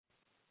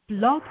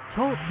Blog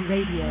Talk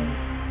Radio.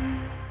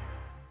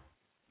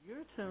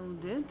 You're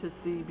tuned in to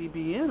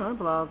CBBN on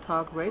Blog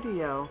Talk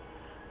Radio.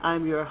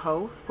 I'm your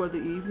host for the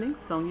evening,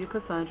 Sonia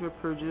Cassandra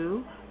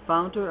Purdue,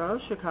 founder of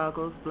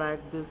Chicago's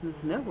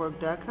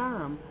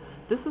BlackBusinessNetwork.com.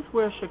 This is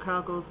where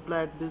Chicago's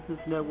Black Business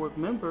Network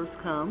members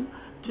come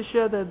to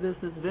share their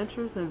business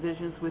ventures and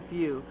visions with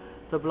you,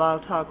 the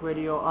Blog Talk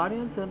Radio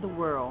audience, and the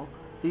world.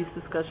 These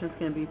discussions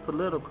can be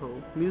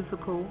political,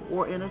 musical,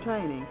 or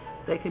entertaining.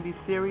 They can be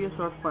serious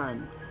or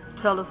fun.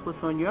 Tell us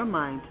what's on your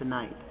mind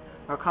tonight.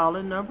 Our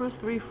call-in number is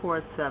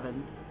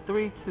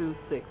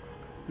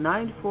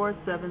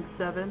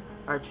 347-326-9477.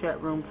 Our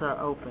chat rooms are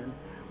open.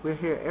 We're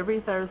here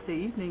every Thursday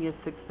evening at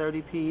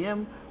 6:30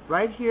 p.m.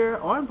 right here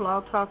on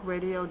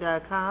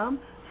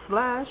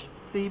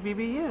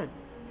blogtalkradio.com/CBBN.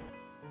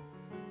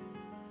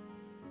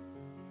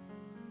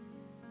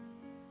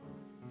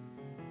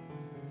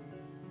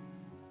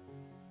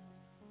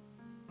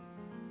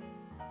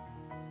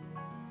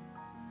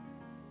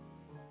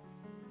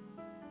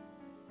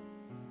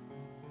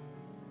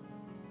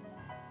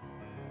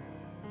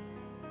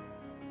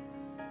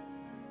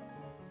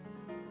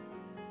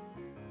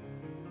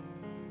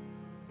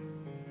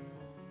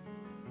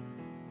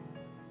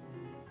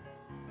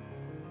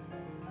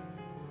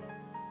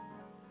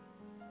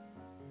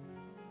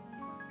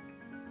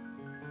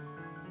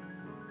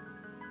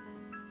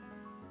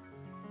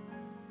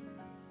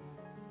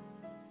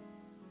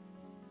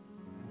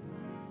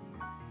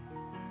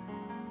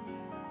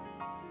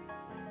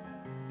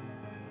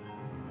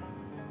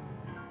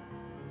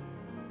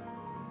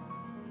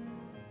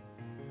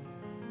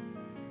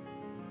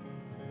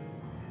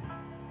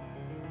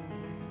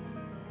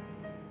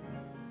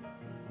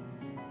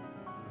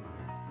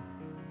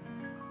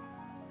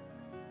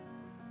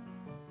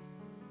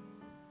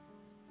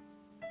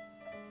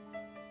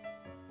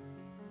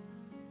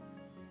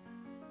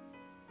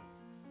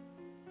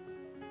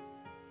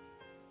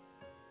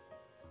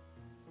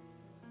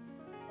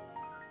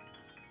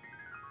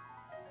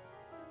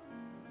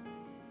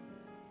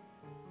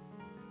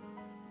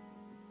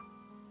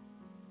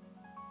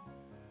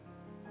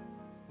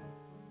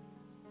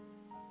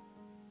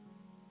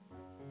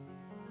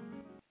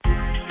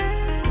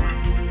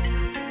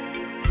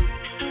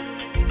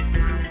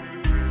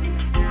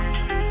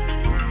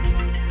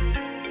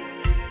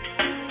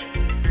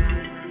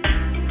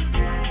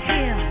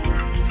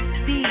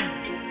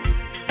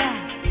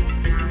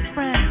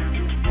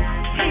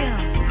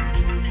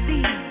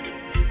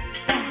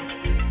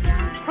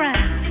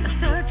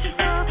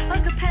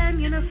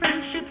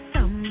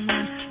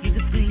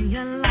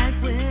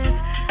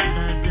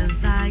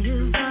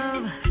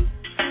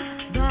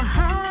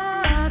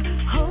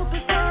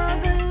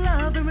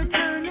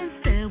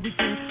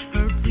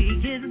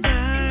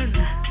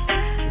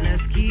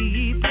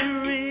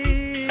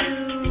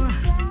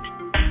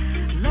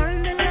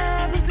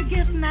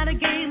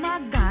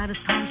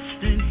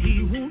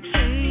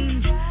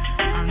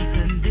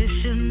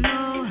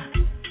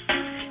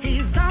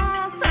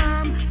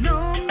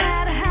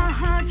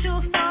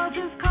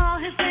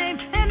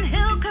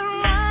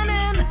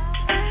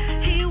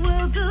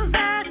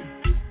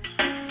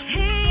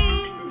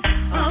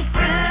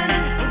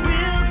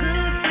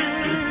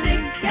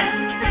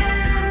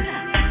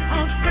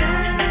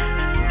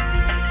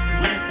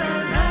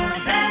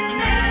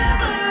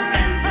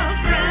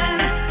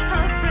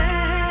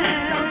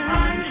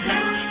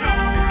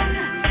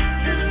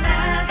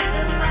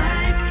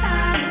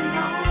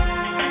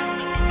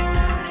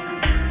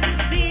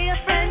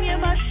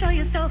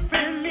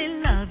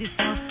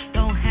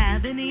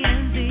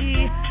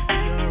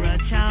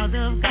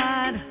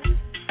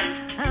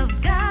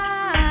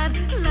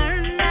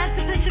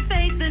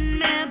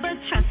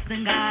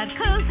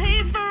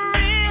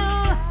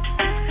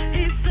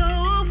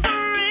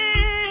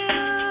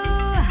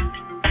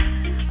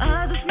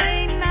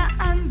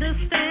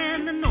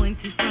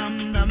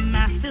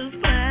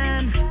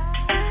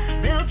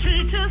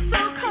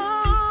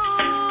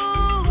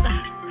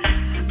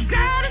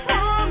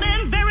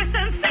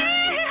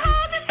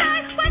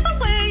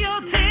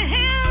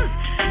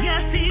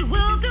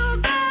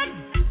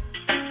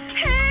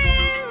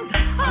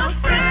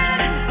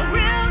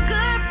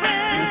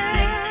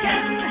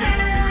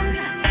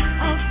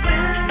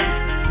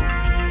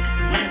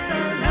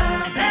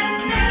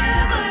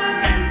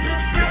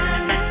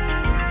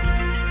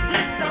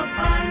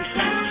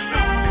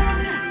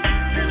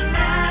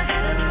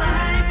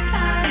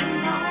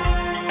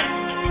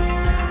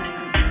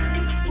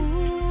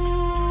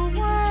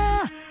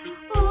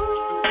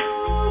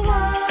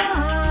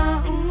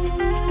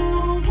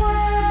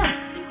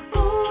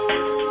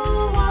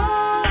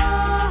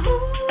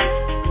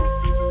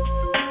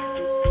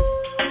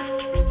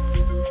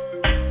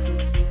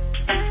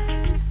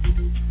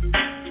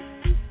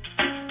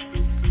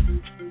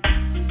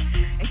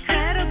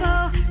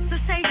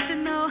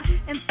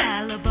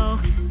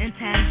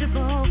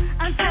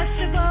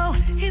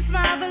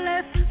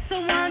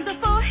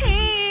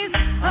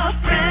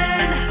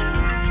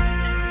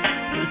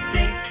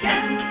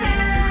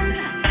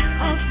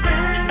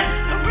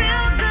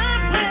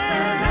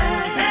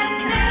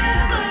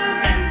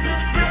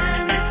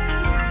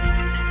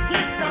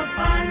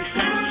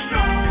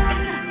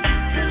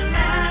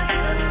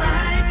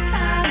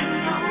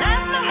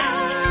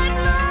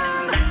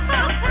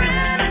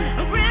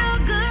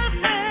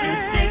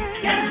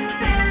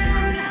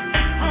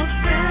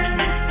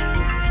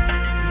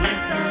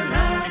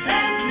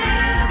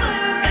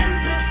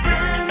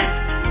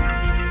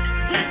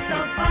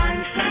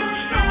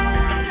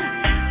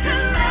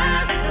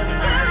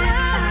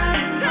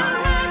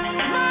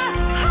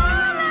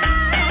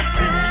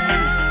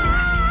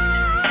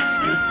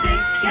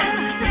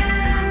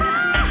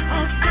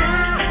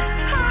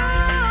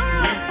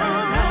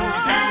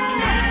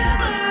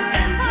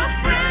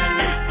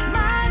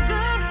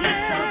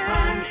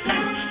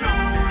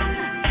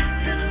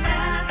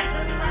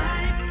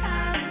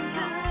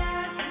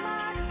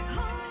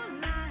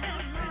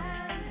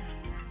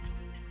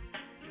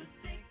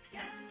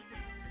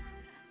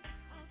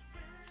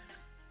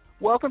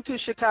 Welcome to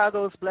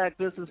Chicago's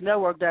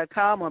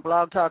BlackBusinessNetwork.com on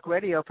Blog Talk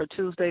Radio for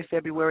Tuesday,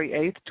 February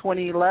 8th,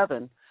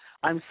 2011.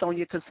 I'm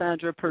Sonia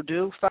Cassandra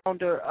Purdue,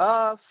 founder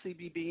of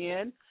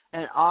CBBN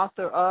and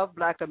author of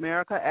Black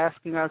America,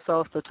 Asking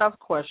Ourselves the Tough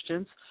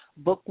Questions,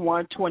 Book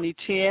 1,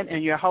 2010,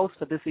 and your host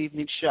for this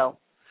evening's show.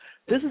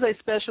 This is a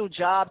special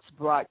jobs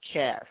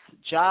broadcast.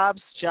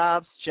 Jobs,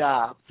 jobs,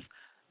 jobs.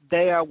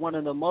 They are one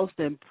of the most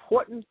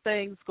important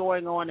things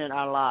going on in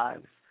our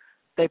lives.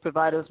 They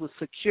provide us with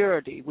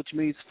security, which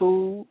means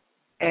food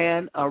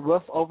and a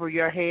roof over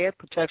your head,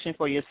 protection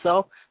for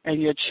yourself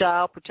and your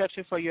child,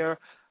 protection for your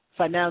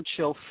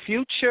financial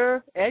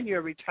future and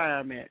your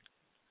retirement.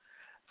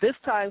 This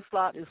time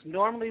slot is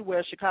normally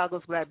where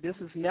Chicago's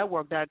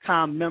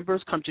BlackBusinessNetwork.com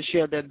members come to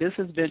share their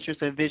business ventures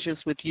and visions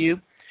with you,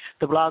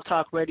 the Blog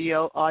Talk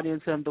Radio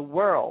audience, and the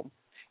world.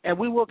 And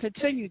we will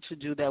continue to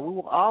do that. We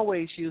will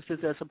always use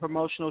this as a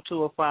promotional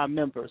tool for our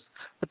members.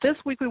 But this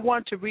week we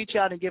want to reach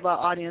out and give our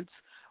audience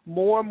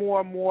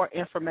more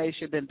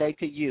information than they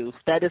could use.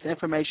 That is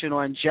information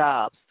on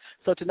jobs.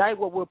 So tonight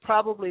what we'll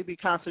probably be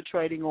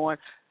concentrating on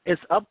is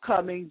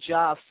upcoming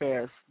job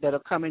fairs that are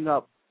coming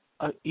up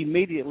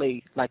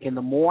immediately, like in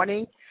the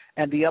morning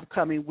and the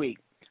upcoming week.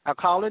 Our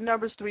call-in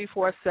number is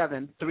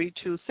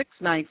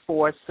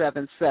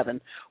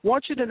 347-326-9477.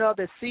 Want you to know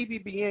that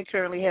CBBN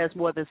currently has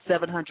more than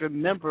 700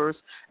 members,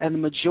 and the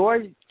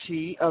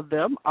majority of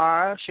them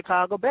are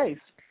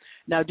Chicago-based.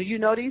 Now, do you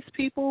know these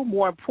people?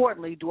 More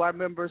importantly, do our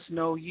members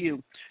know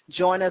you?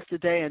 Join us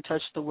today and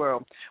touch the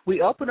world.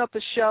 We open up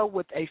the show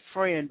with a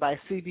friend by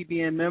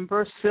CBBN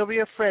member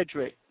Sylvia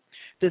Frederick.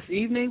 This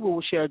evening, we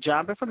will share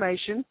job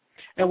information,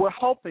 and we're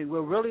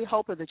really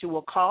hoping that you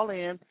will call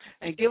in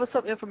and give us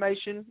some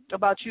information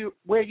about you,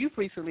 where you've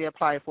recently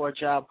applied for a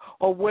job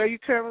or where you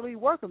currently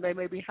work and they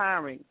may be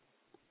hiring.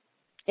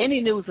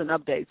 Any news and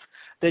updates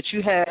that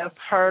you have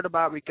heard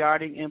about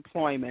regarding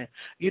employment.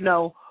 You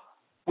know,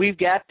 we've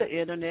got the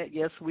internet.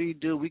 Yes, we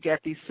do. We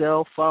got these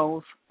cell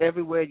phones.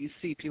 Everywhere you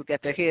see people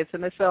got their heads in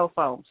their cell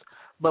phones.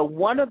 But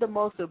one of the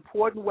most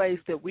important ways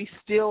that we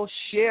still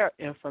share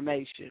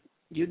information,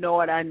 you know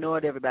it, I know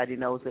it, everybody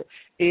knows it,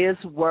 is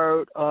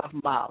word of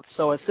mouth.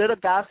 So instead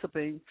of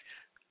gossiping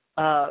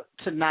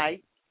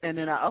tonight and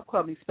in our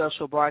upcoming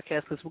special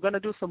broadcast, because we're going to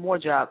do some more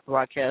job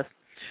broadcasts,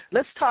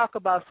 let's talk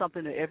about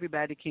something that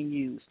everybody can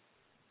use.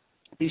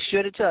 Be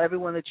sure to tell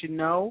everyone that you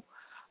know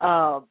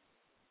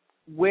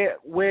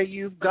where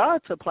you've gone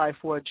to apply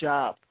for a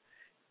job.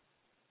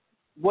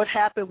 What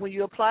happened when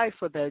you applied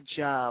for that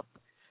job?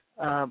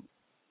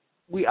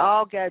 We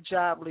all got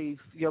job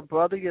leads. Your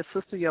brother, your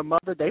sister, your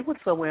mother, they went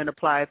somewhere and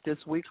applied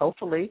this week,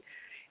 hopefully.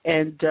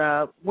 And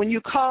when you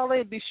call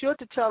in, be sure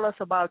to tell us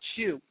about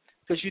you,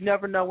 because you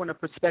never know when a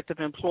prospective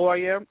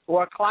employer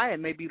or a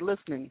client may be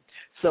listening.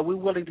 So we're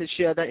willing to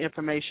share that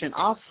information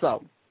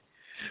also.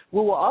 We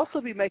will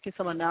also be making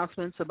some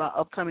announcements about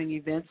upcoming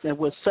events, and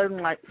we'd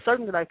certainly like for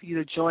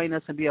you to join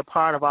us and be a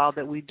part of all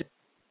that we do.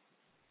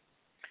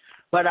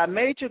 But our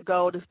major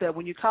goal is that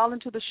when you call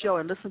into the show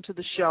and listen to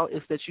the show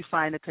is that you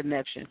find a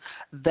connection.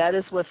 That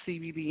is what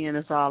CBBN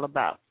is all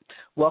about.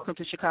 Welcome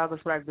to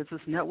Chicago's Black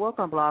Business Network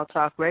on Blog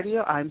Talk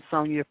Radio. I'm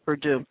Sonia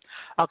Purdue.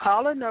 Our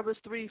caller number is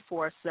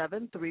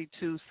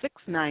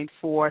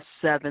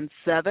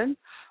 347-326-9477.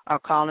 Our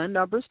call-in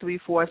number is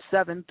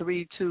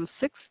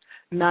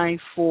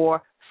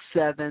 347-326-9477.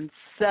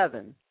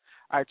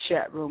 Our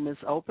chat room is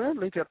open.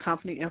 Leave your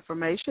company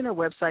information and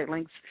website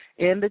links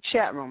in the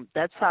chat room.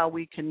 That's how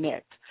we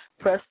connect.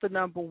 Press the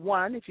number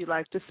 1 if you'd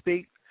like to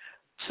speak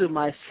to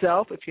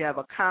myself, if you have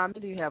a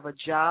comment, you have a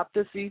job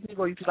this evening,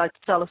 or if you'd like to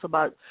tell us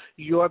about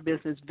your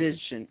business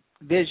vision.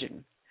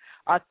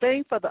 Our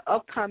theme for the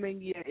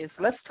upcoming year is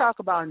let's talk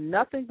about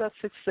nothing but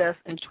success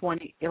in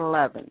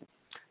 2011.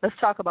 Let's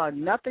talk about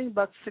nothing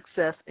but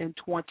success in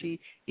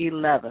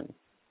 2011.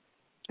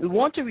 We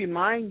want to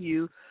remind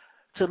you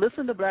to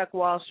listen to Black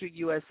Wall Street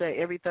USA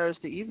every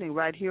Thursday evening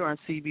right here on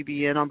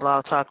CBBN on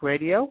Blog Talk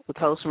Radio with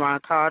host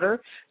Ron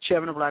Carter,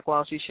 chairman of Black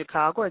Wall Street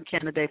Chicago and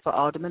candidate for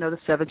alderman of the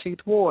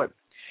 17th Ward.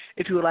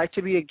 If you would like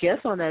to be a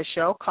guest on that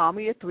show, call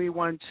me at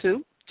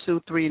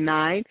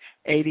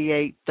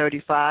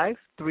 312-239-8835,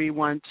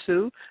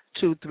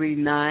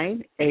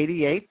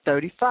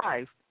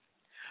 312-239-8835.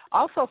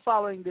 Also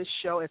following this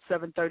show at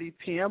 7:30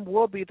 p.m.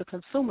 will be the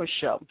Consumer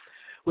Show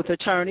with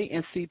attorney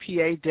and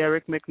CPA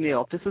Derek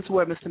McNeil. This is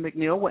where Mr.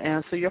 McNeil will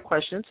answer your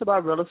questions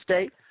about real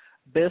estate,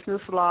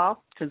 business law,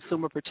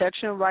 consumer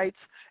protection rights,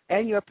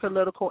 and your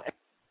political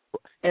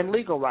and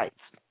legal rights.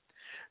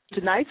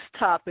 Tonight's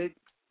topic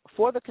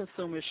for the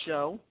Consumer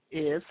Show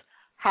is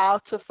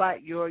how to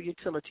fight your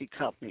utility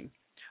company.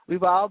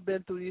 We've all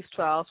been through these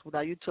trials with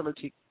our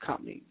utility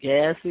company,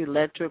 gas,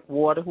 electric,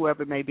 water,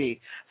 whoever it may be.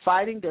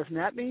 Fighting does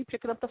not mean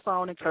picking up the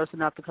phone and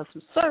cursing out the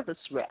customer service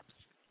reps.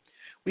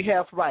 We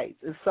have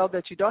rights, and so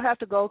that you don't have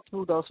to go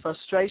through those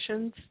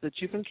frustrations that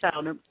you've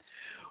encountered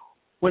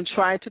when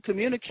trying to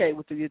communicate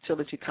with the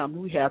utility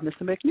company, we have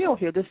Mr. McNeil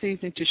here this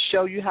evening to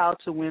show you how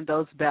to win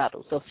those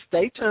battles. So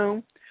stay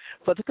tuned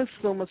for the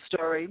consumer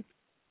story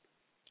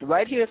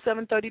right here at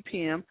 7:30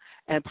 p.m.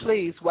 And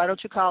please, why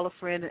don't you call a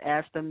friend and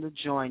ask them to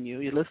join you?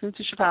 You're listening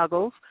to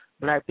Chicago's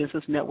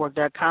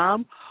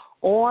BlackBusinessNetwork.com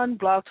on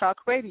Blog Talk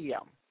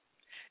Radio.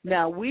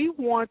 Now, we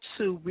want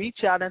to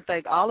reach out and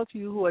thank all of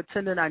you who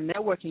attended our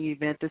networking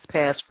event this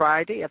past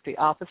Friday at the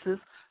offices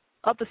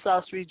of the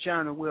South Street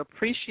Journal. We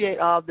appreciate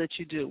all that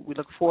you do. We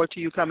look forward to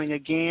you coming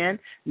again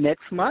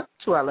next month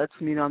to our Let's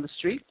Meet on the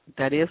Street,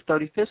 that is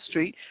 35th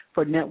Street,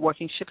 for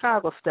Networking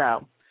Chicago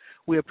Style.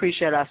 We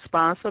appreciate our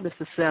sponsor,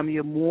 Mr.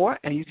 Samuel Moore,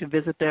 and you can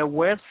visit their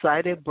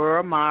website at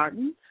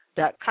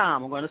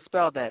burrmartin.com. I'm going to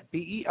spell that,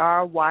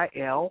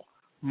 B-E-R-Y-L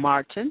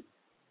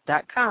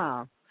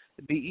Martin.com,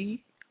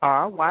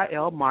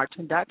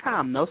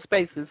 BERYLMartin.com, no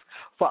spaces,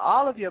 for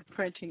all of your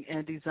printing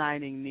and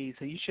designing needs.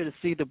 And you should have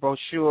seen the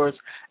brochures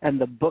and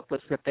the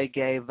booklets that they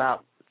gave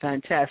out.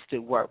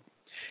 Fantastic work.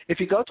 If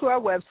you go to our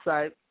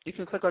website, you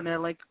can click on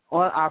that link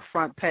on our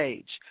front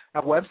page.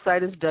 Our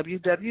website is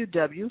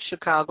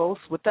www.chicagos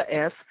with the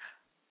S,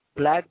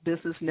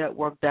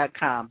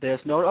 blackbusinessnetwork.com. There's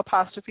no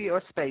apostrophe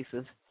or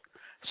spaces.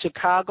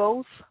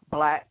 Chicago's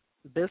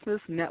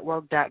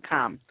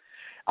blackbusinessnetwork.com.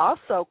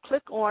 Also,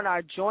 click on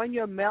our Join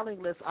Your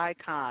Mailing List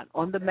icon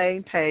on the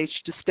main page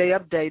to stay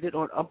updated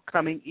on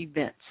upcoming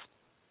events.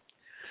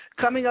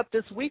 Coming up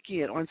this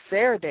weekend on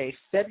Saturday,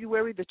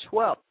 February the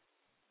 12th,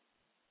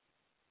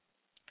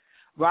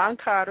 Ron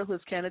Carter, who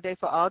is candidate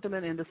for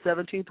alderman in the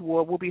 17th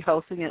Ward, will be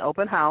hosting an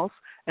open house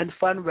and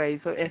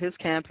fundraiser at his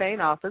campaign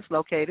office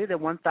located at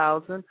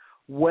 1000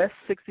 West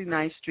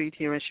 69th Street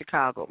here in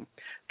Chicago.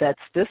 That's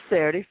this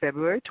Saturday,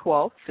 February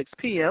 12th, 6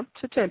 p.m.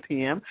 to 10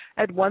 p.m.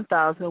 at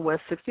 1000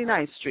 West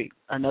 69th Street,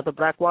 another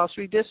Black Wall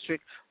Street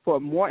district. For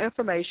more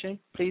information,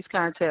 please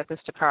contact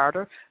Mr.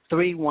 Carter,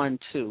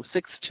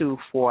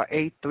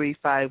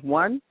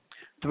 312-624-8351,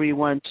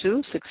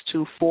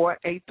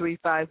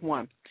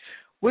 312-624-8351.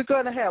 We're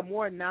going to have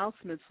more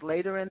announcements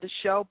later in the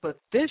show, but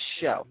this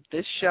show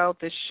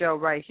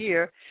right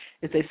here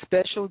is a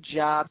special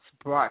jobs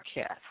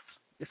broadcast,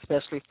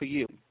 especially for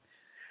you.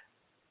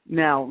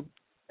 Now,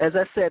 as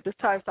I said, this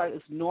time slot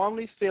is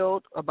normally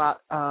filled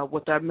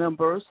with our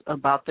members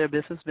about their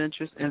business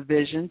ventures and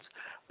visions,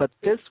 but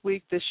this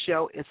week this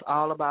show is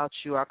all about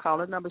you. Our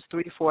caller number is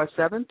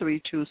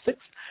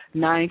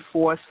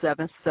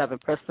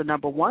 347-326-9477. Press the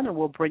number 1 and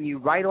we'll bring you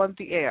right on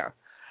the air.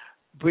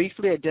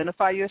 Briefly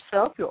identify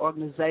yourself, your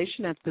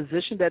organization, and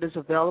position that is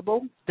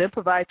available, then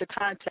provide the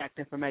contact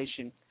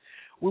information.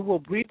 We will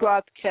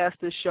rebroadcast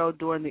this show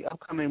during the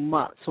upcoming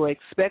month, so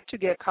expect to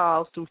get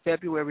calls through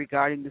February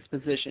regarding this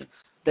position.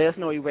 There's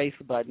no erase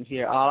button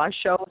here. All our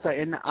shows are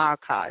in the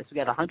archives. We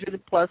got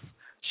 100-plus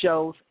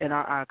shows in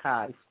our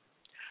archives.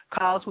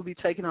 Calls will be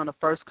taken on a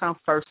first-come,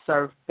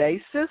 first-served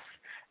basis,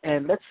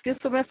 and let's get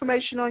some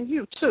information on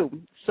you, too,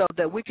 so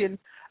that we can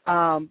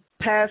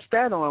pass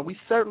that on. We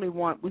certainly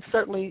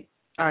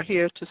are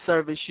here to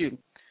service you.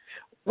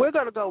 We're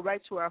going to go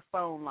right to our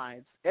phone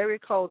lines. Area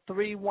code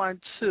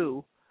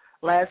 312,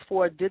 last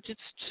 4 digits,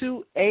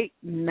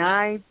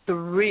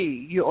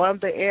 2893. You're on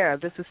the air.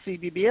 This is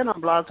CBBN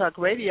on Blog Talk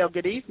Radio.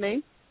 Good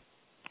evening.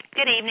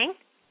 Good evening.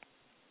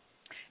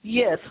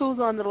 Yes, who's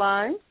on the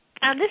line?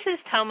 This is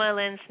Toma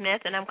Lynn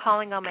Smith, and I'm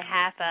calling on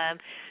behalf of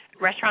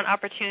Restaurant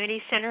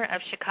Opportunity Center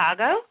of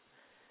Chicago.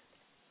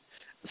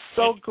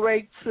 So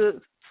great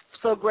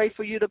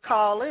for you to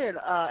call in.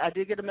 I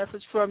did get a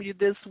message from you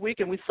this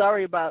week, and we're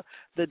sorry about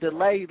the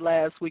delay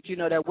last week. You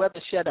know, that weather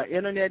shut our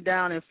internet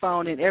down and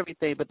phone and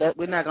everything, but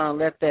we're not going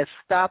to let that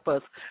stop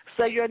us.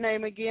 Say your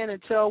name again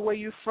and tell where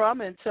you're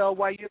from and tell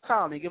why you're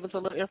calling. Give us a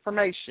little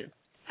information.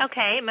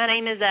 Okay, my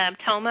name is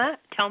Toma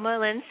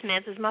Lynn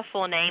Smith is my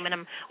full name, and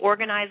I'm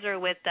organizer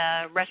with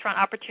the Restaurant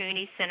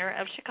Opportunity Center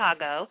of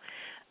Chicago.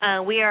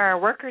 We are a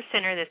worker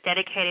center that's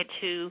dedicated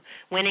to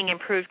winning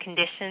improved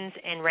conditions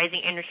and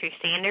raising industry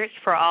standards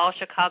for all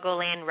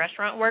Chicagoland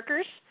restaurant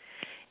workers.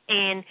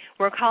 And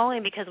we're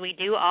calling because we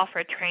do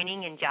offer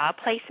training and job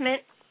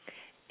placement.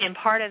 And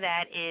part of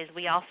that is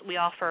we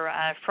offer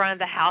front of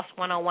the house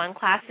 101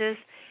 classes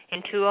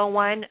and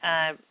 201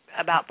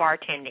 about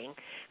bartending.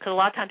 Because a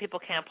lot of times people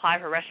can't apply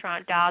for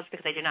restaurant jobs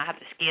because they do not have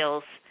the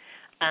skills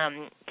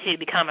to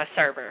become a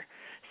server.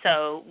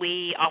 So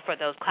we offer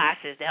those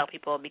classes to help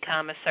people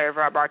become a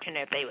server or bartender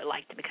if they would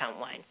like to become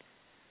one.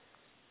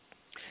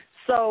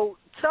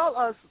 So tell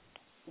us,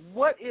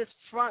 what is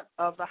front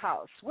of the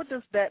house? What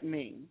does that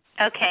mean?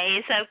 Okay,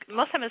 so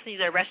most of us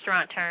use a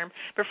restaurant term,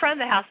 but front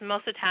of the house,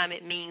 most of the time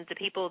it means the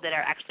people that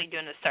are actually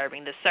doing the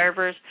serving, the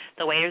servers,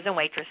 the waiters and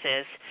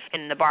waitresses,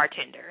 and the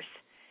bartenders.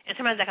 And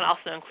sometimes that can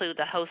also include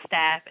the host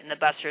staff and the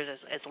bussers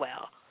as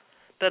well.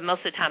 But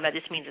most of the time that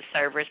just means the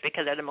servers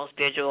because they're the most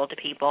visual to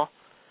people.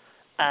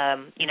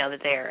 That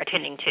they're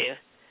attending to.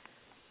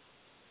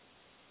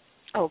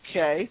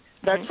 Okay.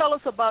 Now tell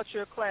us about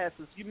your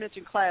classes. You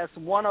mentioned class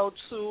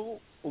 102,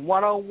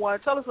 101.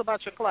 Tell us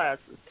about your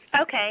classes.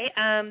 Okay.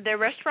 The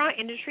restaurant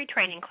industry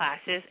training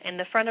classes in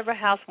the front of a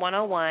house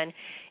 101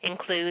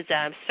 includes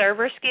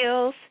server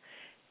skills,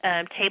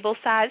 table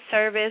side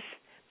service,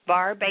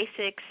 bar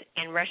basics,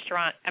 and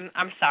restaurant.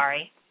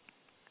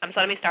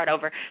 let me start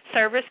over.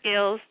 Server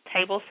skills,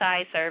 table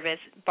side service,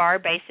 bar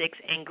basics,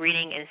 and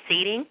greeting and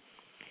seating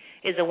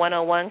is a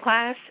 101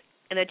 class,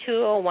 and the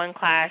 201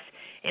 class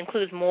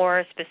includes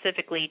more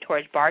specifically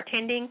towards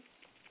bartending.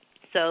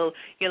 So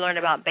you learn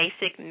about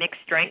basic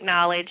mixed drink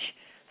knowledge,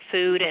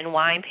 food and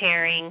wine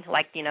pairing,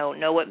 like,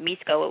 know what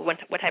meats go with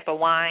what type of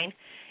wine,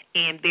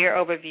 and beer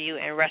overview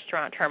and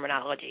restaurant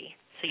terminology.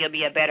 So you'll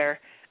be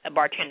a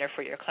bartender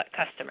for your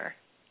customer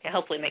and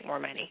hopefully make more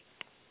money.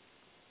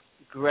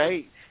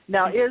 Great.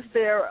 Now, is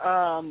there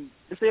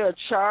a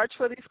charge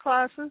for these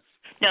classes?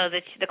 No,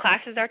 the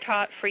classes are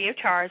taught free of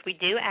charge. We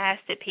do ask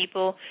that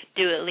people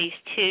do at least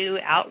 2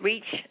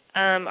 outreach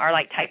or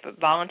like type of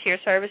volunteer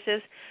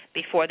services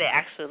before they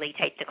actually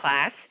take the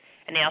class,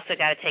 and they also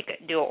got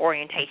to do an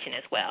orientation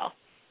as well.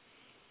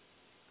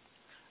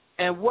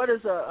 And what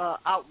is a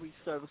outreach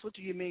service? What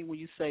do you mean when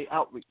you say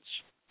outreach?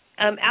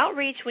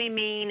 Outreach, we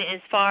mean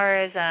as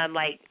far as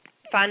like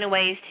finding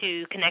ways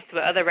to connect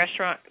with other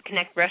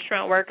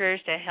restaurant workers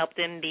to help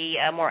them be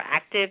more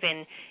active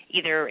in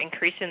either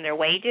increasing their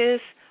wages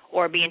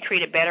or being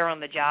treated better on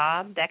the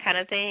job, that kind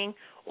of thing.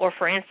 Or,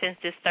 for instance,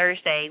 this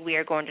Thursday we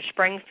are going to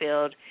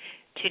Springfield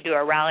to do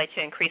a rally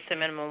to increase the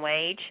minimum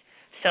wage.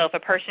 So if a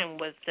person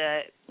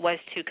was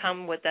to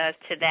come with us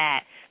to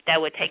that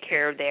would take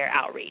care of their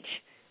outreach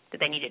that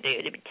they need to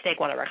do to take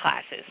one of our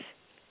classes.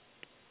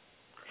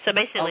 So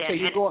basically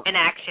an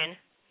action.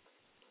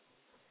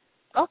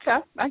 Okay,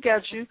 I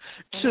got you.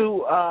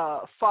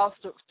 To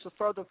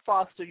further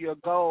foster your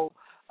goal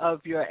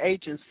of your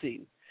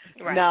agency.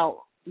 Right.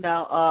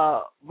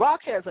 Now, Rock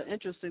has an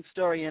interesting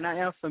story, and I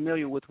am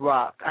familiar with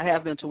Rock. I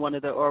have been to one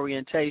of their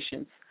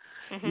orientations.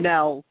 Mm-hmm.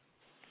 Now,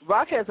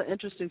 Rock has an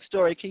interesting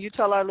story. Can you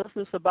tell our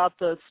listeners about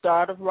the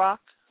start of Rock?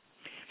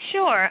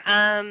 Sure.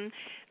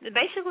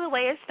 Basically, the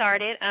way it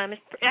started,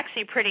 it's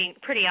actually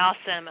pretty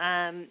awesome.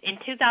 In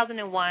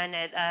 2001,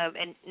 at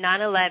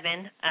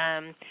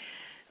 9/11.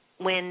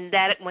 When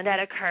that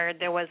occurred,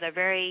 there was a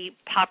very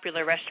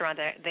popular restaurant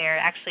there.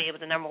 Actually, it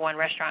was the number 1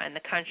 restaurant in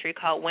the country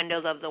called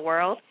Windows of the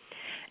World.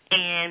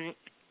 And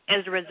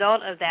as a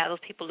result of that, those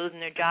people losing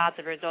their jobs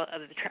as a result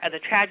of the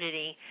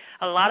tragedy,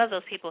 a lot of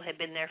those people had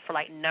been there for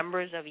like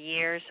numbers of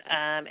years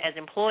as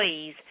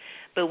employees.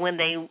 But when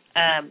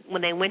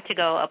they went to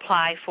go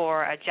apply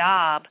for a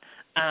job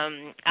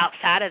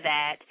outside of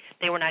that,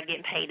 they were not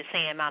getting paid the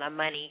same amount of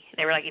money.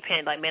 They were like getting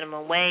paid like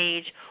minimum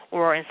wage,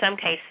 or in some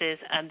cases,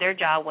 their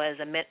job was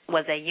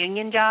a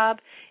union job.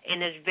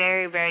 And there's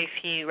very, very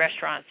few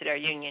restaurants that are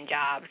union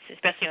jobs,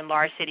 especially in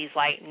large cities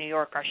like New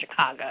York or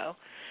Chicago.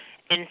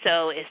 And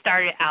so it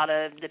started out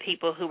of the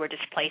people who were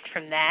displaced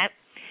from that.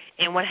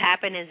 And what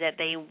happened is that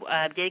they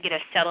did get a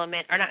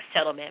settlement, or not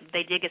settlement,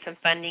 they did get some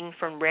funding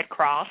from Red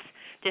Cross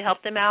to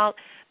help them out.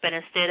 But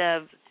instead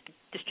of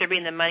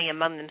distributing the money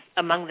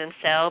among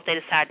themselves, they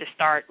decided to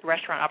start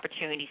Restaurant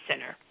Opportunity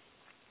Center.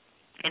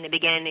 And it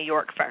began in New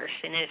York first,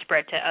 and then it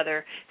spread to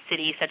other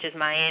cities such as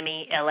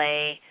Miami,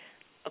 L.A.,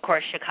 of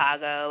course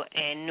Chicago,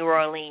 and New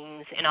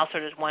Orleans, and also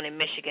there's one in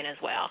Michigan as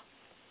well.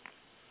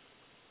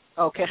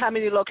 Okay, how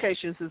many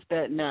locations is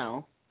that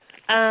now?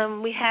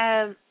 We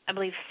have, I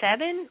believe,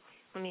 7.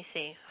 Let me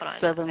see.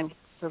 Hold on.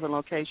 7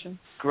 locations?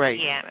 Great.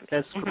 Yeah.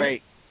 That's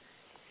great.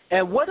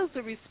 And what is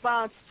the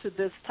response to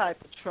this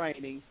type of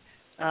training?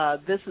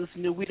 This is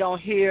new. We don't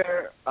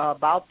hear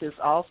about this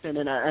often,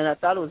 and I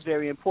thought it was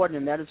very important,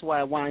 and that is why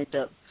I wind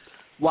up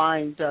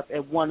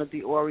at one of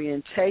the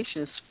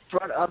orientations,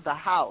 front of the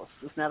house.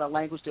 It's not a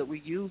language that we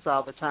use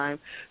all the time,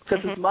 because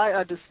it's my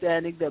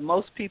understanding that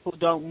most people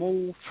don't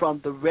move from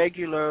the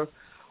regular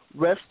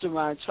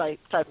restaurant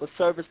type of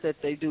service that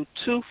they do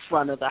to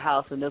front of the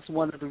house, and that's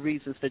one of the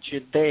reasons that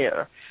you're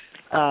there.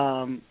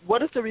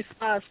 What is the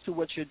response to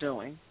what you're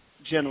doing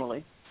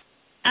generally?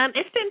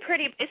 It's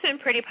been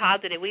pretty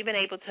positive. We've been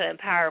able to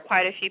empower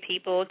quite a few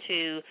people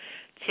to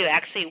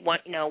actually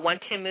want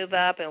to move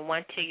up and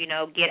want to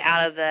get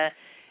out of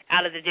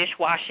the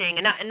dishwashing,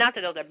 and not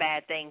that those are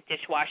bad things,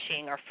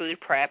 dishwashing or food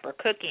prep or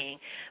cooking,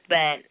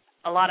 but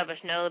a lot of us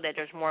know that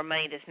there's more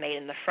money that's made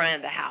in the front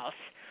of the house.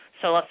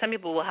 So some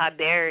people will have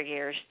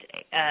barriers,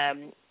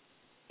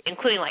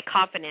 including like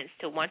confidence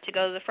to want to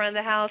go to the front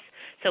of the house.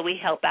 So we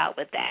help out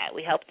with that.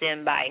 We help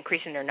them by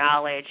increasing their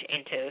knowledge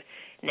and to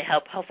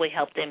hopefully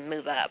help them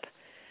move up,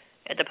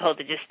 as opposed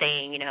to just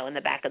staying, in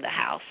the back of the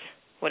house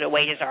where the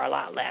wages are a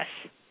lot less.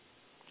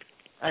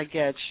 I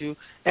get you.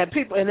 And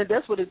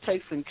that's what it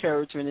takes,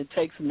 encouragement. It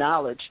takes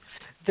knowledge.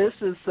 This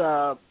is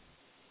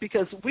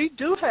because we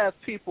do have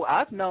people,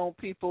 I've known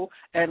people,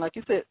 and like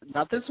you said,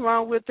 nothing's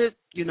wrong with it.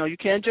 You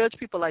can't judge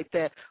people like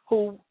that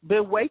who've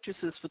been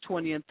waitresses for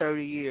 20 and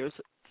 30 years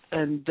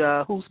and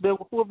who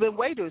have been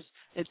waiters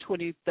in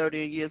 20, 30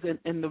 years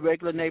in the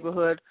regular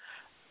neighborhood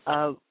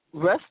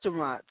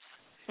restaurants.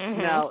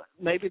 Mm-hmm. Now,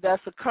 maybe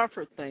that's a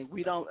comfort thing.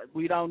 We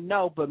don't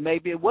know, but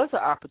maybe it was an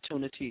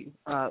opportunity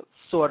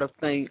sort of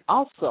thing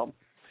also.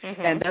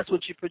 Mm-hmm. And that's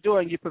what you're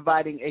doing. You're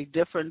providing a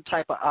different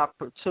type of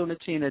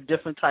opportunity and a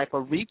different type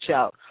of reach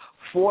out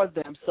for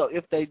them. So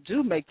if they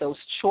do make those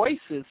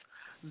choices,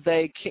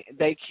 they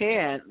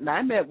can. Now,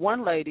 I met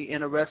one lady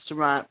in a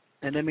restaurant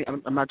and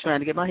I'm not trying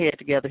to get my head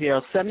together here,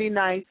 on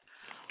 79th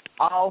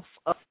off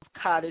of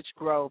Cottage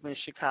Grove in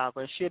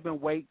Chicago. She had been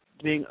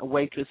being a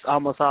waitress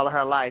almost all of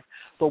her life.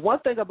 But one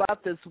thing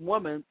about this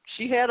woman,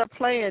 she had a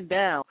plan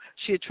down.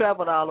 She had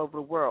traveled all over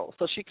the world,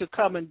 so she could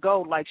come and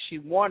go like she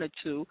wanted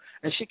to,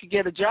 and she could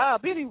get a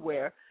job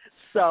anywhere.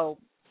 So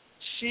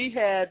she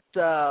had,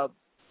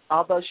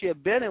 although she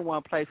had been in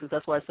one place,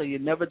 that's why I say you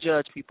never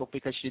judge people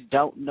because you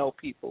don't know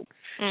people.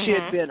 Mm-hmm. She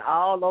had been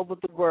all over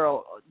the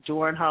world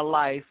during her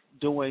life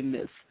doing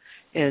this.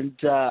 And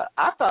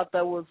I thought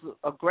that was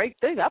a great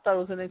thing. I thought it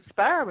was an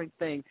inspiring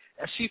thing.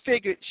 She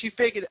figured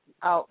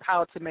out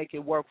how to make it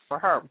work for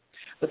her.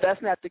 But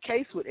that's not the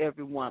case with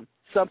everyone.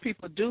 Some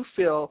people do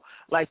feel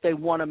like they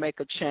want to make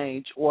a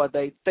change, or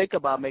they think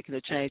about making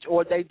a change,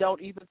 or they don't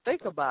even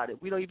think about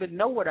it. We don't even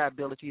know what our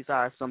abilities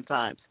are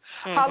sometimes.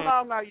 Mm-hmm. How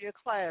long are your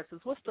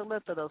classes? What's the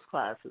length of those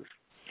classes?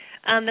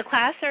 The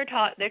classes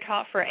they're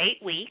taught for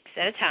 8 weeks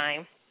at a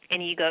time,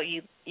 and you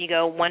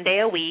go 1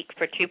 day a week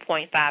for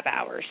 2.5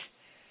 hours.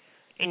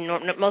 And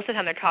most of the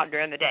time they're taught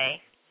during the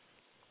day.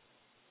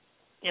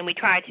 And we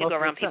try to go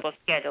around people's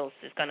schedules.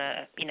 It's going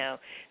to,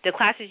 the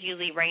classes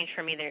usually range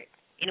from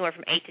anywhere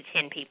from 8 to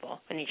 10 people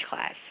in each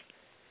class.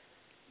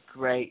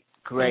 Great.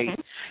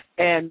 Mm-hmm.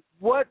 And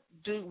what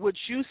would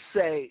you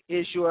say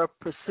is your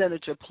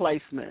percentage of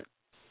placement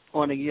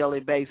on a yearly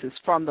basis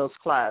from those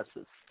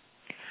classes?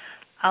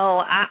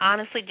 Oh, I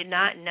honestly did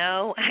not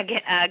know.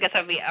 I guess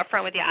I'll be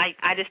upfront with you.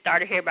 I just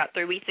started here about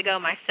 3 weeks ago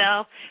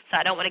myself, so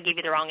I don't want to give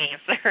you the wrong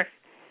answer.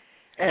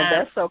 And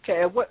that's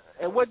okay.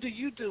 And what do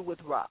you do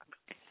with Rock?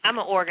 I'm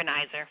an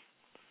organizer.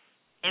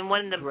 And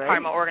one of the part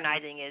of my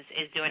organizing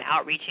is doing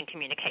outreach and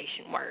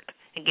communication work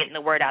and getting the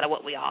word out of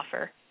what we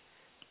offer.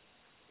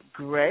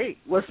 Great.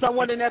 Was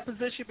someone in that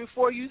position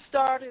before you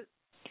started?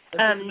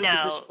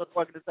 No. For the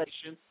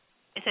organization?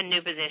 It's a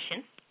new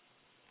position.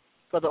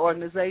 For the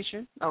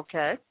organization?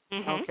 Okay.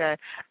 Mm-hmm. Okay.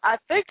 I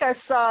think I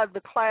saw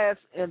the class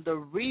in the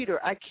Reader.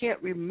 I can't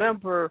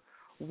remember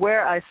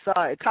where I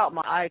saw it. It caught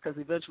my eye because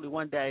eventually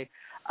one day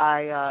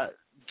I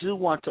do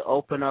want to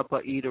open up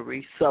an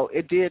eatery. So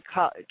it did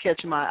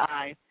catch my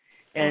eye.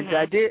 And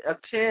I did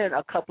attend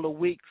a couple of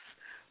weeks,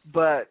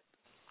 but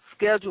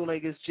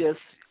scheduling is just,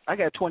 I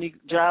got 20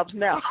 jobs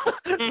now.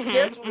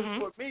 Scheduling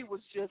for me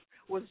was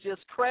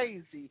just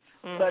crazy.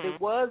 But it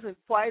was in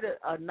quite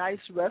a nice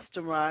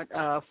restaurant.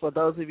 For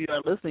those of you who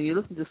are listening, you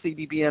listen to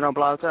CBBN on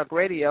Blog Talk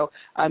Radio.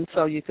 I'm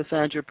Sonia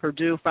Cassandra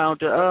Purdue,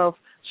 founder of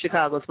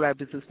Chicago's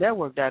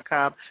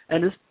BlackBusinessNetwork.com.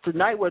 And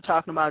tonight we're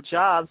talking about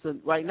jobs,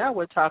 and right now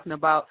we're talking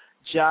about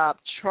job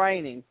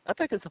training. I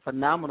think it's a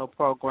phenomenal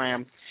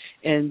program.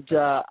 And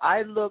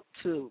I look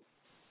to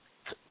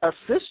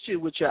assist you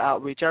with your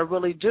outreach. I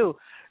really do.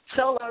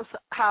 Tell us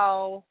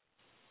how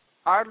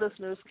our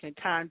listeners can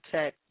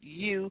contact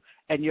you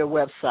and your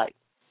website.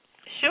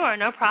 Sure,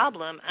 no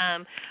problem.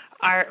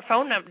 Our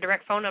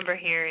direct phone number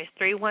here is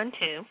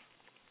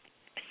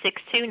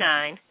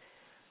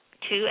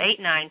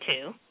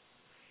 312-629-2892.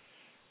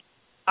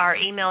 Our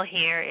email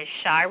here is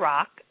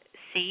ChiRoc,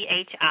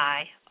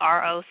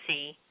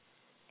 CHIROC,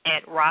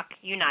 @Rock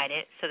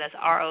United, so that's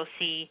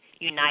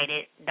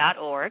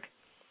ROCUnited.org.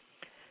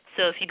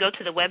 So if you go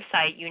to the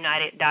website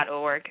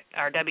united.org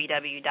or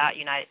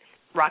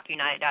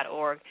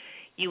www.rockunited.org,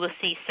 you will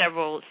see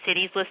several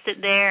cities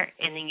listed there,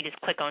 and then you just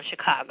click on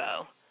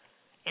Chicago,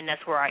 and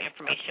that's where our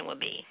information will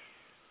be.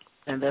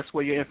 And that's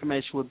where your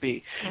information will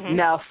be. Mm-hmm.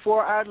 Now,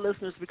 for our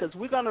listeners, because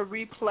we're going to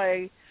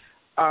replay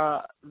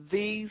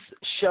these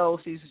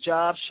shows, these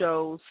job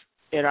shows,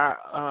 in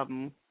our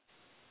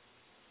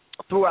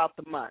throughout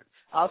the month.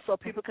 Also,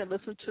 people can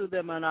listen to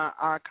them in our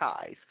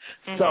archives.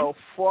 So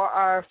for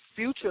our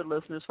future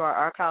listeners, for our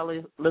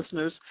archive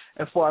listeners,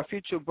 and for our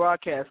future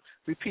broadcasts,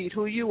 repeat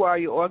who you are,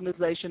 your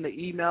organization, the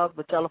email,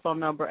 the telephone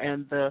number,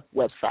 and the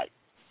website.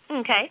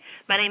 Okay.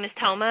 My name is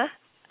Toma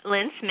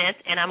Lynn Smith,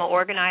 and I'm an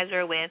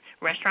organizer with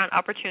Restaurant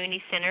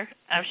Opportunity Center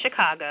of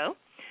Chicago.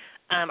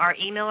 Our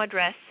email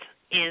address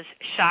is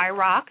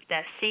ChiRoc,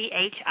 that's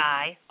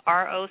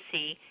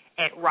CHIROC,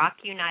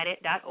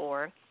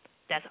 @rockunited.org.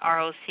 That's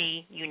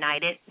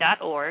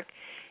ROCUnited.org.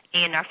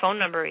 And our phone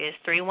number is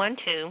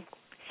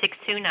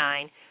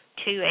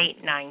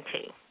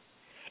 312-629-2892.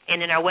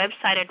 And then our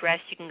website address,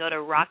 you can go to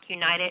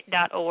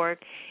rockunited.org,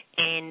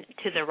 and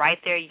to the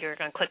right there, you're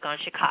going to click on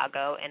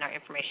Chicago, and our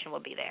information will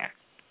be there.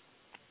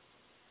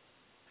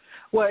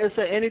 Well, is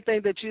there anything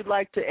that you'd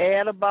like to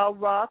add about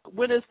Rock?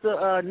 When is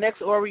the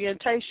next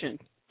orientation?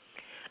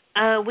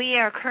 We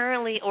are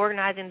currently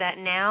organizing that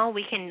now.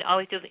 We can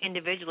always do it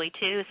individually,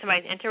 too, if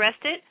somebody's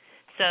interested.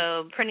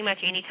 So pretty much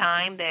any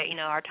time that,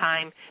 our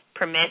time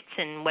permits,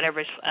 and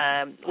whatever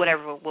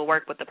will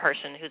work with the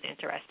person who's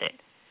interested.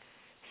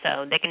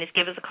 So they can just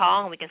give us a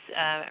call, and we can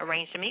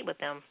arrange to meet with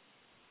them.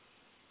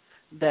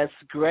 That's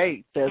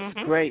great. That's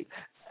great.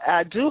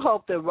 I do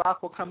hope that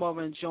Rock will come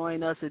over and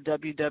join us at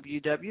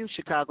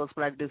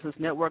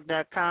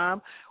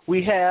www.chicagosblackbusinessnetwork.com.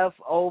 We have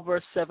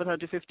over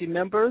 750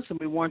 members, and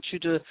we want you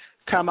to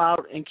come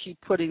out and keep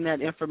putting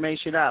that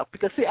information out.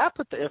 Because, see, I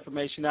put the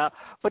information out,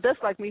 but that's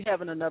like me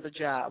having another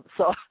job.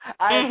 So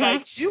I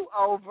invite you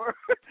over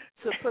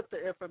to put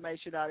the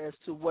information out as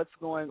to what's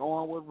going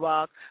on with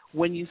Rock,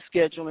 when you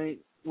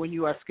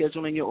are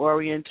scheduling your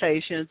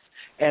orientations,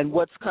 and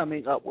what's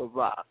coming up with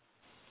Rock.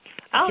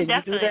 Oh,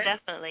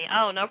 definitely.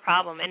 Oh, no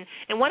problem. And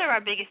one of our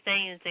biggest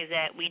things is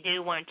that we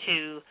do want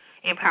to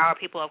empower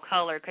people of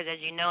color because, as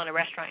you know, in the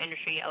restaurant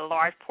industry, a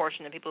large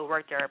portion of the people who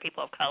work there are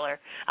people of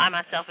color. I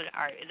myself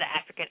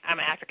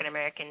I'm an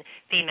African-American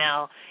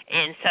female,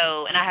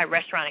 and I have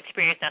restaurant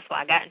experience. That's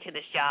why I got into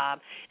this job.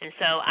 And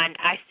so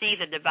I see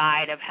the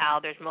divide of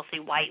how there's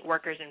mostly white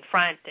workers in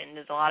front and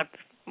there's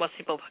most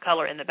people of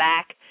color in the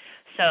back.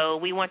 So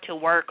we want to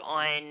work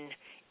on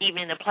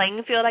even the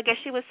playing field, I guess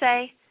you would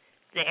say,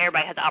 that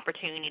everybody has the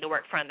opportunity to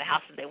work front of the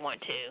house if they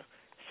want to.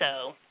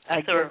 So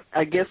I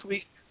guess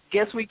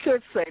we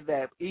could say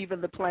that, even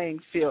the playing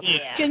field.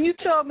 Yeah. Can you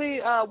tell me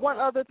one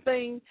other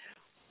thing?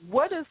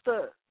 What is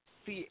the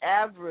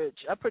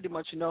average? I pretty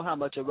much know how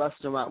much a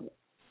restaurant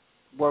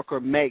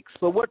worker makes,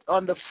 but what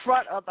on the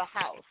front of the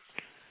house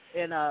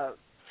in a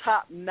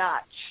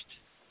top-notched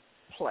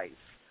place?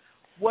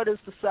 What is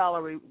the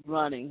salary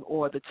running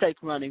or the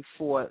take running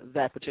for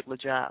that particular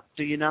job?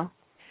 Do you know?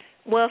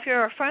 Well, if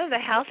you're a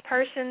front-of-the-house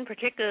person,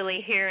 particularly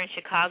here in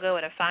Chicago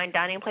at a fine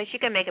dining place, you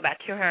can make about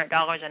 $200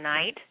 a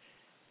night.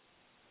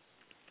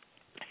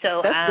 So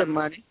that's good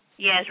money.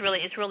 Yeah, it's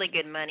really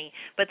good money.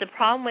 But the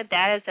problem with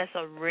that is that's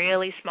a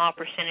really small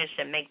percentage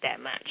that make that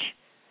much.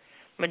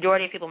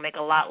 Majority of people make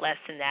a lot less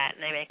than that,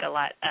 and they make a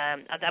lot. I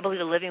believe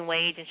the living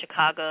wage in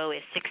Chicago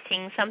is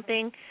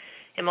 $16-something,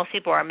 and most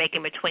people are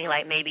making between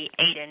like maybe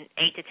 $8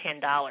 to $10,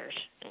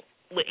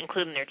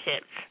 including their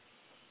tips.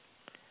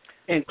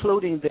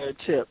 Including their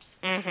tips.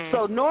 Mm-hmm.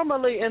 So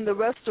normally in the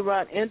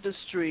restaurant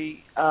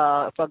industry,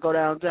 if I go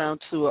down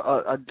to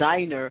a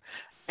diner,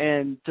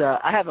 and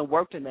I haven't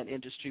worked in that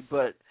industry,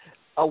 but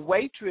a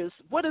waitress,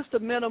 what is the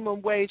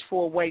minimum wage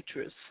for a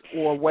waitress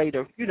or a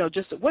waiter? You know,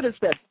 just what is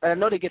that? I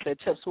know they get their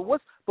tips,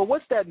 but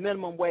what's that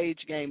minimum wage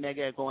game they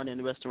got going in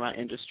the restaurant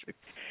industry?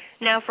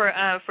 Now for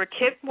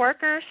tip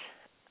workers,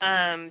 yes.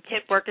 and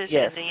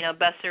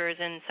bussers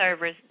and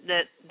servers,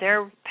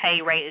 their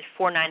pay rate is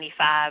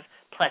 $4.95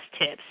 plus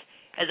tips,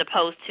 as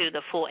opposed to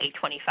the full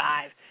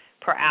 $8.25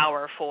 per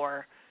hour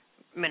for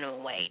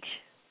minimum wage.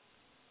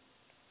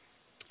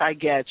 I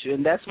got you,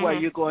 and that's why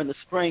you're going to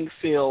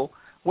Springfield.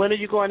 When are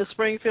you going to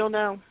Springfield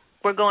now?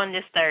 We're going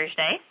this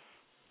Thursday.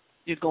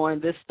 You're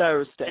going this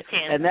Thursday, the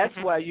 10th. And that's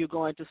why you're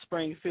going to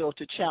Springfield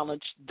to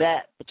challenge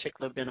that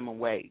particular minimum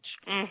wage.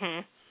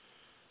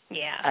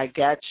 Yeah. I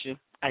got you.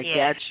 I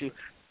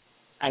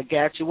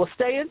got you. Well,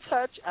 stay in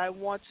touch. I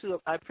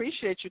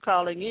appreciate you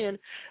calling in.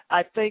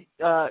 I think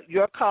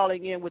you're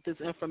calling in with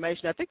this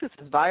information. I think this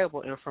is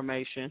valuable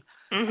information.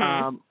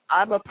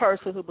 I'm a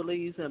person who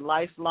believes in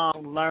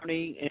lifelong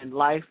learning and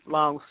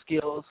lifelong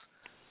skills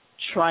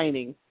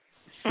training.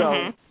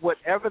 So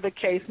whatever the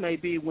case may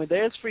be, when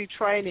there's free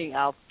training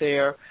out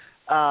there,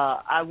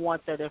 I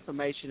want that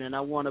information and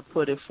I want to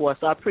put it forth.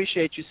 So I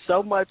appreciate you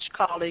so much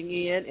calling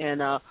in,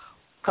 and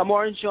come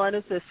on and join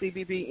us at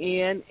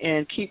CBBN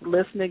and keep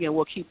listening, and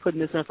we'll keep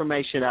putting this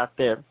information out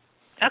there.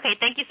 Okay,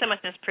 thank you so much,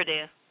 Ms.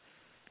 Purdue.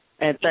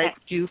 And thank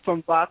you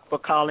from Bach for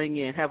calling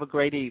in. Have a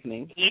great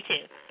evening. You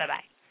too.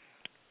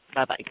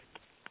 Bye-bye. Bye-bye.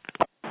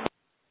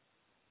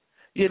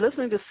 You're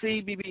listening to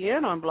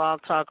CBBN on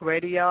Blog Talk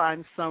Radio.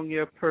 I'm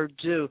Sonia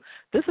Purdue.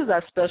 This is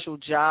our special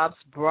jobs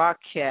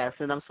broadcast,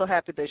 and I'm so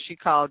happy that she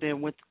called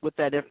in with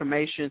that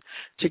information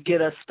to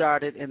get us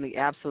started in the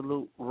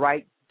absolute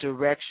right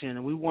direction.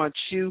 And we want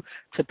you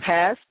to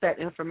pass that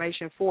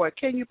information forward.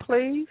 Can you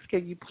please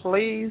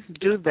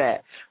do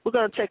that? We're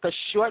going to take a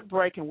short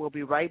break, and we'll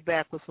be right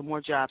back with some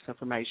more jobs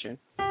information.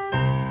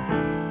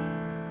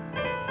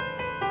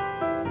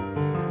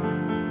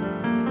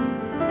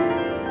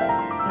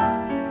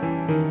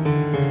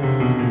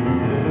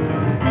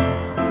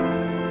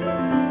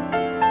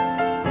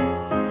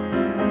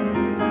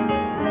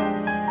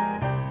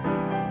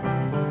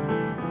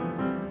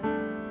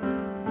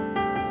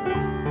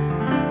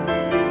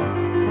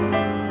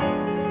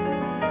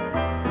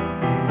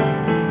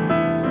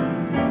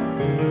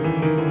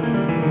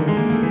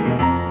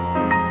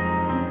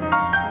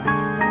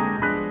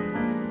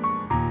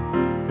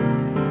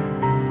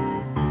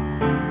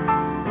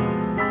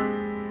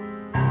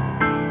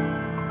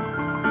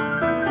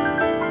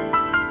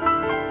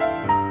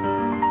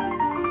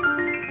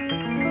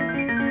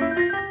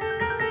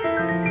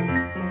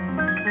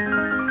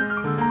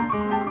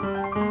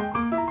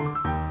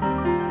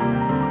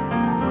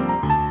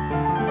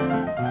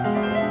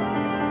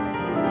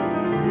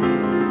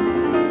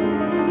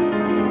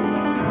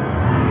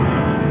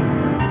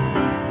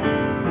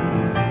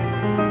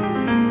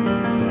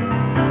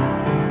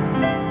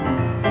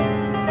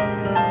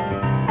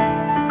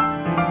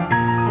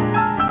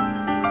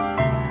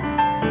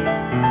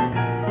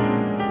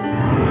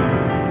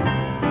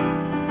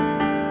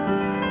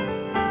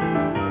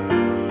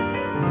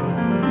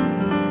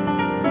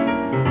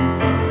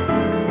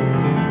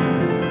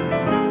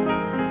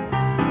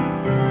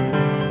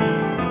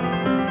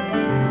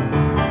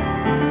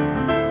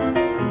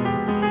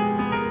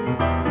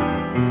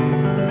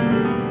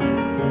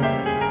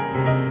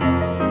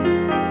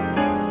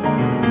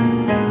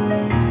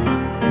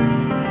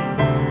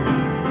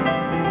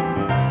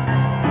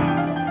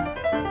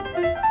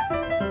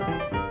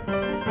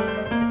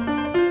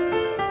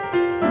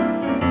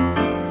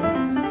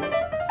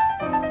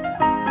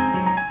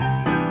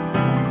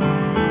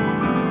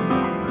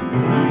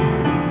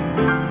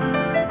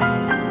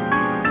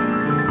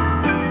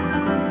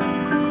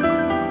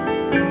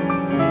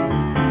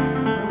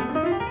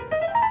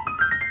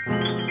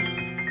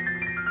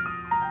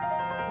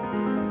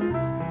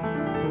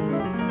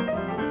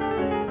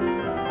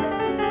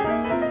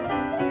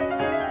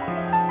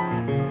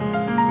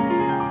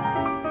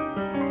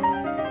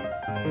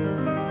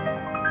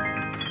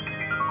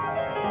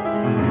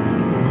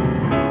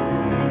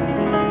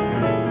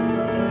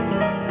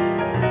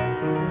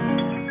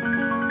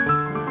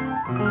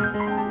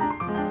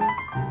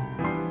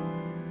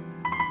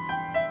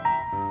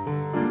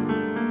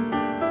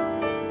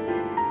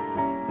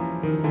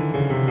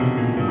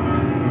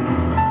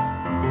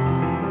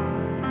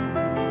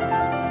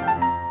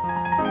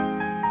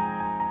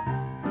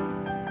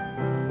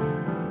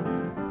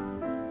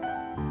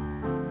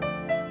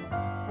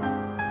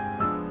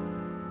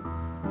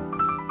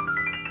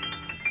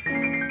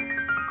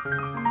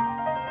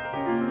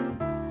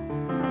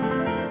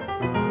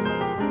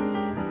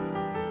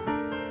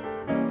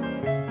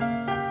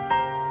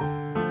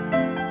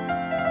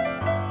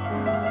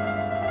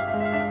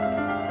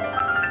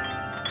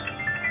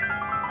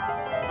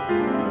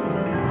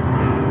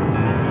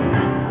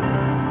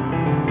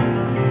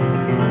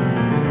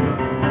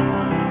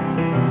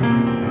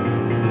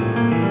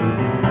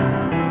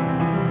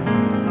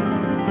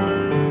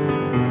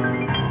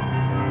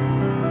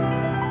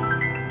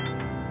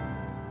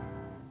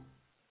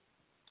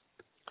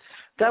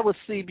 That was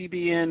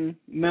CBBN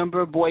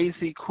member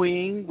Boise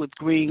Queen with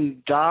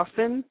Green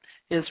Dolphin,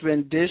 his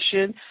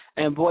rendition.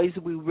 And Boise,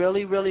 we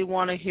really, really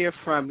want to hear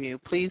from you.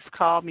 Please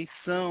call me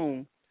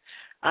soon.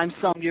 I'm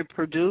Sonia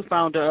Purdue,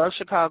 founder of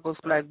Chicago's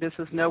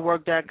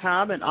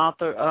BlackBusinessNetwork.com and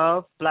author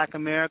of Black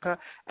America,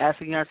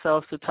 Asking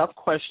Ourselves the Tough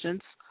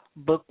Questions,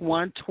 Book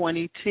 1,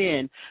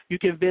 2010. You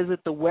can visit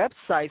the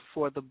website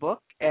for the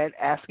book at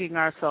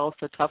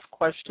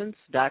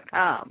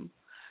AskingOurselvesTheToughQuestions.com.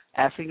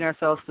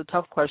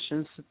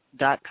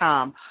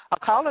 AskingOurselvesTheToughQuestions.com. Our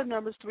caller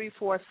number is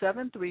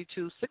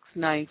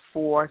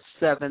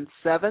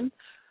 347-326-9477.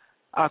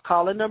 Our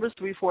caller number is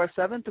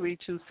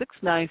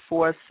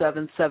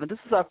 347-326-9477. This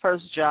is our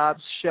first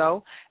jobs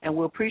show, and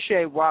we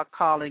appreciate Rock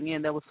calling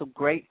in. That was some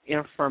great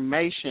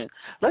information.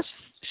 Let's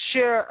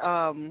share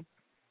a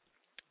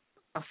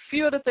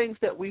few of the things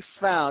that we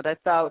found. I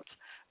thought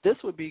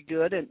this would be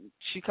good, and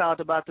she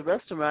called about the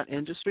restaurant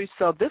industry.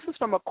 So this is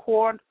from a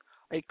corner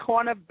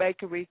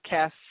bakery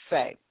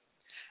cafe.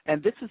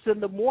 And this is in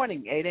the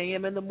morning, 8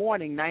 a.m. in the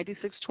morning,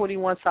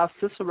 9621 South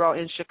Cicero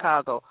in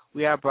Chicago.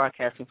 We are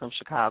broadcasting from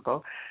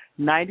Chicago.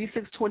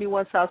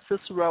 9621 South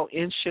Cicero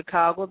in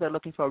Chicago. They're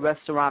looking for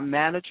restaurant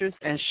managers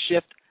and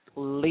shift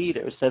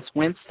leaders. That's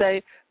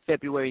Wednesday,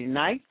 February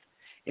 9th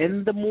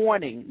in the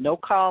morning. No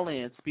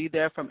call-ins. Be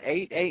there from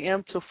 8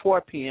 a.m. to 4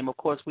 p.m. Of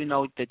course, we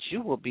know that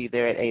you will be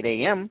there at 8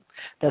 a.m.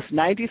 That's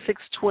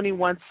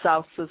 9621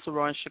 South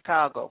Cicero in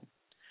Chicago.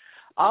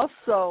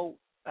 Also,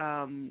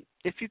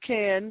 if you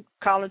can,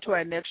 call into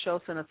our next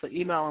show, send us an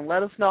email, and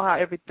let us know how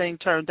everything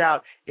turned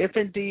out. If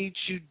indeed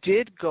you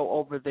did go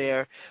over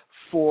there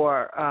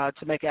for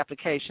to make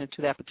application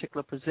to that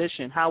particular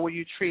position, how were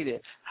you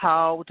treated?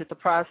 How did the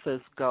process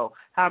go?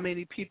 How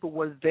many people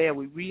were there?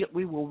 We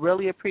will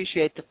really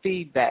appreciate the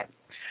feedback.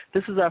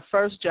 This is our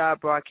first job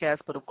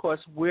broadcast, but of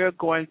course we're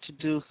going to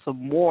do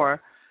some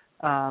more.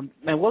 And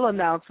we'll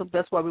announce them.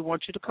 That's why we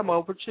want you to come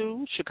over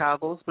to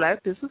Chicago's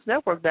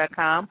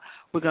BlackBusinessNetwork.com.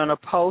 We're going to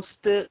post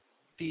the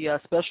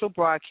special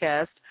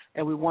broadcast,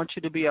 and we want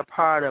you to be a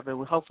part of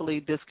it.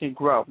 Hopefully this can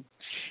grow.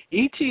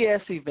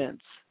 ETS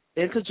Events,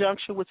 in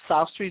conjunction with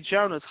South Street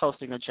Journal, is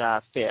hosting a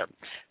job fair.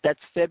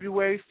 That's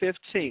February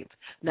 15th.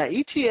 Now,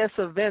 ETS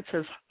Events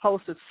has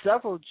hosted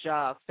several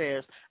job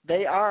fairs.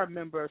 They are a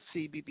member of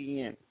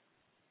CBBN,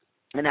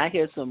 and I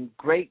hear some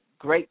great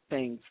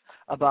things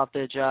about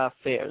their job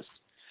fairs.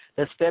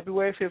 That's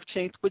February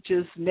 15th, which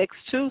is next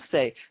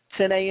Tuesday,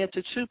 10 a.m.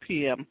 to 2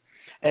 p.m.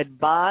 at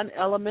Bond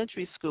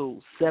Elementary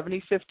School,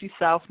 7050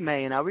 South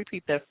Main. I'll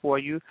repeat that for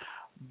you.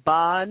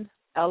 Bond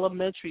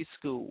Elementary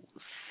School,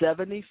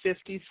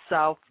 7050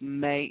 South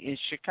Main in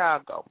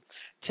Chicago,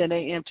 10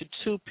 a.m. to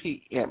 2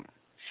 p.m.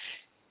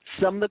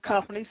 Some of the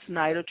companies: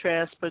 Snyder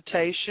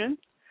Transportation,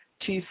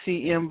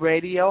 TCM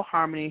Radio,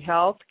 Harmony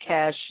Health,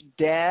 Cash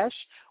Dash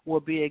will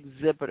be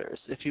exhibitors.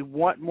 If you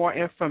want more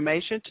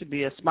information to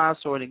be a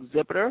sponsor or an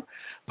exhibitor,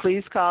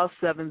 please call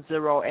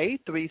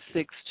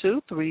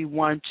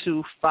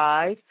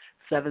 708-362-3125,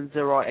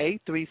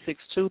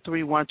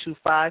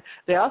 708-362-3125.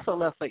 They also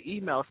left an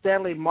email.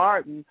 Stanley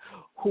Martin,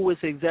 who is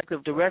the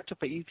executive director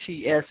for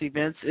ETS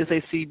Events, is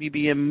a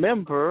CBBN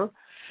member.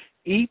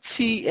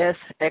 ETS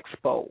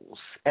Expos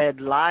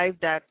at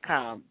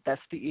live.com.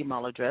 That's the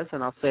email address,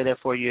 and I'll say that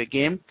for you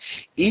again.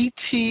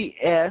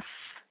 ETS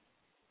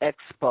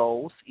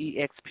Expos,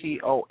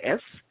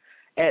 EXPOS,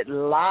 at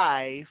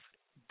live.com.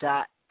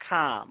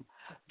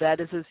 That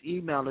is his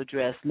email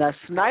address. Now,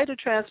 Snyder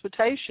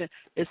Transportation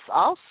is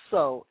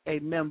also a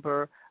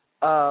member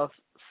of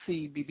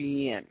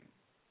CBBN.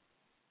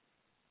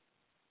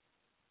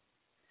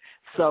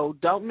 So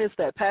don't miss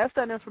that. Pass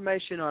that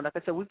information on. Like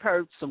I said, we've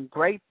heard some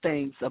great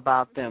things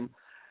about them.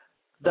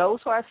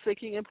 Those who are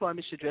seeking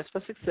employment should dress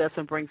for success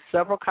and bring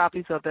several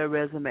copies of their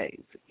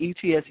resumes.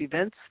 ETS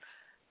Events'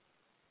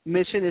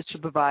 mission is to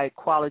provide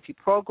quality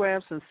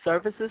programs and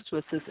services to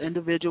assist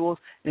individuals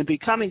in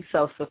becoming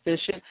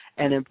self-sufficient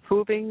and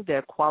improving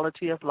their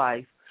quality of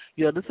life.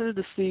 You're listening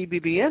to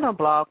CBBN on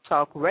Blog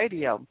Talk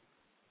Radio.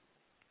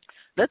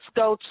 Let's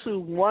go to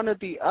one of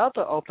the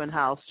other open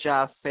house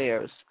job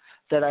fairs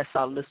that I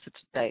saw listed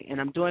today. And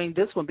I'm doing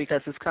this one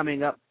because it's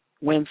coming up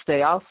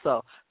Wednesday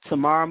also,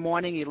 tomorrow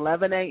morning,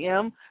 11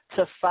 a.m.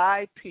 to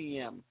 5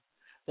 p.m.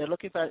 They're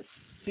looking for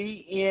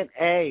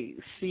CNAs,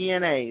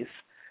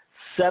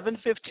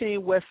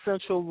 715 West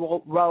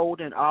Central Road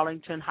in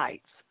Arlington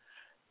Heights.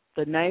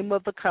 The name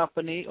of the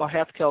company or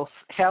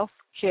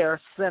healthcare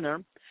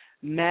center,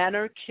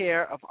 Manor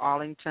Care of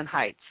Arlington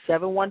Heights,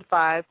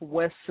 715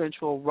 West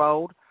Central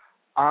Road,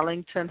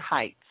 Arlington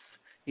Heights,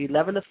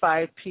 11 to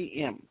 5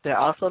 p.m. They're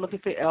also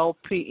looking for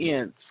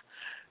LPNs.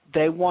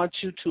 They want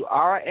you to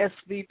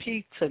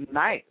RSVP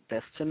tonight.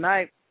 That's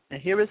tonight.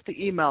 And here is the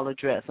email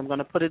address. I'm going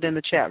to put it in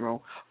the chat room.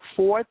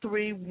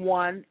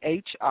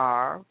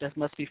 431HR, that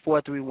must be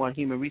 431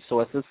 Human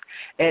Resources,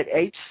 at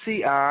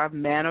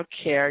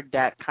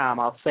hcrmanorcare.com.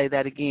 I'll say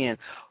that again.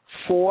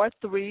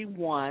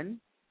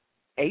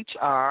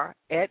 431HR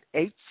at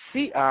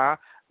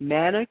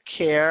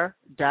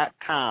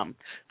hcrmanorcare.com.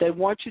 They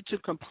want you to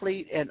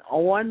complete an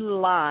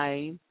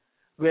online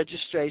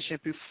registration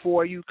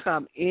before you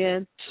come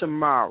in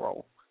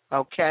tomorrow,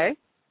 okay?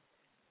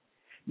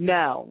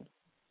 Now,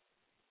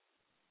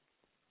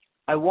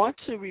 I want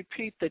to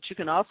repeat that you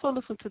can also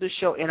listen to the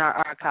show in our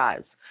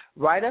archives.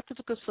 Right after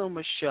the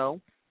Consumer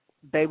Show,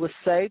 they will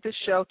save the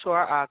show to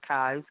our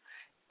archives,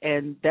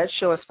 and that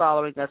show is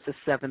following us at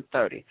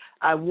 7:30.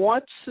 I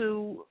want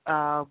to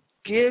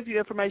give you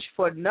information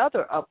for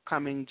another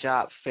upcoming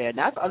job fair.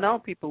 Now, I know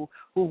people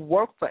who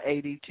work for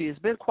ADT. It's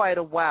been quite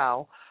a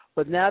while,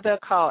 but now they're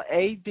called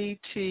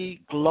ADT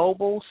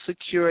Global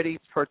Security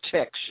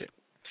Protection.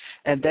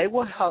 And they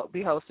will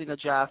be hosting a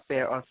job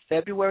fair on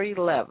February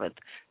 11th,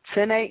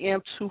 10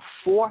 a.m. to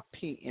 4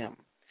 p.m.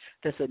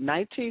 That's at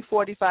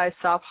 1945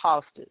 South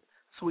Halsted,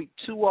 Suite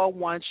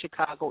 201,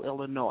 Chicago,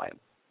 Illinois.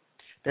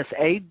 That's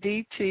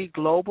ADT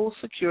Global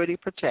Security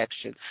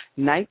Protection,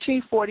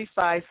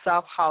 1945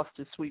 South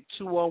Halsted, Suite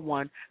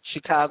 201,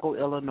 Chicago,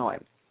 Illinois.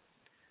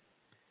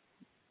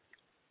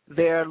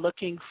 They're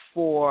looking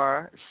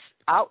for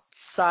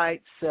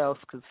outside sales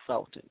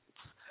consultants,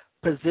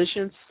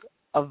 positions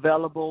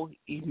available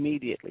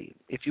immediately.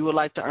 If you would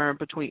like to earn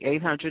between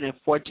 $800 and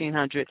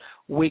 $1,400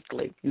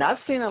 weekly. Now,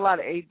 I've seen a lot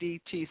of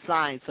ADT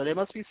signs, so they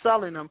must be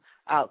selling them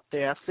out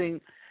there. I've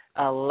seen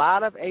a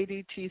lot of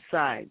ADT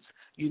signs.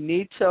 You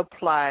need to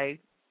apply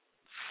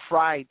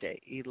Friday,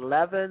 10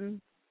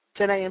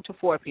 a.m. to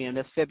 4 p.m.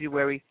 That's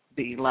February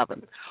the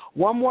 11th.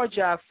 One more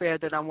job fair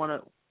that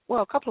a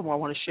couple more I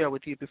want to share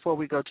with you before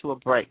we go to a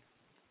break.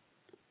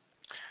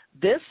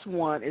 This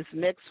one is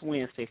next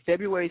Wednesday,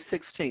 February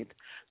 16th,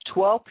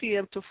 12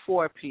 p.m. to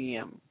 4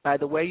 p.m. By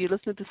the way, you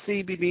listen to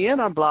CBBN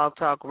on Blog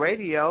Talk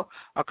Radio.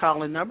 Our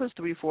calling number is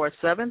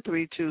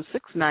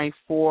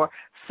 347-326-9477.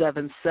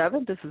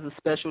 This is a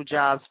special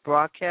jobs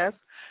broadcast.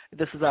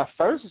 This is our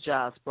first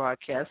jobs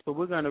broadcast, but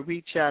we're going to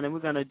reach out and we're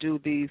going to do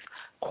these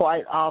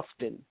quite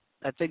often.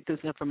 I think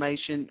this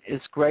information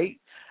is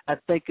great. I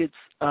think it's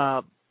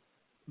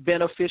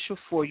beneficial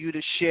for you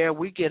to share.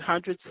 We get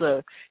hundreds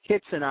of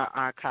hits in our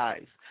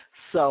archives.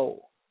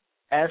 So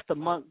as the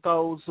month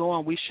goes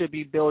on, we should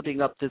be building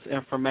up this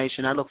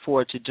information. I look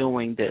forward to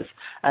doing this.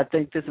 I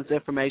think this is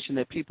information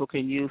that people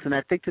can use, and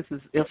I think this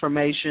is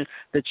information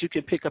that you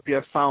can pick up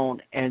your phone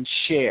and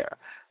share.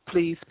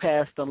 Please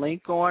pass the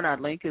link on. Our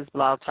link is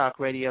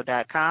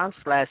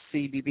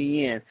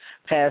blogtalkradio.com/CBBN.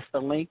 Pass the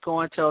link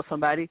on. Tell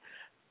somebody,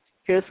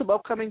 here's some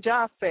upcoming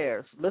job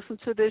fairs. Listen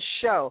to this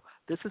show.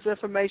 This is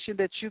information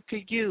that you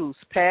could use.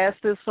 Pass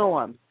this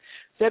on.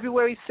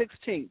 February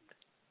 16th.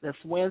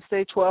 That's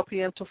Wednesday, 12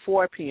 p.m. to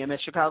 4 p.m. at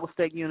Chicago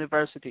State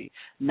University,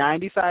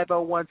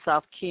 9501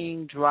 South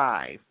King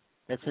Drive.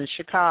 That's in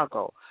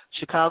Chicago.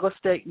 Chicago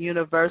State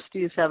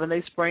University is having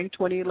a Spring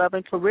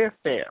 2011 Career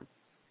Fair.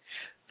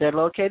 They're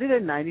located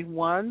at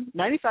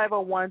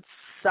 9501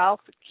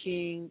 South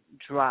King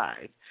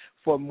Drive.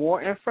 For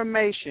more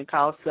information,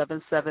 call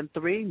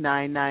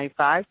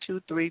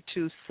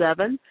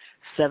 773-995-2327,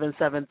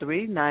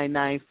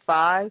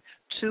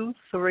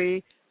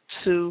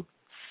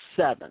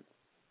 773-995-2327.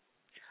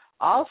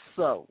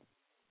 Also,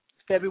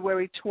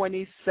 February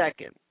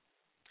 22nd,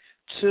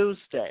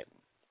 Tuesday,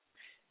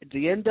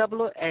 the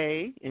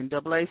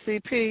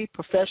NAACP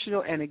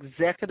Professional and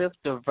Executive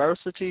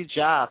Diversity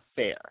Job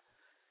Fair.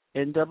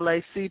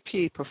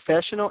 NAACP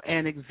Professional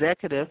and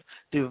Executive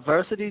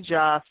Diversity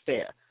Job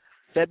Fair.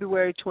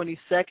 February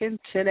 22nd,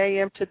 10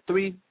 a.m. to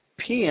 3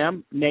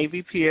 p.m.,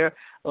 Navy Pier,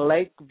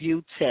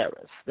 Lakeview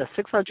Terrace. That's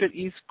 600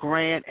 East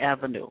Grand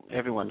Avenue.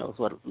 Everyone knows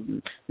what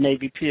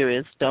Navy Pier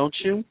is, don't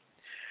you?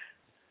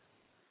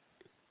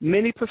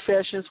 Many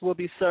professions will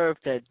be served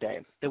that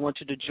day. They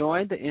want you to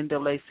join the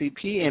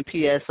NAACP and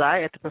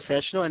PSI at the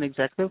Professional and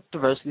Executive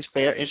Diversity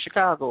Fair in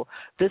Chicago.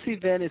 This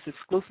event is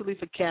exclusively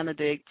for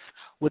candidates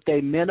with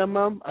a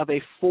minimum of a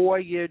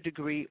 4-year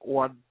degree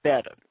or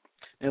better.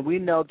 And we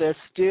know there's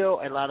still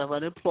a lot of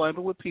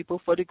unemployment with people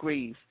for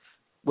degrees,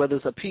 whether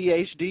it's a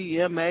PhD,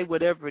 MA,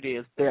 whatever it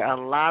is. There are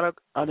a lot of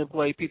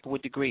unemployed people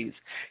with degrees.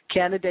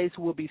 Candidates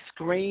will be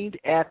screened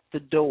at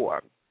the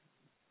door.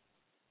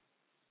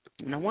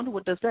 And I wonder,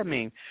 what does that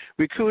mean?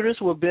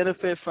 Recruiters will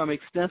benefit from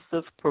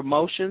extensive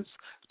promotions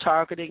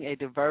targeting a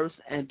diverse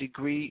and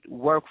degree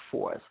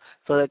workforce.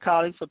 So they're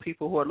calling for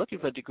people who are looking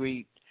for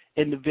degree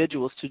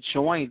individuals to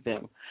join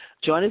them.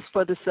 Join us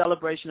for the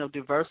celebration of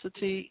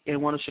diversity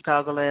in one of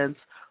Chicagoland's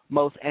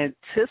most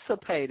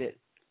anticipated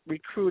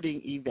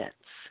recruiting events.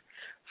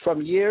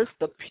 From years,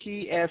 the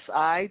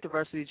PSI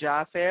Diversity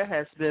Job Fair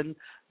has been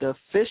the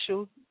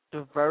official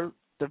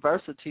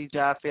diversity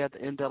job fair at the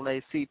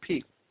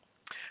NAACP.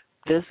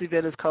 This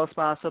event is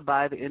co-sponsored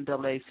by the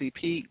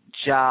NAACP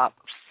Job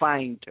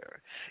Finder.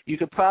 You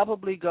could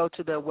probably go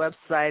to their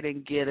website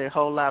and get a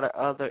whole lot of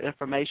other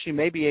information. You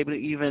may be able to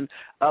even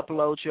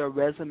upload your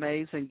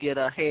resumes and get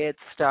a head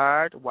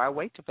start. Why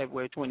wait till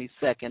February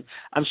 22nd?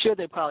 I'm sure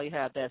they probably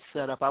have that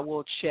set up. I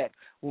will check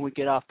when we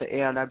get off the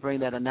air and I bring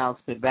that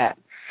announcement back.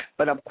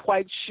 But I'm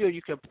quite sure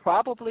you could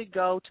probably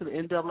go to the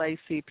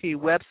NAACP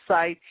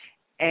website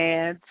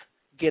and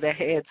get a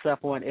heads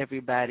up on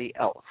everybody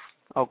else.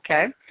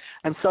 Okay.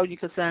 I'm Sonia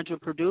Cassandra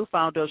Purdue,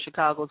 founder of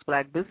Chicago's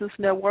Black Business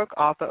Network,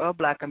 author of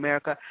Black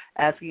America,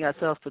 Asking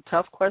Ourselves the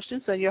Tough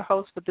Questions, and your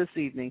host for this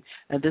evening.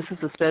 And this is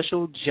a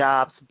special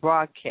jobs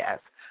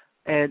broadcast.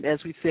 And as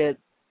we said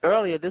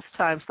earlier, this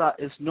time slot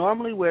is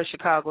normally where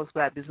Chicago's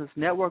Black Business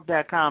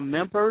Network.com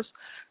members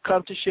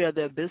come to share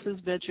their business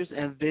ventures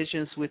and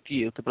visions with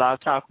you, the Blog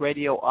Talk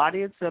Radio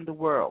audience and the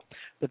world.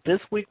 But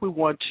this week we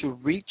want to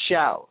reach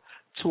out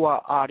to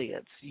our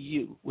audience,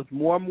 you, with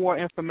more and more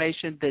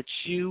information that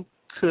you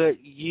could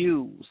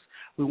use.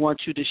 We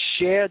want you to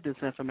share this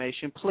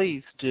information.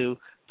 Please do.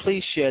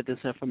 Please share this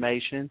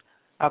information.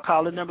 Our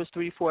call-in number is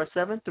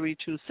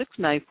 347-326-9477.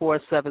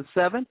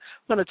 We're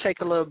going to take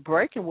a little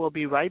break, and we'll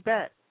be right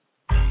back.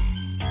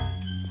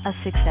 A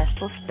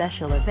successful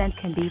special event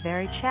can be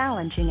very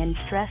challenging and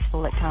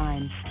stressful at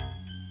times.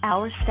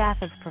 Our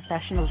staff of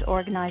professionals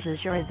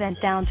organizes your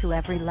event down to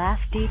every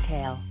last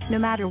detail, no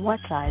matter what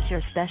size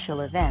your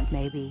special event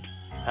may be.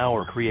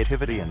 Our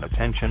creativity and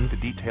attention to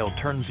detail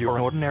turns your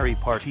ordinary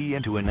party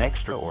into an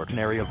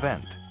extraordinary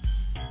event.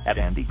 At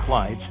Andy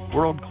Clyde's,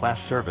 world-class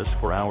service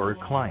for our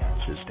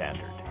clients is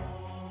standard.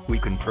 We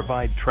can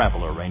provide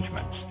travel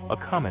arrangements,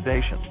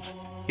 accommodations,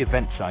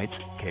 event sites,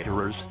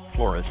 caterers,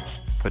 florists,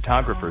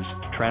 photographers,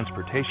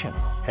 transportation,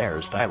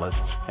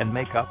 hairstylists, and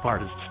makeup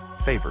artists,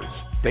 favors,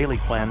 daily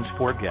plans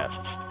for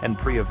guests, and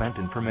pre-event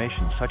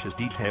information such as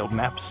detailed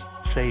maps,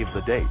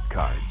 save-the-date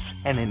cards,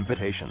 and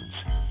invitations.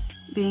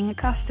 Being a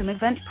custom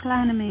event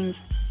planner means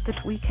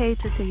that we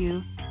cater to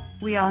you.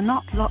 We are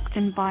not locked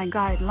in by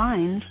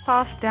guidelines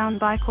passed down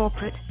by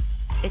corporate.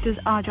 It is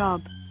our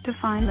job to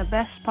find the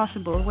best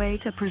possible way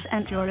to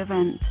present your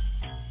event.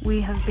 We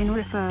have been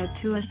referred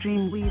to as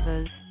dream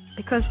weavers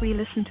because we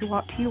listen to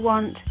what you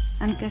want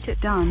and get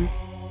it done.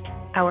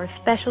 Our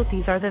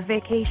specialties are the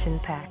vacation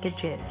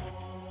packages.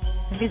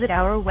 Visit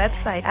our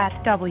website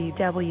at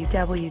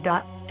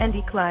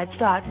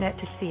www.andyclydes.net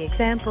to see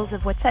examples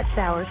of what sets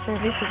our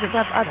services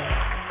above others.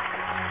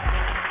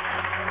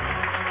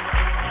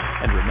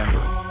 And remember,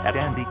 at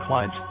Andy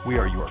Clyde's, we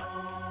are your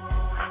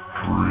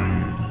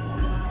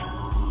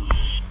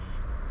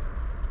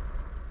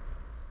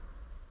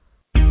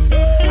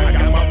I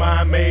got my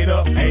mind made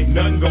up, ain't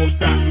nothing gonna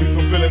stop me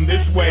from feeling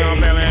this way. I'm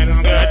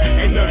feeling good,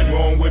 ain't nothing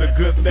wrong with a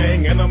good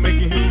thing, and I'm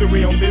making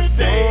history on this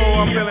day.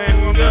 Oh, I'm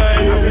feeling good.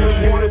 I've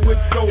been wanted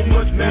with so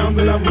much now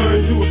that I've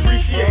learned to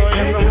appreciate.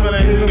 And I'm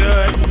feeling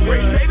good.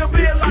 Great day to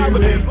be alive,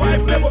 but this life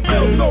never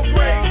felt so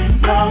great.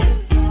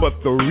 But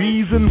the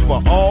reason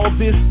for all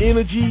this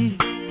energy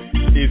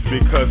is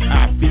because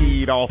I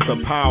feed off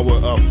the power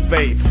of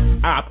faith,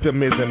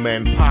 optimism,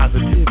 and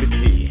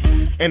positivity.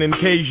 And in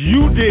case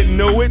you didn't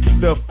know it,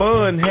 the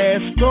fun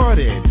has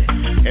started.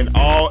 And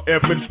all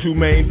efforts to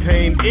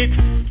maintain it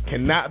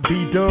cannot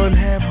be done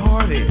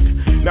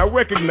half-hearted. Now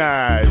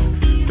recognize,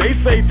 they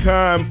say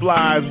time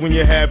flies when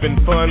you're having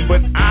fun,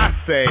 but I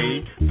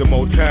say the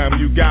more time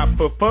you got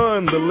for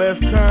fun, the less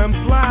time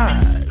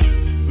flies.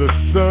 The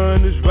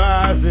sun is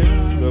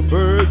rising, the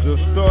birds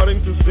are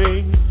starting to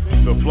sing,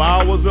 the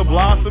flowers are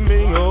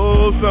blossoming,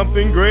 oh,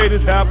 something great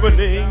is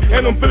happening,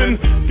 and I'm feeling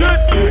good.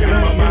 Got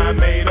my mind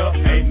made up,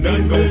 ain't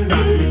nothing gonna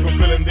stop me from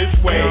feeling this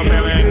way. I'm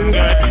feeling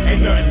good,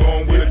 ain't nothing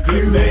wrong with a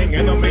good thing,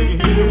 and I'm making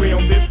history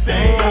on this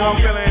day. I'm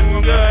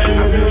feeling good.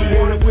 I've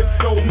been wanted with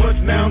so much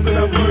now that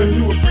I've learned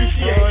to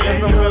appreciate.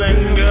 And I'm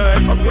feeling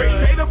good. A great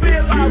day to be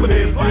alive, but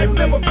this life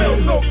never felt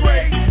so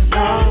great.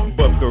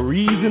 But the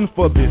reason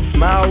for this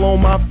smile on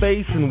my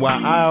face and why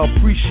I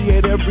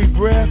appreciate every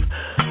breath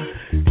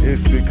is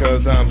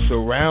because I'm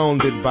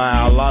surrounded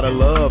by a lot of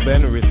love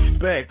and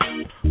respect.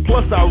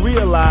 Plus I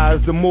realize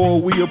the more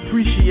we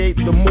appreciate,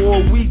 the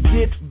more we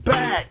get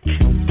back.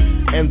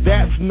 And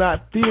that's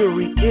not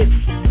theory, it's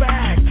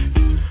fact.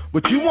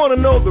 But you want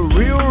to know the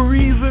real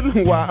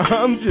reason why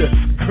I'm just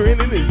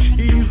grinning and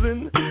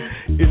cheesing?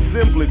 It's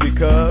simply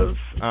because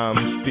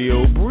I'm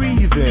still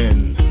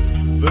breathing.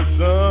 The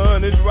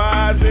sun is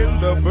rising,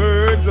 the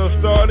birds are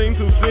starting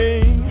to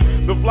sing,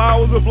 the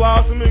flowers are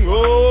blossoming,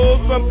 oh,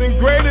 something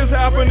great is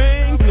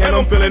happening, and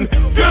I'm feeling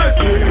good. Got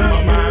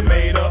my mind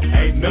made up,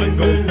 ain't nothing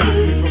gonna stop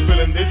me from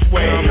feeling this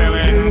way. I'm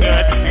feeling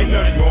good, ain't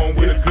nothing wrong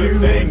with a good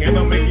thing, and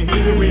I'm making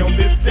history on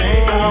this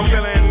day. I'm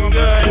feeling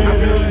good.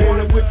 I've been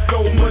wanted with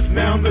so much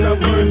now that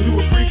I've learned to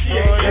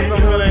appreciate. And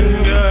I'm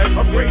feeling good.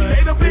 A great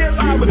day to be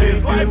alive, but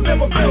this life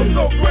never felt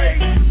so great.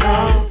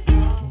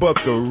 But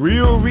the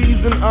real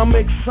reason I'm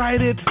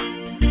excited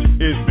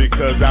is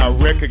because I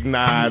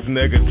recognize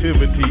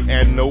negativity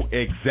and know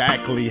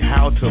exactly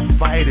how to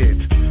fight it.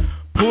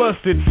 Plus,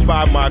 it's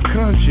by my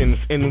conscience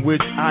in which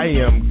I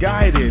am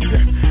guided.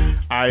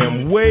 I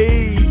am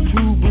way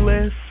too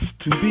blessed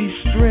to be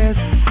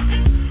stressed.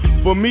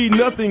 For me,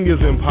 nothing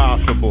is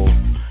impossible.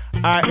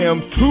 I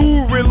am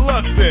too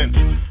reluctant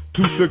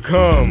to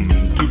succumb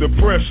to the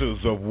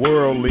pressures of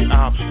worldly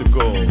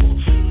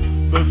obstacles.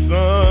 The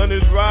sun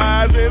is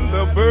rising,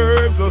 the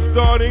birds are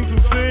starting to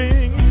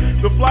sing,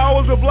 the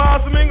flowers are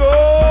blossoming,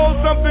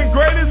 oh, something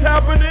great is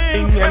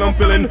happening, and I'm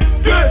feeling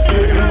good. Got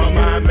my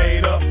mind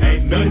made up,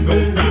 ain't nothing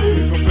gonna stop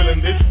me from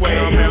feeling this way.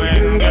 I'm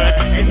feeling good,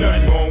 ain't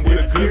nothing wrong with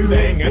a good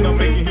thing, and I'm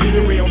making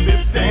history on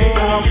this thing.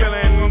 I'm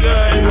feeling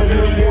good. I've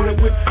been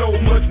wanted with so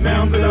much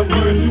now that I've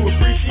learned to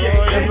appreciate.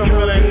 Yes, I'm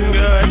feeling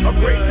good. A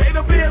great day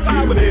to be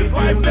alive with this.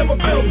 Life never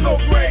felt so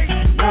great. Good.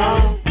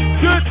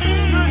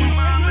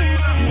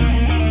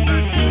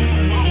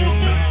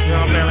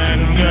 I'm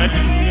feeling good.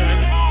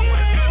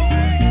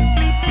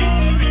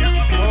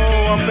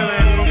 Oh, I'm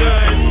feeling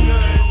good.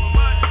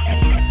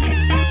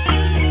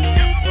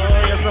 Oh,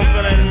 yes, I'm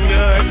feeling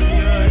good.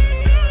 Good.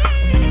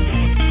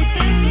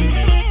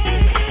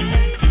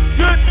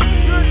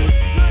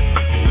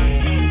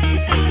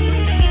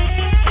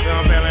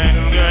 I'm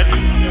feeling good.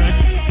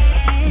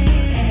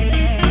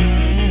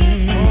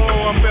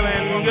 Oh, I'm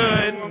feeling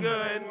good.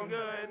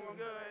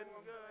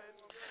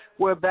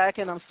 We're back,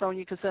 and I'm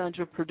Sonia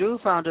Cassandra Purdue,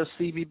 founder of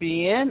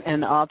CBBN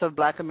and author of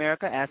Black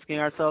America, Asking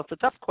Ourselves the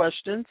Tough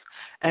Questions.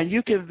 And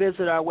you can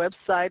visit our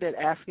website at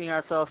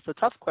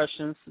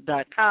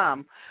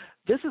AskingOurselvesTheToughQuestions.com.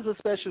 This is a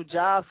special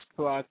jobs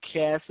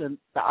broadcast, and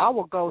the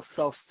hour goes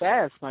so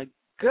fast. My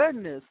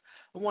goodness,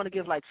 I want to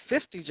give like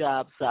 50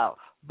 jobs out.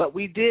 But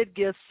we did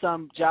get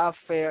some job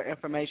fair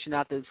information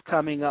out that's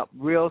coming up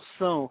real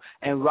soon.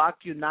 And Rock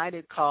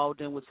United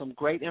called in with some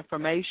great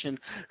information.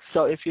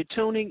 So if you're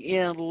tuning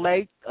in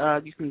late,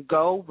 you can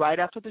go right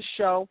after the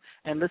show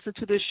and listen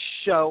to this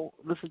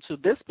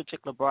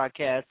particular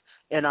broadcast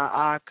in our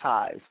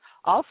archives.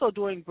 Also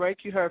during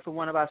break, you heard from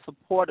one of our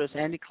supporters,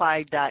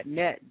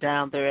 AndyClyde.net,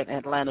 down there in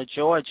Atlanta,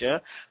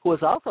 Georgia, who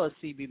is also a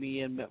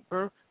CBBN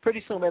member.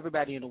 Pretty soon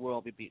everybody in the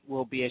world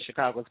will be a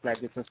Chicago's Black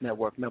Business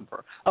Network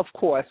member. Of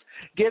course,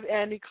 give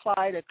Andy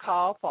Clyde a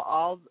call for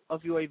all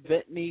of your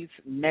event needs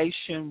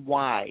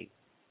nationwide.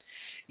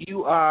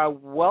 You are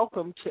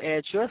welcome to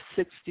add your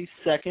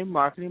 60-second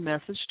marketing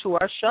message to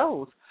our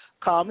shows.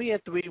 Call me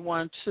at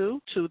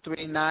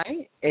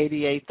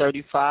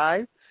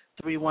 312-239-8835.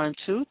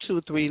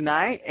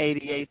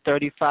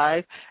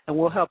 312-239-8835, and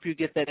we'll help you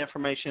get that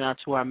information out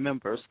to our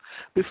members.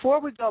 Before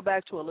we go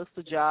back to a list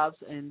of jobs,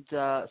 and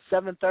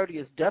 7:30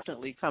 is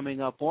definitely coming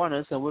up on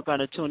us, and we're going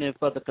to tune in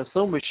for the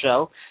Consumer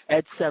Show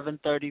at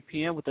 7:30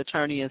 p.m. with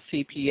attorney and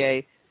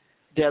CPA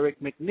Derek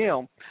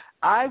McNeil.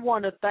 I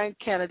want to thank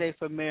candidate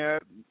for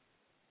mayor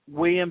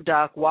William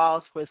Doc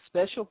Walls for his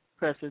special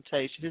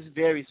presentation, his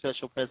very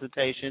special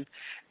presentation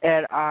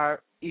at our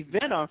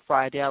event on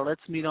Friday, our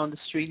Let's Meet on the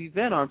Street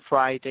event on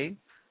Friday.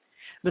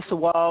 Mr.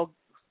 Wall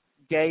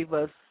gave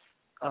us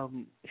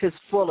his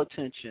full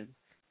attention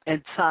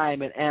and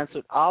time and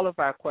answered all of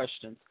our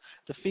questions.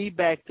 The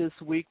feedback this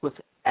week was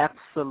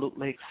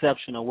absolutely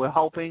exceptional. We're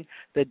hoping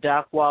that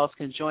Doc Walls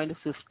can join us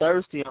this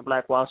Thursday on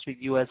Black Wall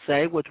Street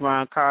USA with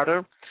Ron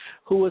Carter,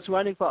 who is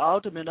running for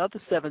alderman of the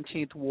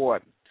 17th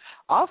Ward.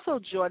 Also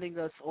joining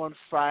us on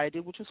Friday,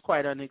 which was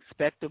quite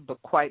unexpected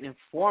but quite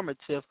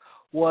informative,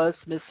 was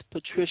Ms.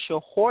 Patricia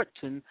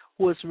Horton,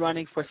 who is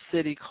running for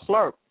city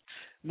clerk.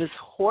 Ms.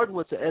 Horton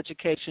was an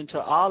education to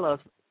all of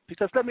us,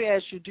 because let me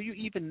ask you, do you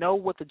even know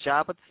what the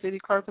job of the city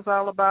clerk is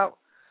all about?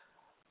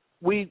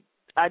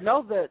 I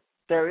know that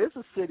there is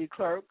a city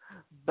clerk,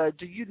 but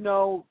do you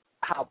know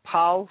how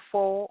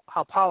powerful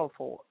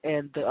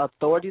and the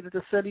authority that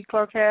the city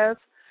clerk has?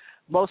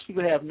 Most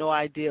people have no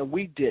idea.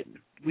 We didn't.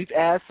 We've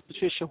asked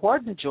Patricia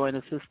Horton to join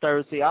us this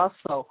Thursday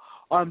also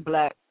on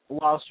Black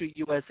Wall Street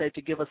USA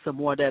to give us some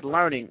more of that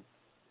learning.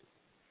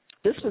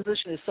 This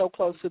position is so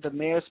close to the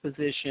mayor's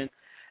position,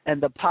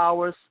 and the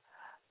powers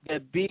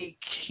that be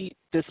keep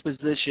this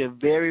position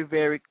very,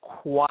 very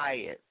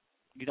quiet.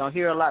 You don't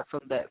hear a lot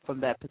from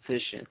that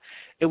position.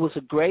 It was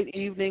a great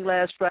evening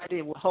last Friday,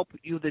 and we hope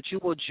that you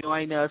will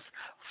join us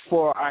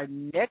for our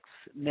next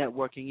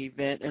networking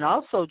event, and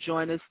also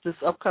join us this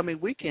upcoming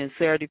weekend,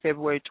 Saturday,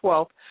 February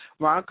 12th.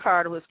 Ron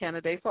Carter, who is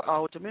candidate for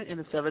alderman in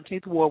the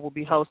 17th Ward, will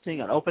be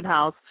hosting an open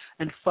house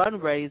and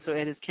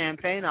fundraiser at his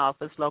campaign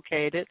office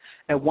located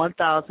at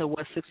 1000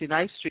 West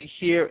 69th Street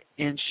here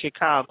in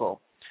Chicago.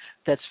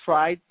 That's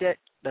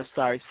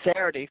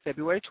Saturday,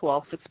 February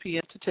 12th, 6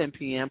 p.m. to 10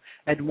 p.m.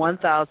 at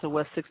 1000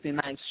 West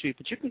 69th Street.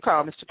 But you can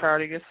call Mr.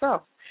 Carter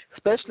yourself,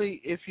 especially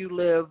if you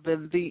live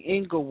in the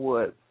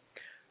Inglewood,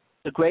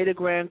 the Greater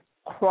Grand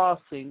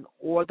Crossing,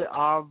 or the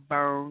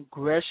Auburn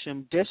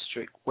Gresham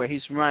District where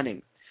he's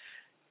running.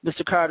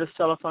 Mr. Carter's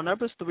telephone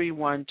number is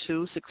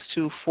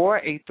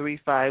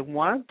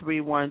 312-624-8351,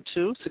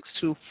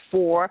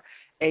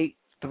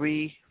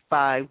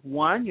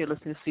 312-624-8351. You're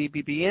listening to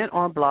CBBN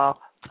on Blog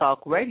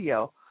Talk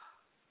Radio.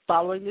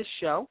 Following this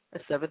show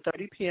at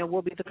 7:30 p.m.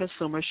 will be the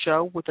Consumer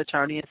Show with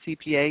attorney and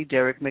CPA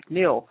Derek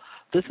McNeil.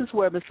 This is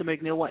where Mr.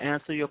 McNeil will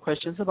answer your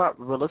questions about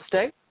real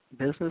estate,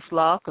 business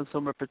law,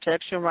 consumer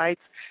protection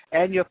rights,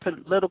 and your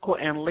political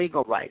and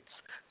legal rights.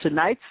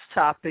 Tonight's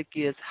topic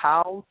is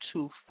how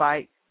to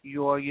fight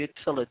your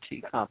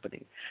utility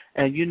company.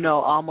 And you know,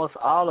 almost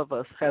all of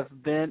us have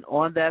been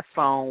on that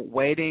phone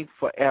waiting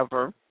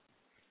forever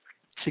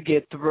to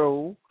get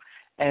through,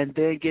 and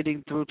then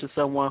getting through to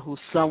someone who's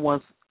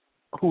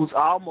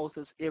almost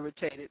as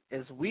irritated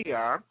as we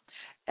are,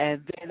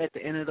 and then at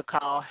the end of the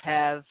call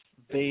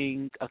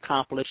having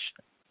accomplished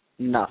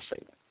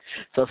nothing.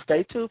 So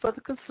stay tuned for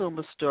the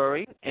consumer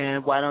story,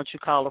 and why don't you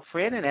call a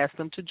friend and ask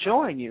them to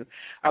join you.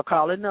 Our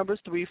call-in number is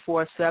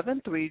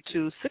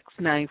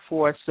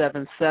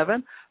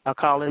 347-326-9477. Our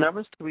call-in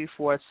number is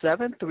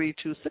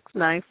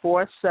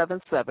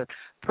 347-326-9477.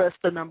 Press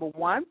the number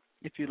 1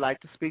 if you'd like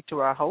to speak to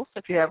our host,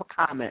 if you have a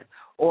comment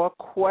or a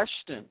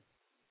question.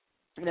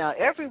 Now,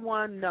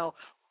 everyone knows.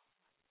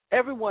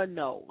 Everyone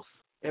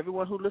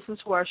who listens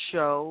to our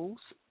shows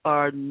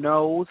or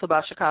knows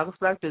about Chicago's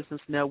Black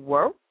Business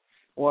Network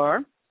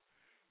or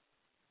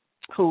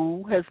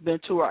who has been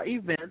to our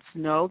events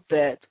know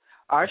that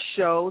our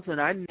shows and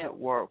our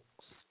networks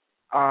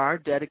are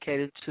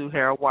dedicated to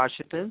Harold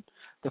Washington,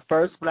 the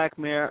first black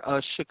mayor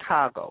of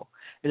Chicago.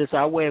 It is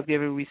our way of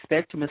giving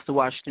respect to Mr.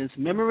 Washington's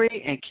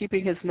memory and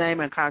keeping his name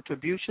and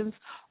contributions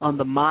on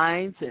the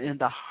minds and in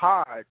the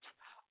hearts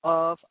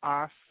of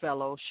our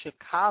fellow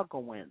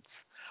Chicagoans.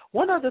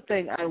 One other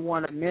thing I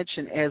want to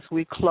mention as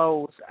we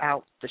close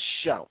out the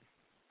show,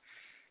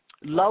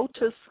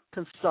 Loftus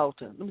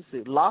Consultant,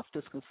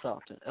 Loftus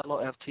Consultant,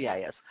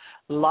 L-O-F-T-I-S.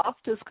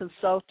 Loftus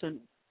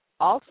Consultant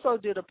also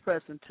did a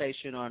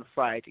presentation on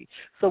Friday.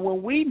 So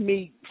when we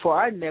meet for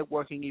our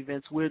networking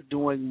events, we're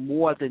doing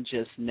more than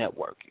just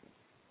networking.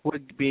 We're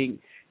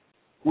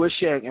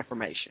sharing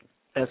information.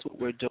 That's what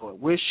we're doing.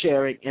 We're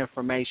sharing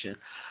information.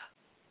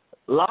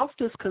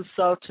 Loftus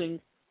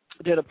Consulting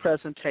did a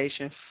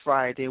presentation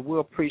Friday. We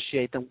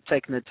appreciate them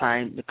taking the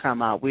time to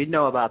come out. We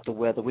know about the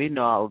weather. We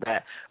know all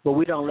that, but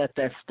we don't let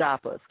that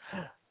stop us.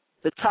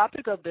 The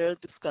topic of their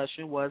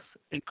discussion was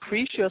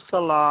increase your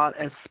salon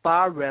and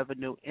spa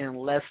revenue in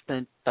less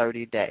than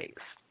 30 days.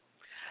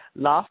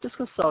 Loftus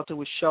Consulting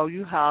will show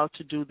you how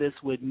to do this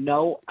with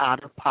no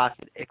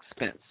out-of-pocket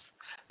expense.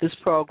 This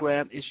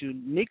program is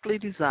uniquely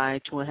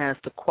designed to enhance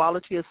the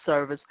quality of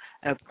service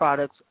and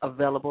products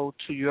available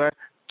to your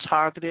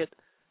targeted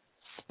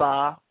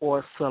spa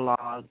or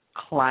salon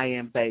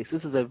client base.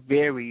 This is a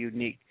very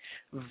unique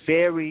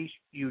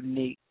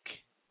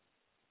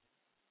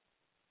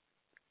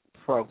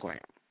program.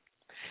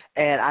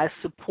 And I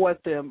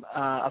support them.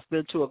 I've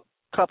been to a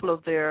couple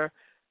of their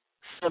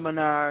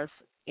seminars,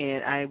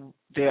 and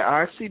there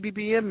are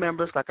CBBN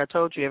members. Like I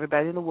told you,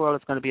 everybody in the world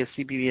is going to be a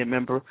CBBN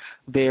member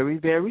very,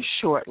 very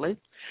shortly.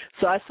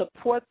 So I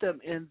support them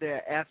in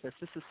their efforts.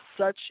 This is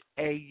such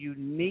a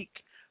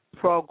unique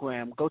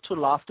program. Go to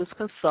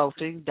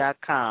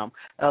loftusconsulting.com,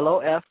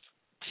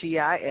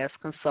 L-O-F-T-I-S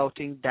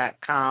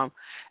consulting.com,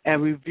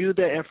 and review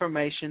their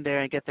information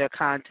there and get their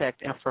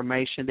contact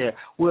information there.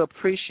 We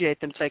appreciate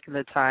them taking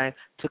the time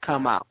to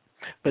come out.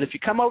 But if you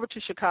come over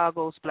to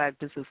Chicago's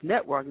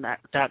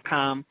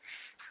BlackBusinessNetwork.com,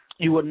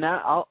 you will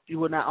not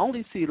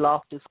only see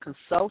Loftus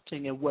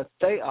Consulting and what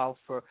they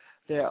offer.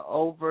 There are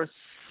over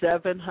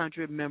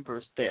 700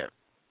 members there.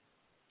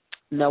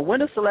 Now,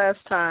 when is the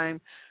last time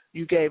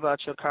you gave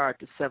out your card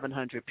to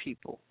 700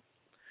 people?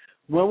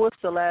 When was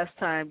the last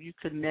time you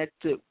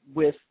connected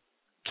with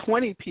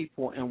 20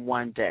 people in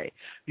one day?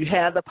 You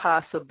have the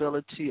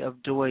possibility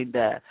of doing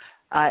that.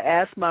 I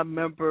ask my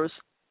members,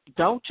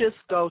 don't just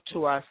go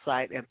to our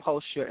site and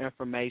post your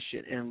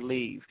information and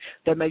leave.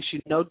 That makes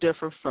you no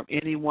different from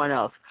anyone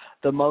else.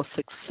 The most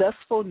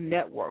successful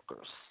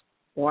networkers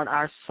on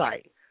our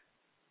site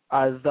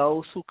are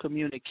those who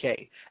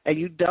communicate. And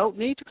you don't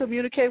need to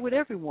communicate with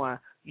everyone.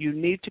 You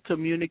need to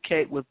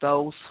communicate with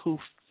those who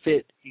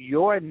fit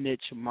your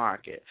niche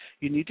market.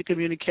 You need to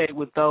communicate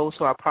with those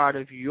who are part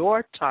of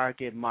your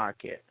target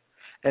market.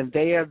 And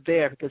they are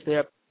there because there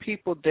are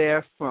people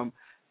there from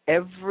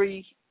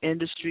every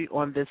industry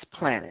on this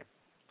planet.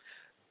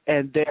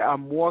 And there are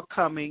more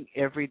coming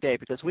every day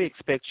because we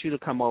expect you to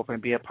come over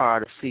and be a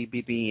part of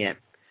CBBN.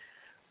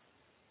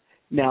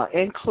 Now,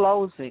 in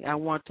closing, I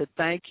want to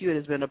thank you. It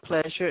has been a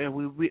pleasure, and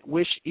we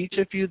wish each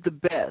of you the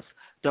best.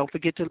 Don't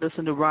forget to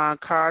listen to Ron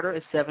Carter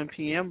at 7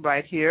 p.m.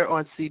 right here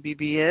on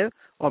CBBN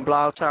on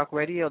Blog Talk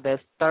Radio.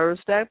 That's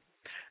Thursday.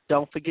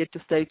 Don't forget to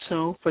stay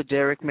tuned for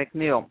Derek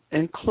McNeil.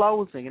 In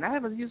closing, and I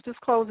haven't used this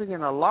closing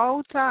in a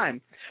long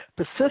time,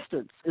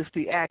 persistence is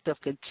the act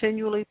of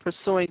continually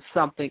pursuing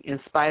something in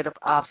spite of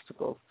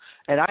obstacles,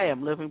 and I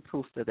am living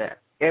proof to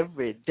that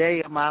every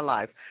day of my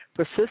life.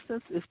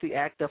 Persistence is the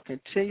act of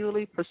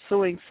continually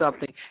pursuing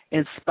something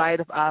in spite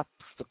of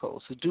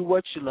obstacles. So do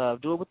what you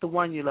love. Do it with the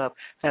one you love.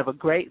 Have a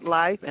great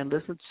life, and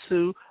listen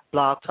to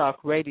Blog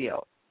Talk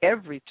Radio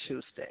every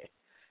Tuesday.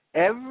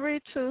 Every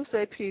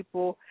Tuesday,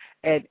 people,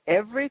 and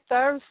every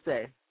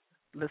Thursday,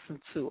 listen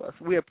to us.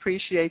 We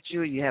appreciate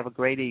you, and you have a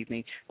great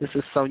evening. This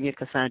is Sonia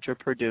Cassandra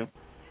Purdue.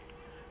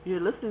 You're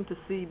listening to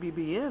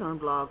CBBN on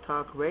Blog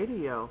Talk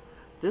Radio.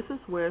 This is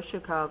where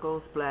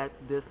Chicago's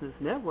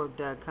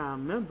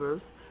BlackBusinessNetwork.com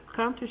members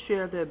come to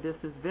share their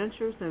business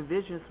ventures and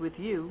visions with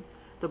you,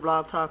 the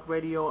Blog Talk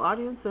Radio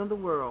audience and the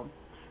world.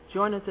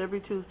 Join us every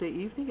Tuesday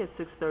evening at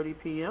 6:30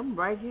 p.m.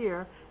 right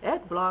here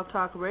at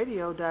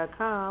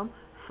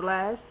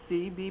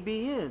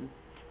blogtalkradio.com/CBBN.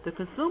 The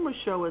Consumer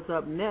Show is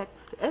up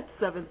next at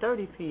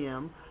 7:30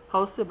 p.m.,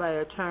 hosted by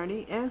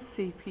attorney and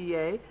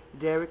CPA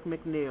Derek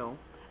McNeil.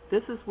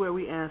 This is where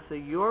we answer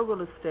your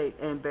real estate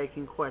and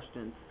banking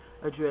questions.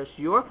 address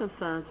your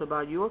concerns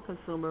about your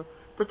consumer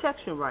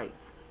protection rights.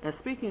 And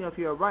speaking of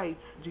your rights,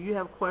 do you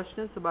have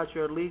questions about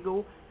your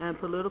legal and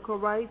political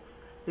rights?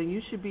 Then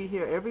you should be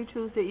here every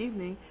Tuesday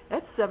evening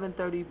at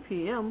 7:30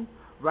 p.m.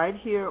 right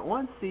here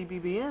on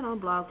CBBN on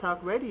Blog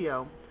Talk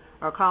Radio.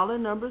 Our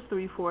call-in number is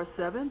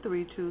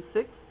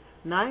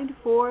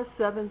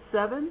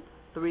 347-326-9477,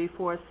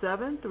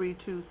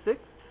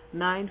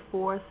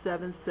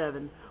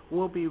 347-326-9477.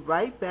 We'll be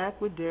right back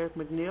with Derek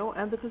McNeil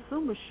and the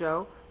Consumer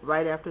Show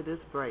right after this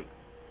break.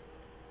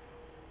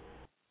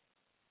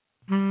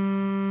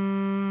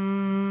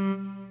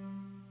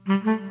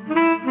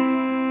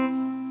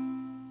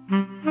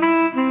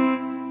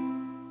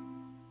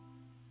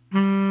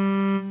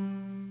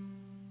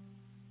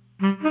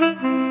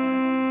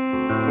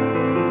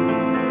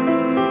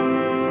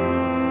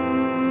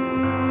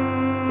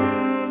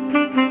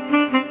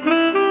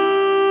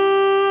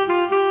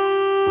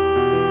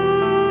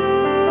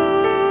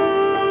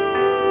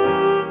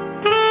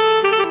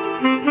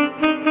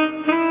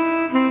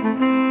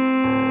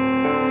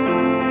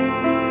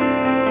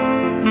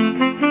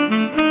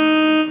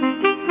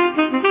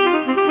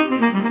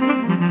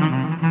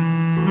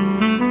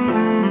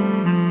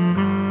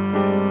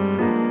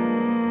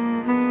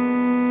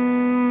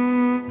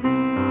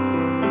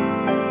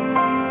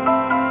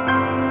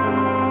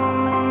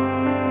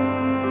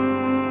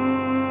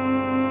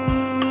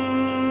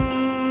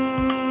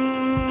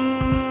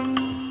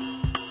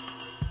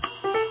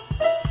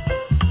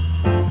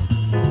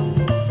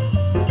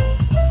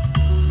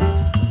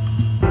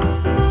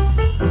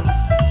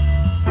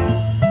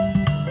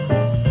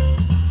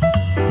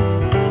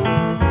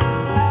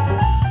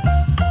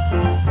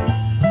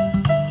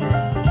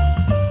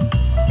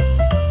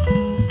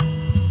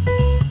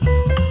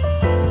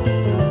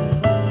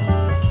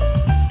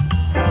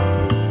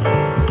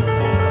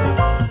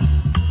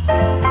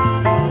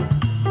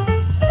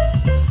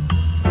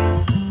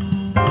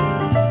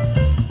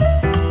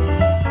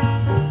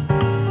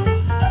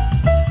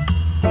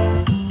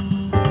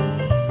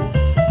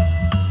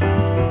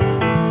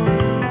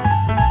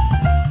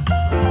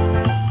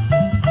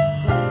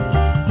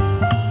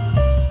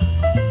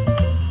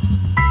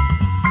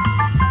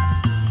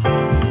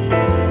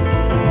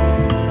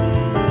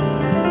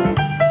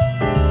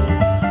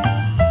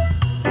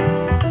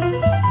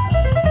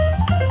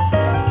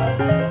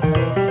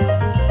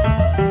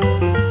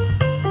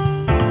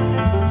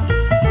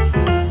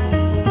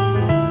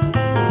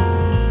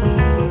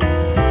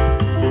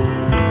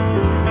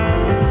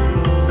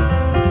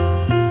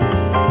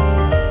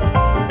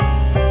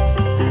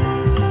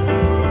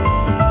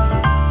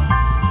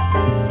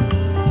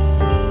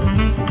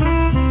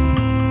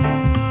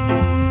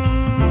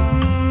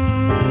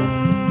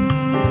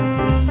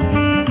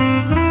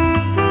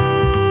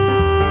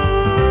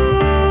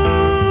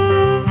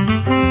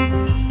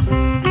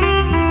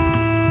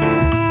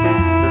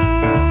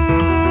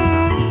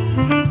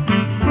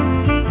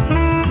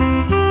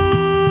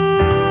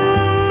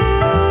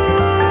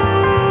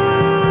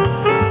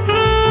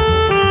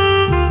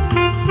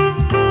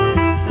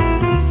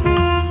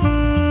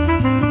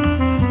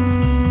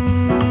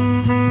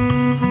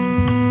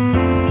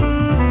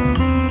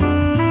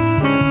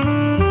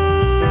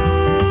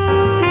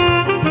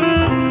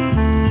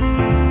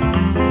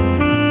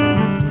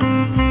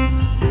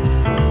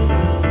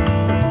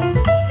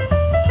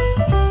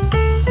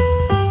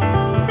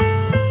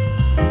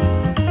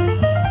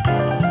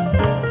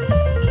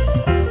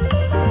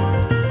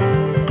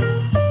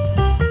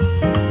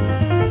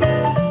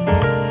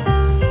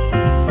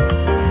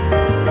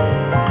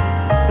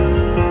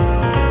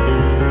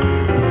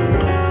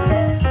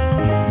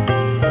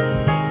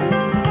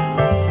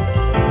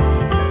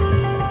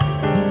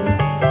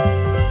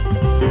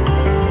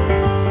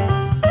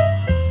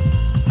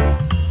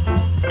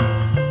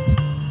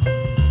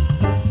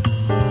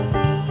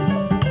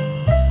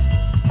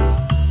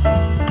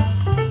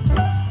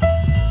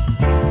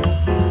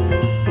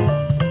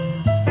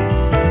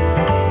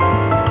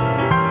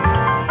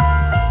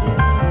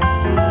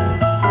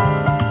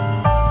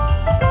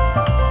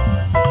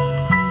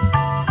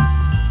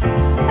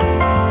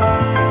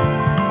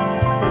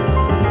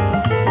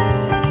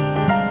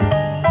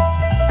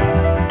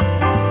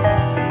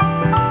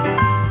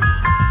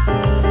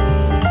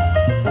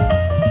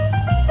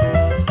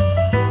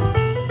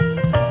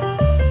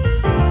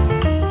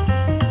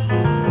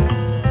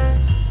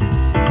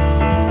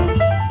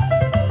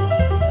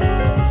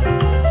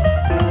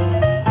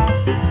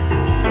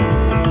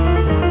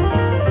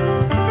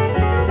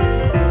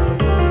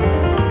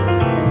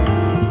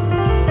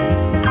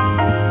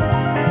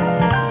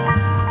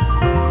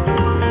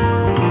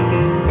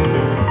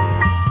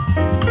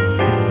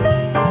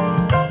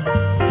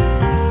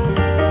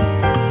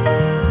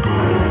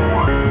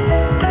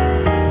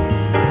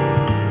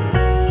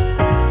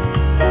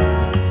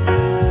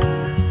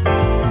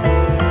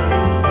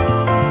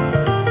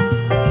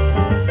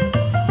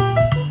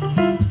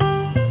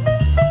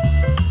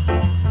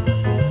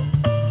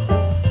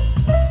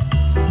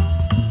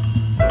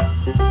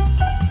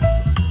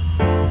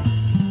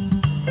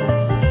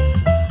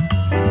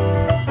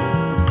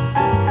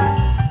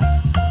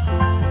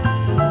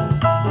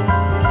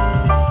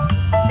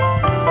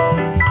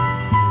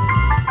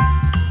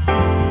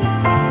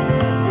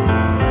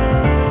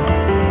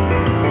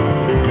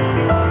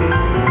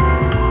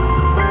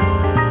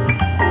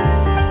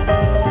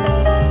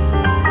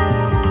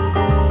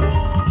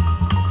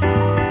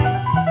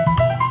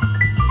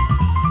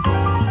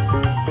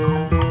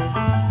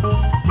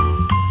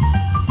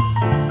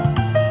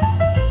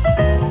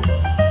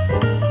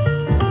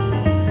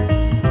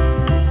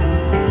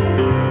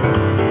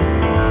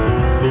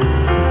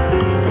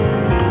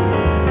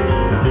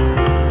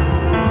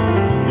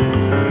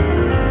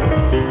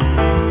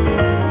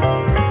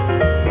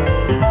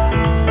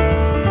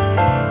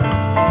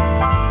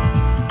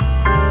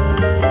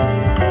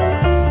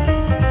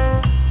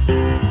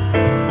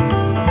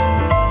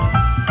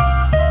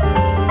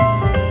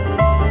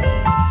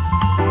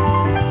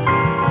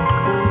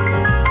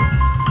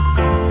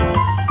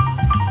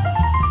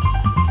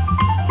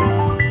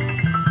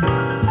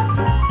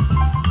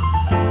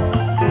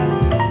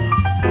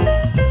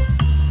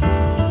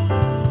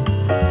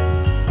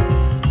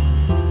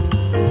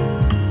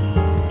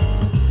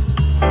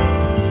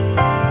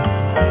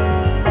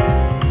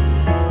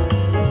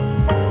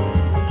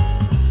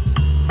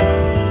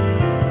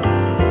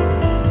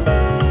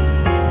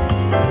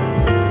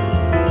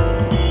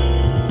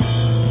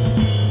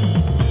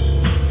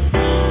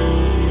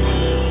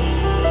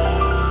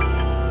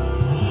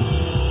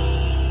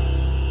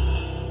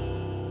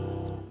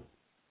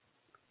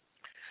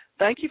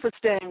 Thank you for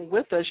staying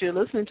with us. You're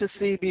listening to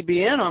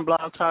CBBN on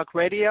Blog Talk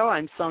Radio.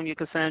 I'm Sonia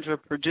Cassandra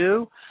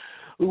Purdue.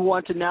 We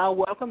want to now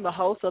welcome the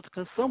host of the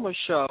Consumer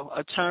Show,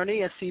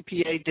 attorney and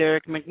CPA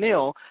Derek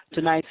McNeil.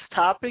 Tonight's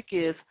topic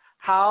is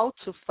how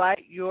to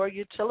fight your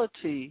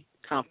utility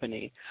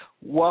company.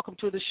 Welcome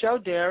to the show,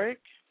 Derek.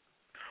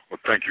 Well,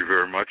 thank you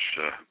very much.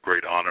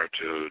 Great honor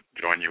to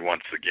join you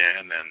once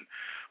again, and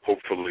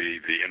hopefully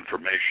the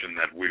information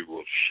that we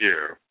will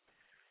share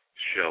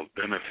shall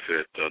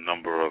benefit a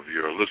number of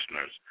your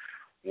listeners.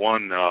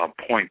 One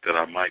point that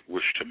I might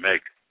wish to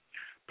make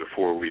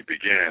before we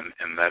begin,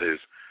 and that is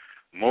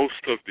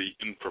most of the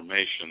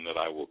information that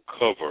I will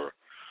cover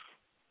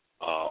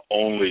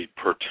only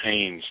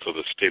pertains to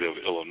the state of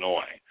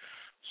Illinois.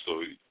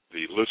 So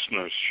the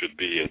listeners should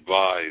be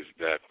advised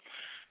that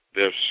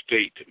their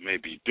state may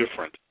be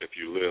different if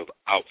you live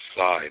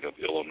outside of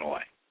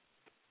Illinois.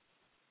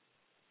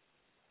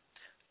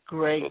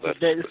 Great. So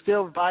that is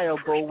still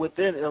viable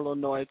within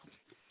Illinois.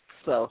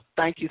 So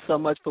thank you so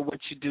much for what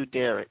you do,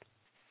 Derek.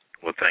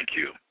 Well, thank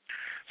you.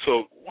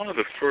 So one of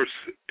the first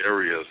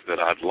areas that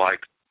I'd like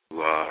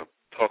to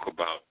talk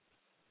about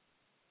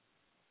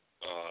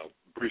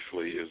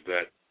briefly is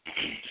that,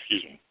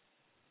 excuse me,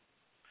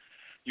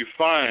 you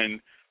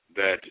find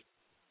that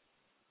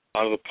a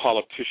lot of the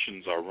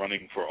politicians are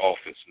running for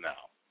office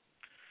now.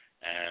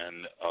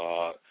 And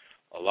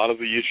a lot of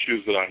the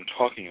issues that I'm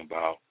talking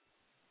about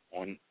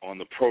on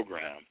the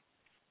program,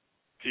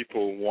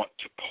 people want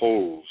to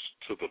pose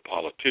to the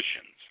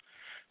politicians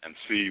and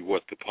see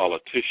what the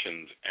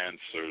politicians'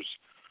 answers,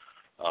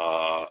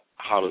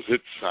 how does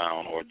it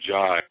sound or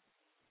jive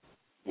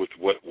with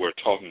what we're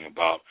talking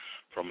about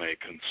from a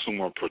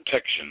consumer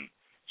protection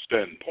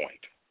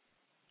standpoint.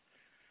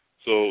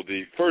 So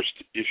the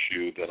first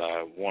issue that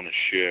I want to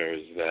share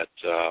is that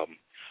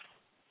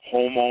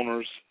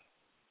homeowners,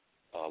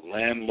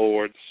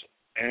 landlords,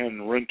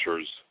 and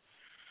renters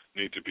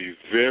need to be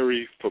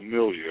very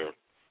familiar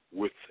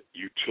with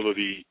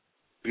utility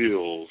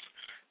bills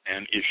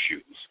and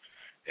issues.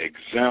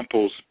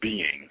 Examples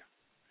being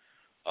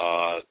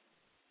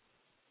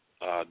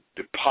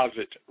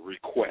deposit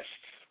requests,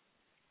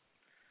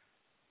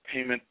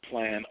 payment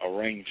plan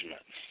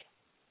arrangements,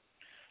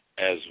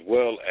 as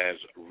well as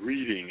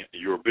reading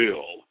your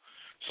bill.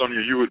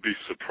 Sonia, you would be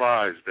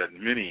surprised that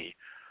many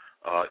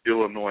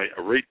Illinois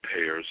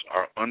ratepayers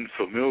are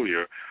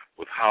unfamiliar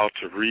with how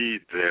to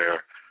read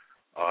their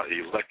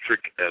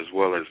electric as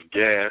well as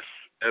gas,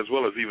 as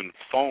well as even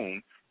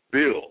phone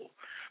bill.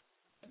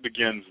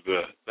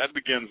 That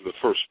begins the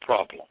first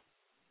problem.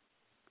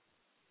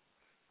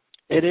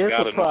 It is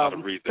a problem. How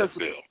to read that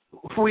bill.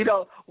 We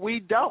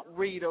don't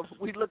read them.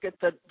 We look at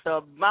the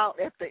amount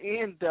at the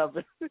end of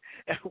it,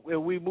 and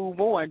we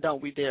move on,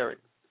 don't we, Derek?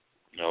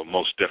 No,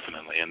 most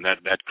definitely, and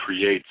that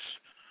creates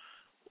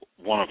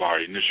one of our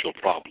initial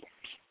problems.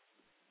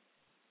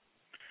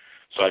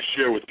 So I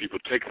share with people,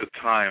 take the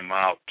time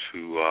out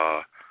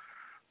to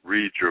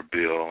read your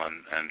bill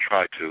and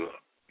try to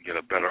get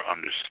a better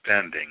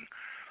understanding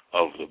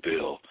of the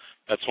bill.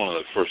 That's one of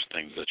the first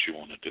things that you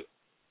want to do.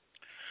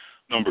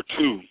 Number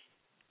two,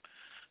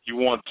 you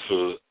want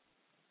to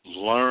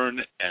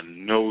learn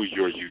and know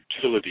your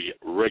utility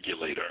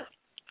regulator.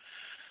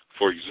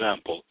 For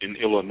example, in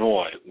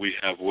Illinois, we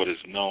have what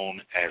is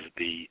known as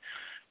the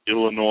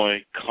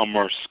Illinois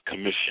Commerce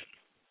Commission,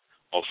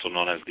 also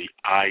known as the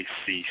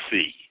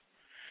ICC.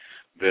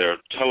 Their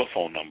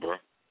telephone number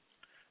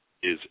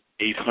is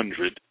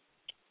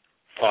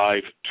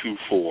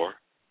 800-524-0795.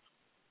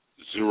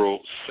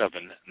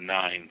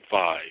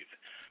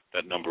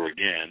 That number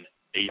again,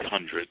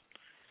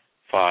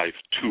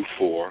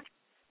 800-524-0795.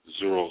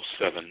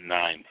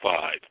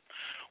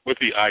 What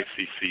the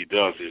ICC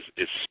does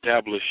is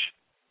establish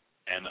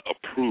and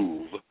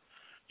approve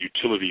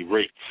utility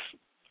rates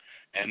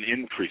and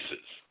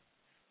increases,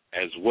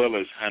 as well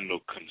as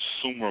handle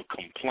consumer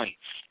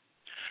complaints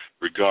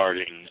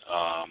regarding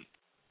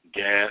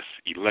gas,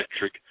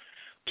 electric,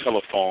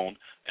 telephone,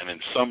 and in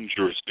some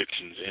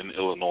jurisdictions in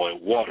Illinois,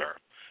 water.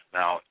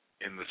 Now,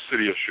 in the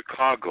city of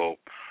Chicago,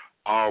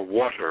 our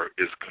water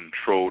is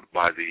controlled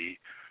by the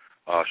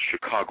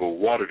Chicago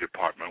Water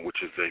Department,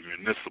 which is a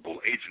municipal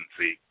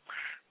agency,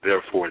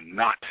 therefore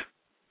not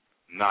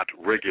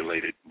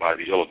regulated by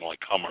the Illinois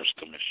Commerce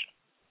Commission.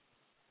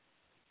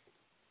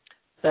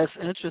 That's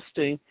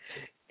interesting.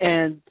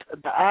 And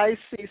the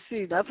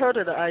ICC, I've heard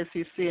of the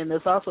ICC, and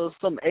there's also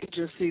some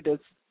agency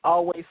that's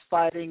always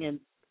fighting and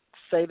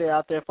say they're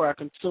out there for our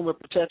consumer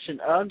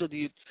protection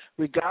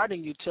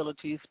regarding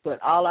utilities,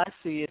 but all I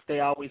see is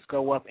they always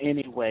go up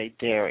anyway,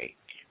 Derek.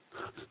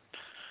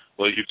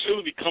 Well,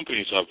 utility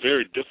companies are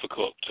very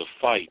difficult to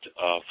fight.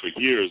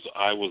 For years,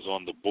 I was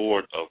on the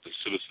board of the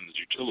Citizens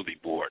Utility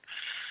Board,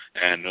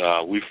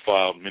 and we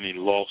filed many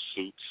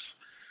lawsuits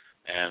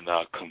and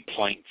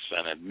complaints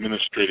and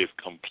administrative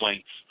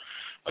complaints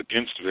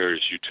against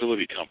various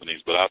utility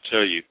companies. But I'll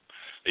tell you,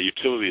 a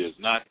utility is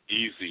not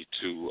easy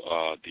to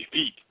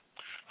defeat.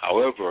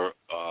 However,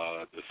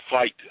 the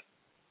fight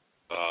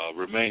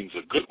remains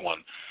a good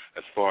one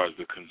as far as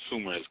the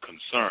consumer is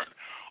concerned.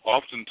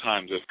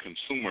 oftentimes if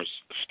consumers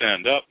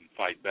stand up and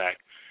fight back,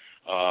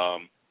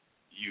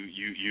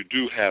 you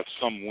do have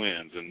some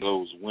wins, and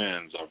those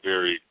wins are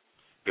very,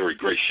 very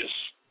gracious.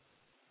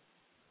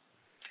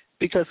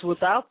 Because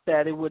without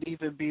that, it would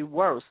even be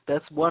worse.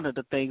 That's one of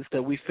the things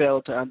that we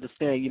fail to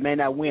understand. You may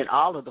not win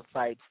all of the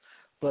fights,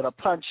 but a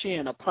punch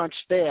in, a punch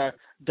there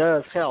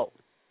does help.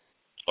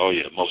 Oh,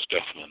 yeah, most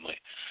definitely.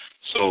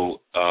 So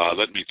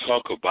let me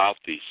talk about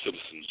the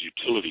Citizens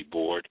Utility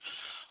Board.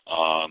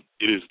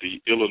 It is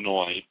the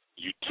Illinois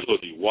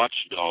utility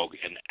watchdog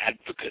and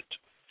advocate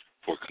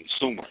for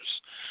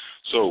consumers.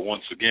 So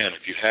once again,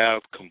 if you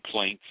have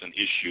complaints and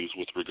issues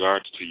with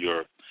regards to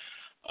your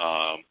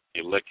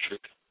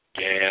electric,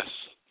 gas,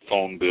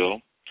 phone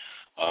bill,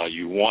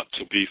 you want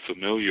to be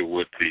familiar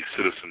with the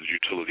Citizens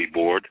Utility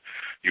Board.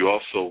 You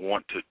also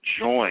want to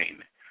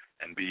join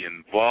and be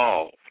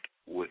involved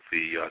with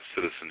the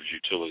Citizens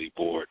Utility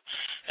Board.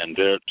 And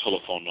their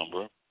telephone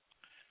number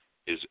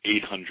is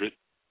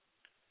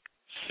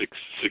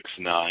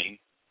 800-669-5556.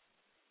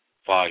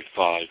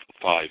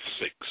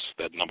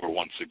 That number,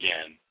 once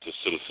again, the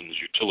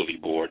Citizens Utility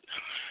Board,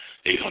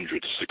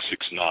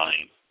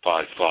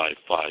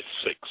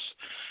 800-669-5556.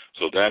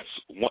 So that's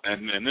one,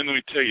 and then let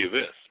me tell you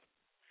this.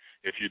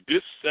 If you're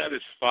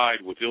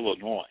dissatisfied with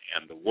Illinois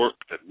and the work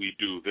that we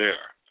do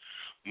there,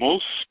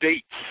 most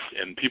states,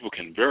 and people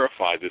can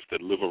verify this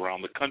that live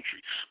around the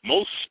country,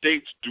 most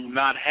states do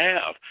not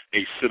have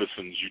a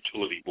Citizens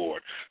Utility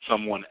Board,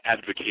 someone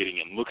advocating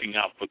and looking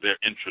out for their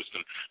interests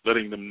and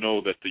letting them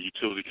know that the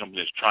utility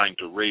company is trying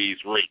to raise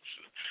rates,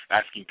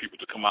 asking people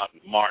to come out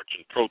and march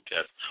and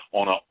protest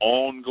on an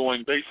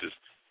ongoing basis.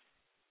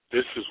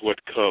 This is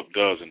what CUB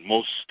does, and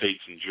most states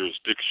and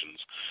jurisdictions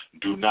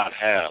do not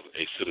have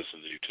a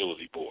Citizens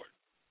Utility Board.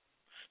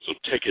 So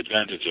take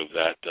advantage of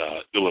that,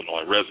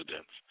 Illinois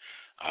residents.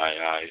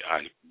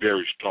 I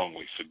very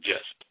strongly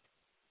suggest.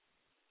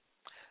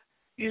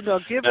 You know,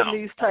 given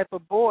these type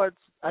of boards,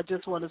 I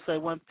just want to say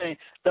one thing.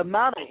 The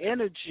amount of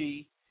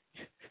energy,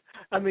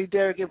 I mean,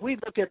 Derek, if we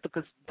look at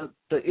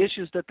the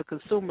issues that the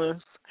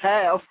consumers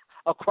have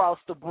across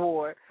the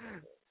board,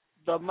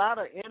 the amount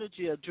of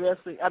energy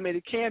addressing, I mean,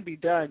 it can be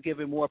done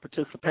given more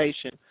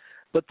participation,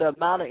 but the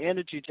amount of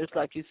energy, just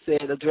like you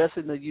said,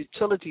 addressing the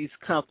utilities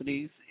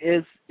companies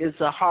is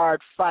a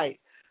hard fight.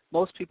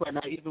 Most people are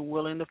not even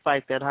willing to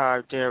fight that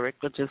hard, Derek.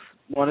 I just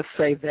want to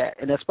say that,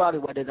 and that's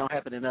probably why they don't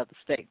have it in other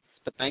states,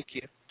 but thank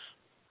you.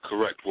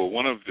 Correct. Well,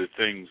 one of the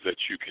things that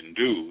you can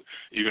do,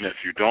 even if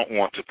you don't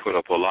want to put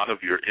up a lot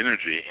of your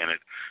energy in it,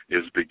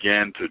 is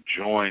begin to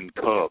join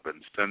CUB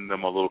and send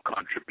them a little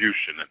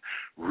contribution and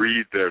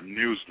read their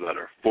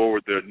newsletter,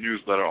 forward their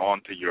newsletter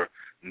on to your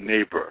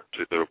neighbor,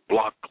 to their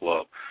block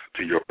club,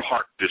 to your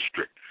park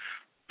district,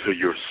 to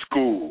your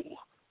school.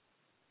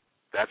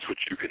 That's what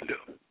you can do.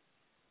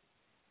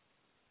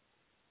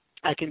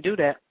 I can do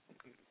that.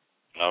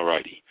 All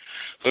righty.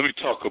 Let me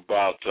talk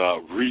about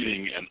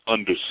reading and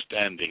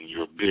understanding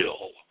your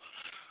bill.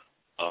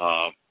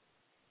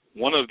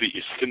 One of the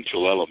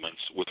essential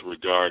elements with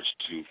regards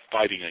to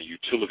fighting a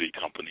utility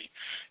company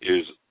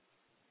is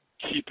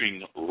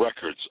keeping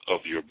records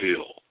of your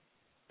bill.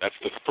 That's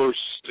the first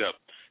step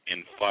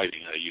in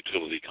fighting a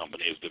utility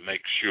company, is to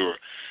make sure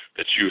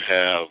that you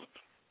have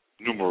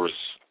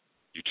numerous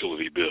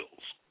utility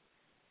bills.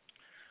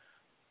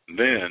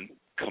 Then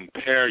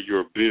compare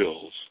your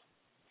bills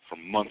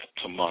from month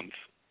to month,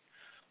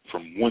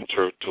 from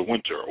winter to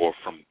winter, or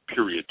from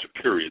period to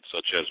period,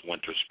 such as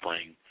winter,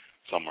 spring,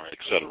 summer,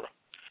 etc.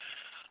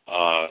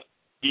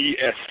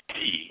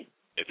 EST,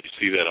 if you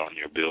see that on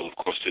your bill, of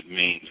course it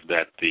means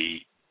that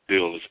the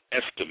bill is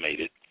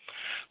estimated,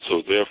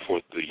 so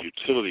therefore the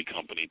utility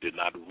company did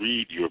not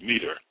read your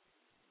meter.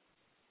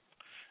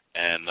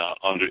 And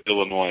under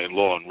Illinois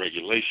law and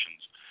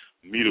regulations,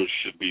 meters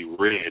should be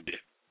read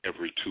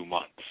every 2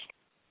 months.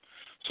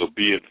 So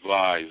be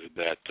advised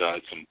that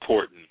it's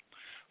important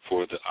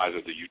for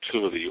either the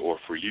utility or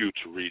for you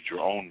to read your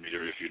own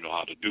meter if you know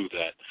how to do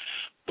that.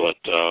 But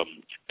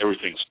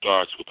everything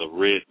starts with a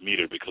read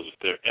meter, because if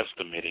they're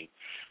estimating,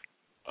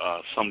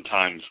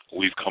 sometimes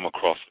we've come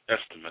across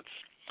estimates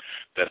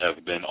that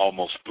have been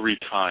almost 3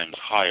 times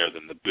higher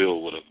than the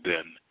bill would have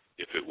been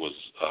if it was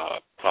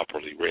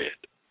properly read.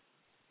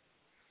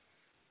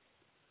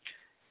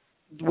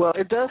 Well,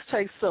 it does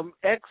take some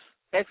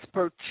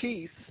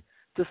expertise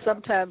to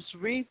sometimes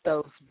read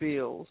those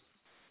bills,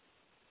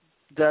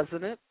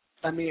 doesn't it?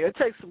 I mean, it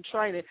takes some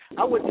training.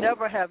 I would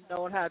never have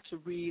known how to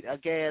read a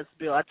gas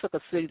bill. I took a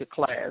CETA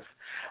class.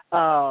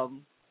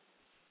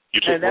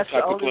 You took and that's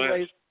what type the of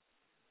class?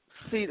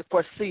 only way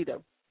for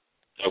CETA,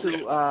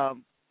 okay.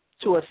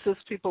 To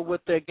assist people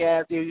with their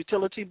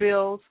utility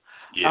bills.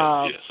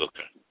 Yes,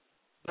 okay.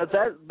 But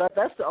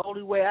that's the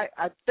only way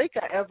I think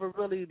I ever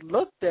really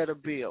looked at a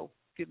bill.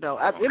 You know,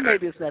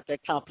 maybe it's not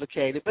that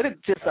complicated, but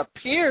it just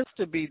appears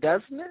to be,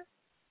 doesn't it?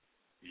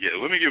 Yeah,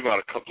 let me give out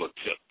a couple of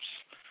tips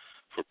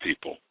for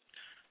people.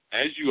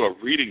 As you are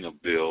reading a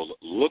bill,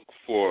 look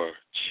for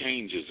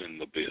changes in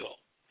the bill.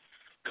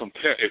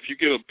 Compare. If you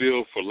get a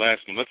bill for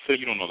last month, let's say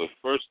you don't know the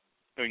first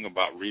thing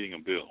about reading a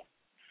bill.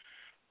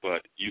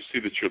 but you see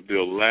that your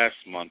bill last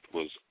month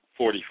was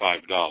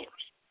 $45,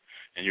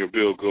 and your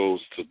bill goes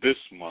to this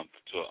month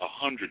to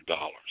 $100.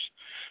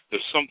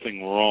 There's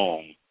something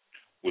wrong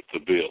with the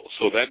bill.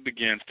 So that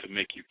begins to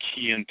make you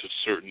key into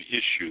certain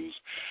issues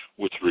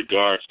with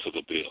regards to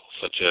the bill,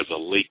 such as a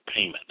late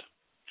payment,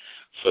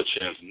 such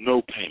as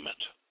no payment.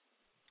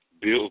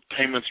 Bill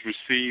payments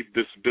received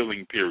this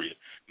billing period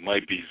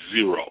might be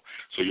zero.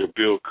 So your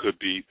bill could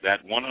be,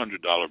 that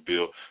 $100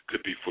 bill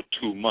could be for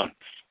 2 months.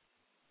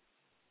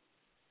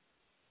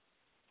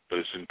 But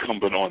it's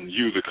incumbent on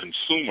you, the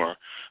consumer,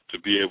 to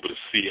be able to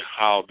see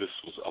how this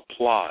was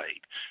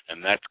applied.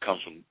 And that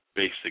comes from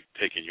basic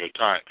taking your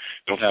time.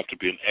 You don't have to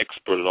be an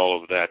expert at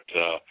all of that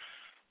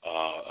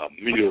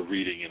meter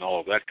reading and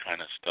all of that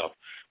kind of stuff.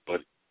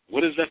 But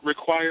what does that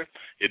require?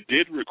 It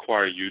did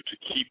require you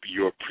to keep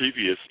your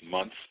previous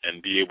months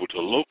and be able to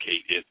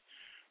locate it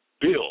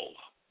billed.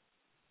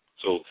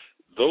 So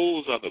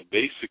those are the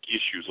basic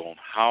issues on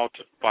how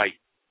to fight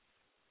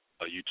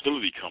a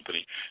utility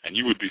company, and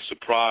you would be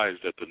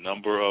surprised at the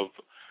number of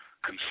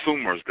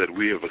consumers that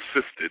we have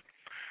assisted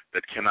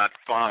that cannot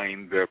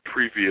find their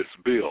previous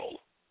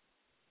bill.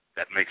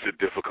 That makes it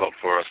difficult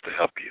for us to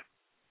help you.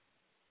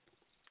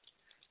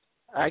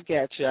 I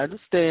got you. I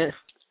understand.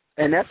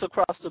 And that's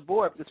across the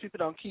board because people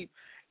don't keep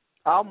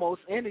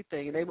almost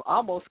anything, and they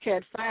almost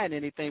can't find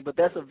anything, but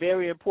that's a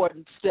very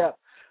important step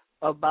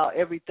about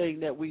everything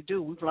that we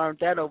do. We've learned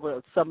that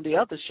over some of the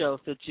other shows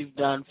that you've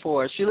done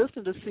for us. You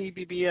listen to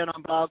CBBN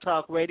on Blog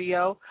Talk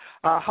Radio.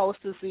 Our host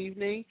this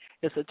evening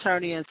is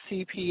attorney and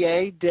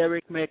CPA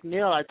Derek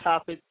McNeil. Our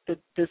topic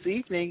this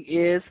evening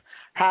is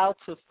how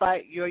to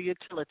fight your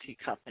utility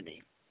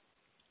company.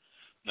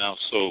 Now,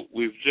 so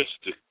we've just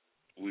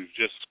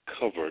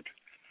covered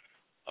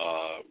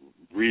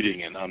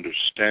reading and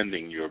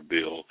understanding your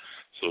bill.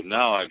 So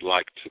now I'd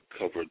like to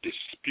cover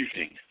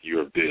disputing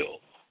your bill.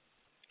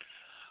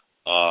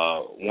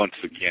 Once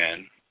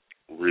again,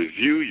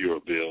 review your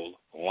bill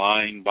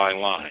line by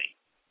line.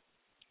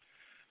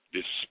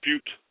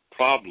 Dispute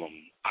problem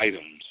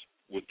items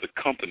with the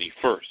company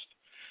first.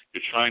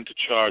 You're trying to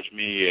charge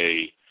me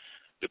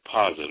a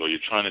deposit, or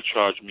you're trying to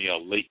charge me a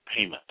late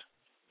payment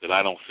that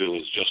I don't feel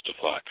is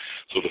justified.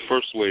 So the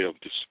first way of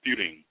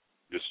disputing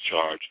this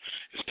charge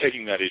is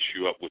taking that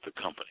issue up with the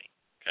company.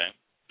 Okay?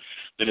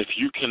 Then if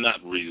you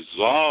cannot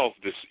resolve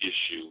this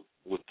issue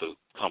with the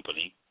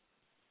company,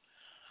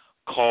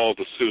 call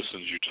the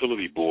Citizens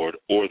Utility Board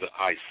or the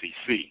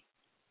ICC.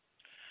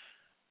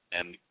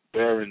 And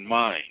bear in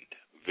mind,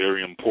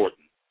 very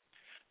important,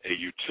 a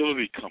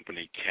utility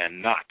company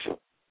cannot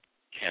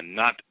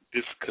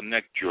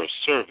disconnect your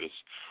service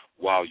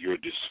while your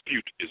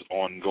dispute is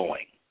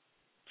ongoing.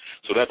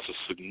 So that's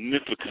a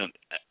significant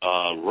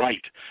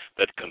right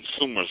that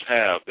consumers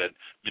have that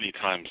many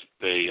times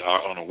they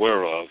are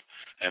unaware of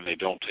and they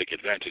don't take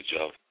advantage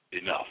of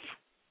enough.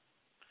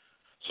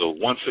 So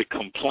once a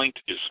complaint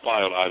is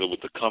filed either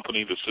with the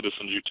company, the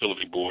Citizens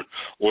Utility Board,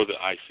 or the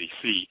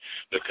ICC,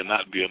 there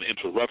cannot be an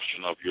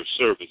interruption of your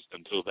service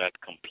until that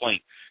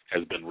complaint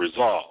has been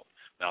resolved.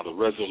 Now, the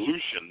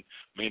resolution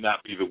may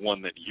not be the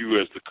one that you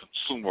as the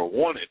consumer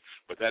wanted,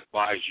 but that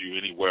buys you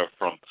anywhere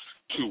from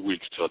 2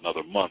 weeks to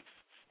another month,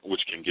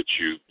 which can get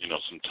you,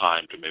 some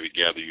time to maybe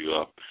gather you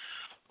up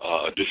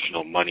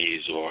additional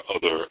monies or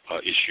other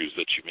issues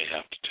that you may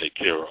have to take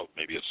care of,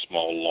 maybe a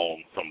small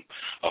loan from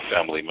a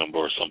family member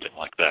or something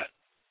like that.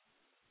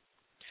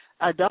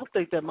 I don't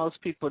think that most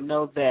people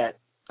know that.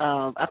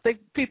 I think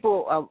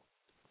people,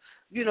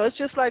 it's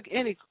just like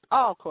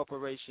all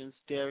corporations,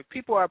 Derek.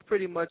 People are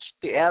pretty much,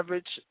 the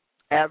average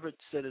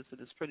citizen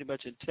is pretty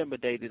much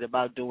intimidated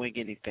about doing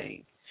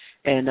anything.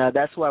 And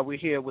that's why we're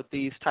here with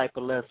these type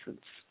of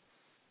lessons.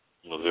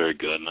 Well, very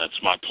good, and it's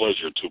my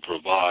pleasure to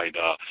provide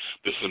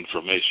this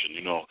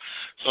information.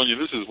 Sonia,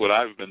 this is what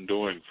I've been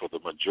doing for the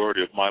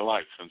majority of my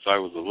life since I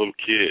was a little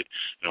kid,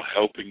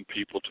 helping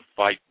people to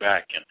fight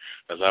back. And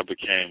as I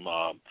became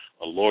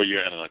a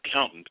lawyer and an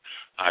accountant,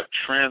 I've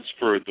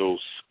transferred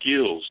those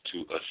skills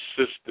to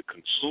assist the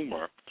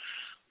consumer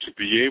to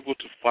be able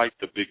to fight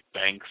the big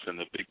banks and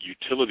the big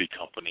utility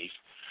companies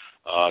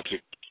to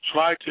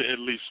try to at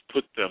least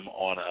put them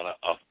on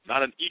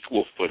not an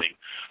equal footing,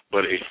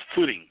 but a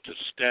footing to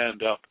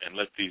stand up and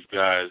let these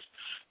guys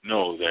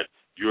know that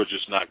you're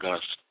just not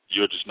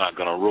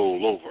gonna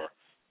roll over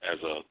as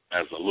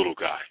a little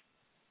guy.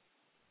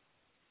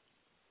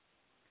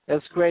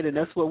 That's great, and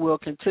that's what we'll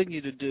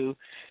continue to do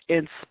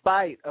in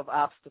spite of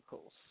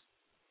obstacles.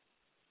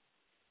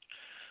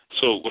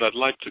 So what I'd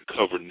like to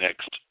cover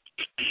next,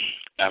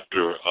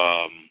 after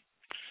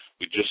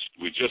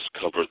we just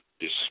covered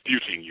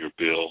disputing your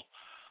bill.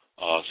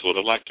 So what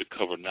I'd like to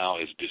cover now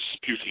is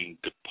disputing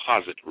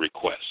deposit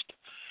request.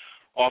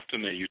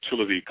 Often a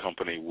utility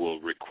company will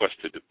request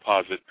a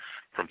deposit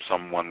from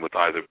someone with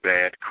either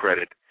bad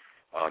credit,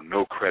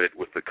 no credit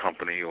with the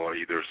company, or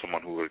either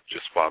someone who has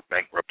just filed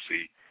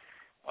bankruptcy,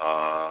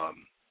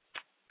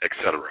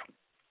 etc.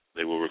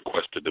 They will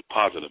request a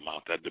deposit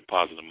amount. That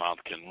deposit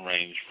amount can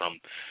range from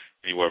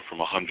anywhere from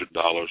 $100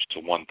 to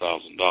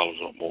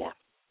 $1,000 or more.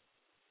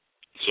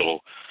 So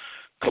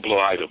couple of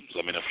items.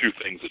 I mean, a few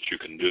things that you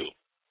can do.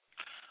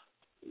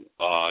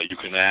 You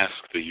can ask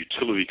the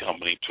utility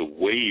company to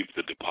waive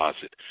the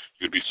deposit.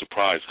 You'd be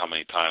surprised how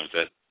many times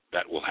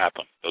that will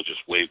happen. They'll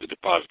just waive the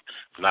deposit.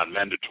 It's not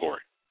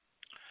mandatory.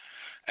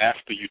 Ask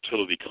the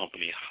utility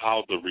company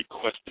how the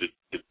requested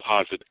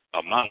deposit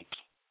amount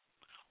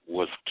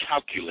was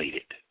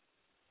calculated.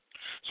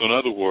 So in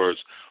other words,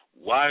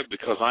 why?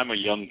 Because I'm a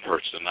young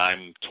person,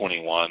 I'm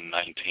 21,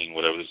 19,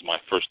 whatever, this is my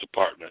first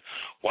apartment.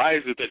 Why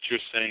is it that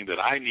you're saying that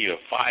I need a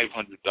 $500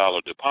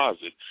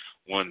 deposit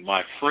when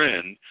my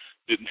friend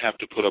didn't have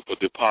to put up a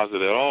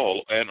deposit at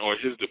all, and or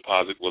his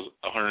deposit was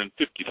 $150?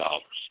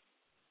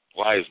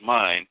 Why is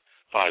mine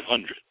 $500?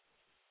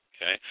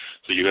 Okay,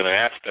 so you're going to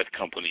ask that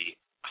company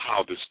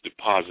how this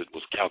deposit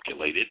was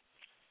calculated.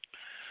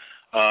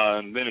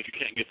 And then if you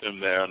can't get them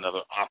there,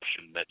 another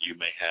option that you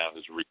may have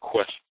is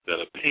request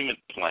that a payment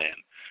plan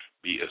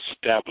be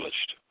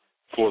established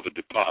for the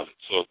deposit.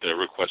 So if they're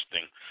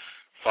requesting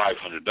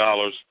 $500,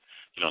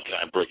 can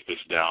I break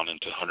this down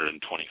into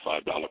 $125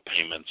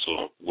 payments,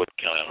 or what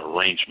kind of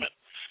arrangement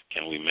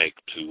can we make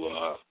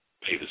to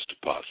pay this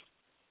deposit?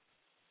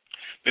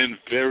 Then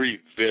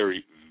very,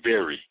 very,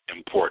 very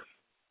important,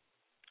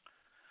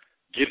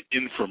 get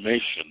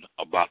information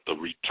about the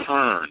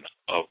return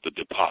of the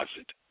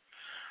deposit.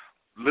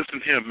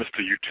 Listen here, Mr.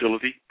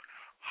 Utility.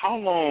 How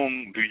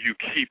long do you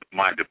keep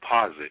my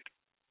deposit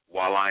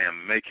while I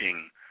am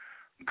making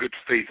good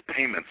faith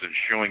payments and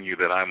showing you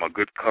that I'm a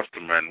good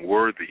customer and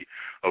worthy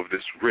of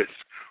this risk?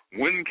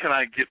 When can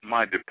I get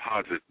my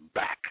deposit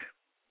back?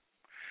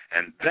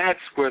 And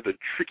that's where the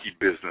tricky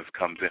business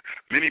comes in.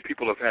 Many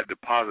people have had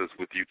deposits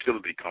with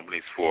utility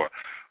companies for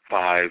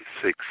 5,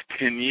 6,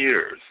 10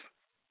 years.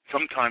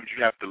 Sometimes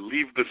you have to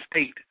leave the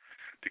state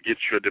to get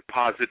your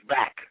deposit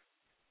back.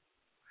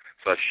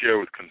 So I share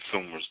with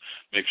consumers,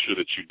 make sure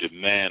that you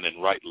demand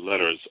and write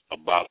letters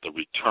about the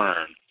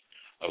return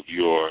of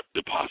your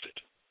deposit.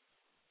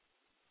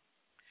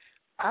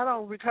 I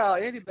don't recall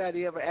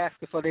anybody ever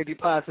asking for their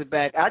deposit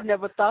back. I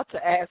never thought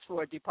to ask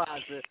for a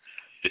deposit.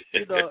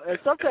 And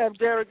sometimes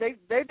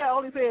they not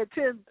only paying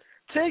 10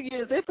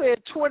 years, they paying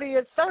 20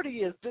 and 30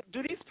 years.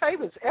 Do these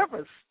payments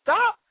ever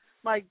stop?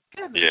 My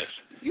goodness.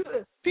 Yes.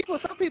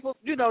 Some people,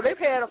 they've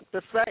had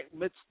the same,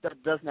 which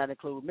does not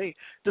include me,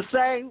 the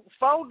same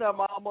phone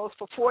number almost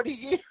for 40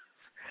 years.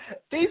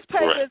 These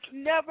payments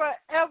never,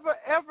 ever,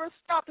 ever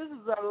stop. This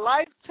is a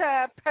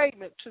lifetime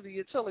payment to the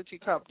utility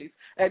companies.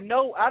 And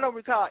no, I don't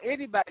recall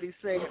anybody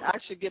saying I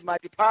should get my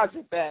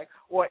deposit back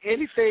or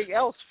anything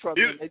else from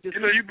them.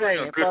 You bring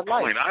a good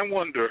point.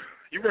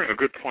 You bring a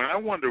good point. I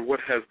wonder what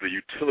has the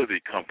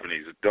utility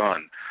companies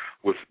done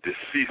with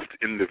deceased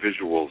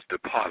individuals'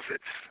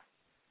 deposits.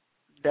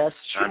 That's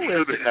true. I'm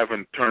sure they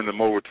haven't turned them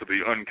over to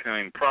the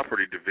Unclaimed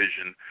Property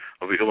Division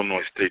of the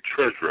Illinois State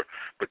Treasurer.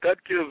 But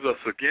that gives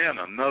us, again,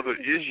 another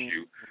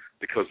issue,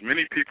 because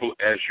many people,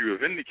 as you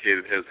have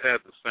indicated, has had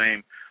the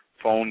same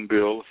phone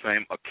bill,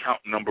 same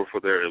account number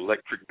for their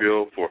electric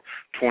bill for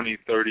 20,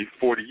 30,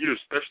 40 years,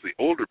 especially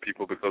older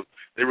people, because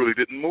they really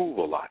didn't move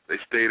a lot. They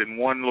stayed in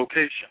one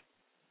location.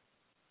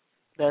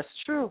 That's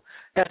true.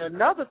 And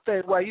another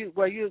thing, while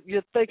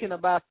you're thinking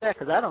about that,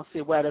 because I don't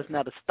see why there's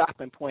not a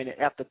stopping point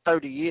after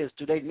 30 years.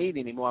 Do they need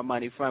any more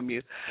money from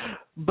you?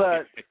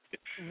 But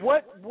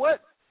what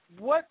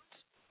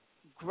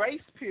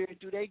grace period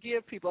do they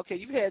give people? Okay,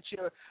 you've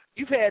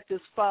had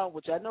this phone,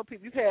 which I know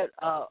people. You've had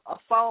a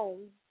phone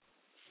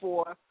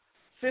for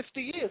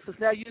 50 years,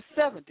 because now you're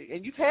 70,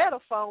 and you've had a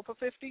phone for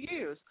 50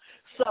 years.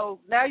 So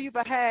now you're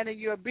behind in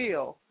your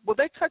bill. Will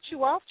they cut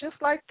you off just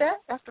like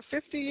that after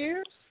 50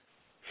 years?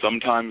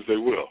 Sometimes they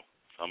will.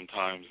 And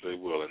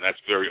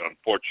that's very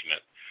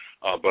unfortunate.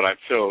 But I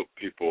tell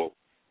people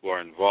who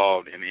are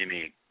involved in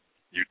any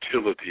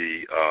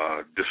utility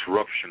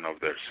disruption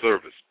of their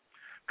service,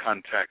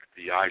 contact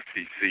the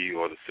ICC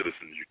or the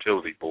Citizens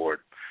Utility Board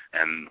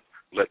and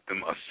let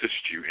them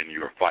assist you in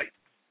your fight.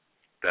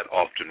 That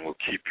often will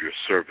keep your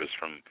service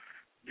from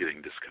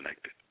getting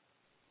disconnected.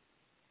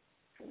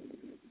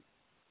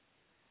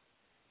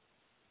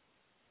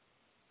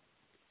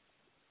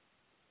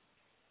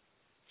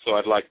 So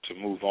I'd like to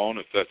move on,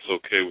 if that's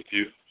okay with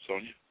you,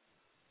 Sonia.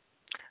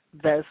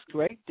 That's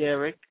great,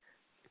 Derek.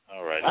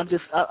 All right. I'm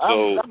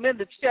in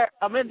the chat.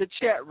 I'm in the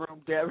chat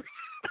room, Derek.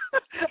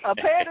 I'm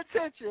paying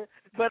attention,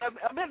 but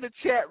I'm in the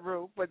chat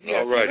room. But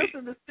yes,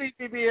 listen to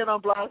CPBN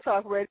on Blog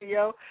Talk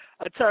Radio.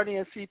 Attorney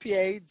and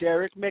CPA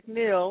Derek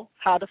McNeil,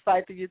 How to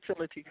Fight the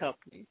Utility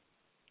Company.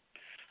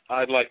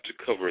 I'd like to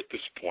cover at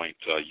this point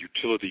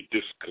utility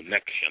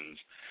disconnections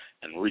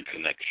and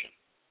reconnection.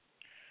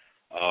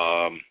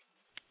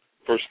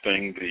 First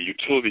thing, the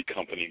utility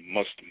company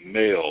must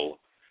mail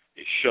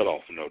a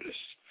shutoff notice.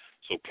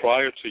 So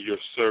prior to your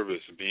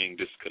service being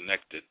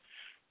disconnected,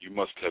 you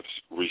must have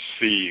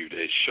received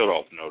a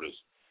shutoff notice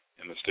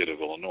in the state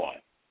of Illinois.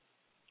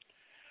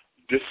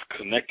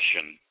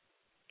 Disconnection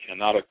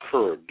cannot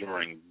occur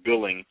during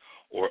billing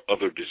or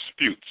other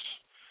disputes.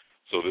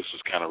 So this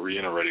is kind of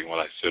reiterating what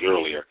I said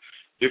earlier.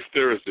 If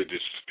there is a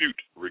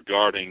dispute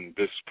regarding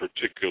this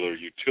particular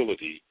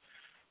utility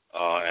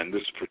and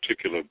this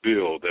particular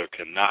bill, there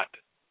cannot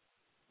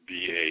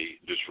be a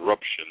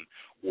disruption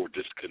or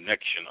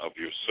disconnection of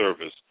your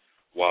service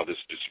while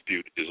this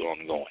dispute is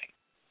ongoing.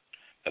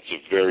 That's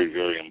a very,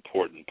 very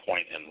important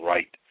point and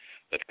right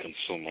that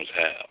consumers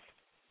have.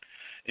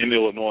 In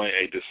Illinois,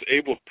 a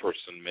disabled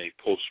person may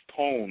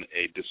postpone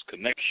a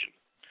disconnection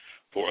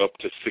for up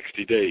to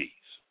 60 days.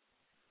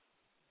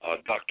 A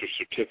doctor's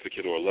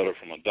certificate or a letter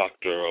from a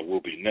doctor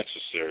will be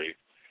necessary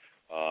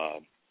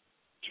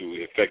to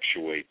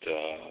effectuate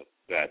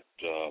that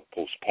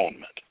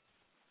postponement.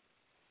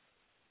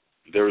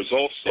 There is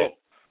also...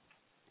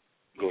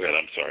 Go ahead,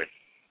 I'm sorry.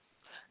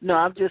 No,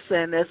 I'm just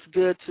saying that's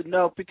good to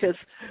know, because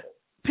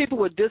people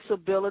with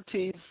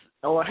disabilities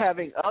or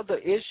having other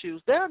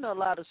issues, they're under a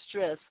lot of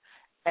stress,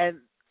 and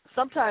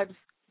sometimes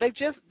they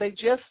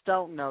just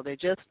don't know. They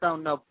just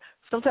don't know.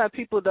 Sometimes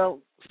people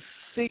don't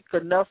seek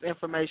enough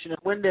information, and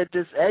when they're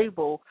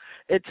disabled,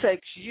 it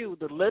takes you,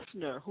 the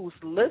listener, who's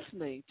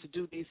listening, to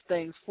do these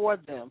things for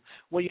them.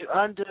 When you're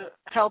under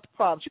health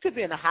problems, you could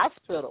be in a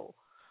hospital.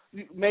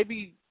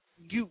 Maybe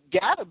you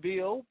got a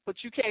bill, but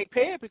you can't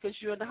pay it because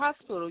you're in the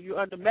hospital. You're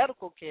under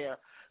medical care.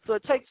 So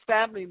it takes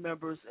family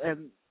members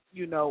and,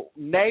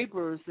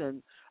 neighbors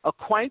and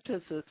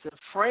acquaintances and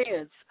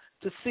friends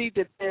to see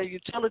that their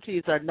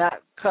utilities are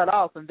not cut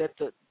off and that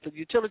the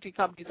utility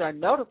companies are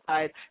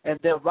notified and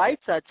their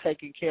rights are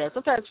taken care of.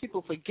 Sometimes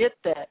people forget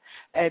that,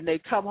 and they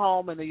come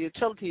home and the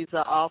utilities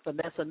are off, and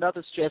that's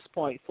another stress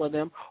point for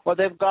them. Or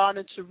they've gone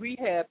into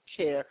rehab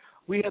care,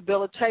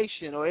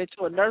 rehabilitation, or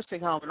into a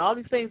nursing home, and all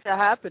these things are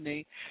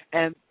happening,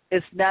 and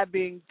it's not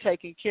being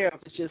taken care of.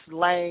 It's just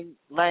laying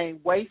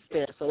waste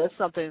there. So that's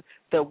something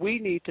that we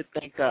need to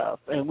think of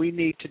and we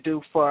need to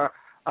do for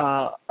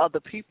other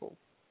people.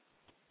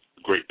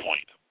 Great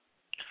point.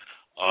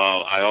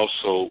 I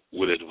also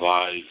would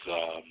advise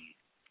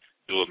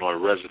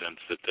Illinois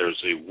residents that there's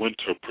a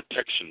winter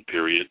protection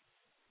period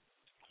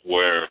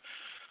where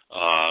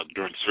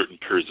during certain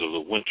periods of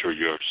the winter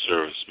your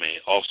service may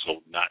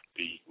also not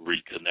be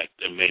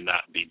reconnected and may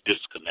not be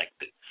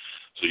disconnected.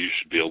 So you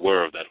should be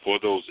aware of that. For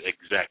those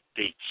exact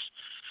dates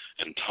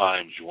and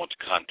times, you want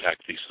to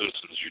contact the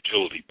Citizens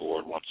Utility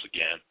Board once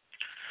again.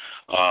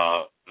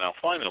 Now,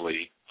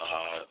 finally,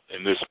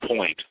 in this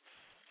point,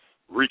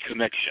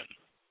 reconnection.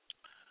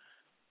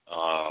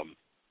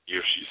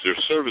 Your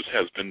service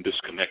has been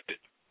disconnected.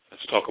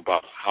 Let's talk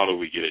about how do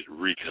we get it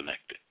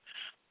reconnected.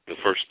 The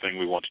first thing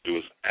we want to do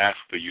is ask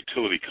the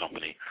utility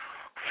company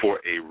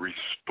for a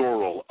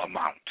restoral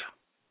amount.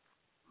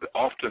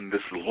 Often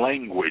this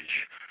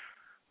language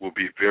will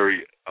be a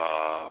very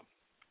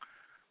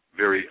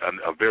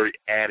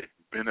added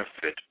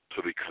benefit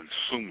to the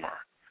consumer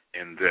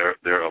in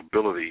their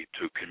ability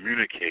to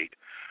communicate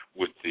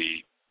with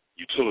the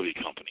utility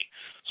company.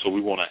 So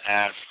we want to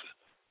ask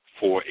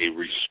for a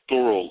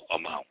restoral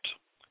amount,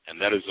 and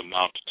that is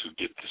amount to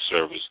get the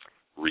service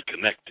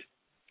reconnected.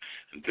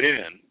 And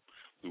then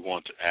we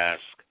want to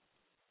ask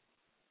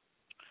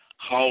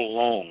how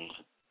long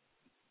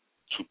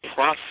to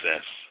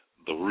process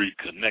the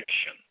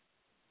reconnection.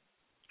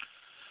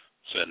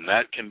 So, and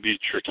that can be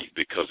tricky,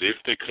 because if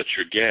they cut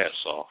your gas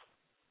off,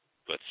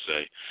 let's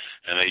say,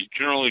 and they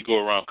generally go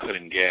around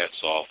cutting gas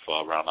off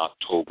around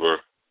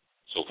October,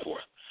 so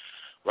forth,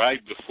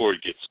 right before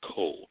it gets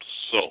cold.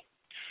 So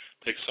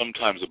it takes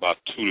sometimes about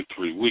 2 to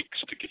 3 weeks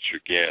to get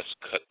your gas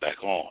cut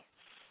back on.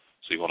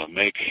 So you want to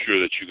make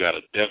sure that you got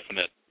a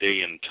definite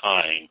day and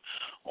time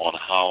on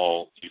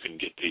how you can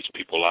get these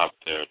people out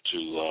there to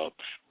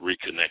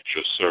reconnect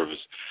your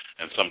service.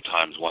 And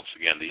sometimes, once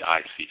again, the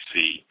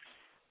ICC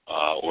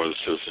or the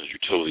Citizens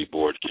Utility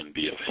Board can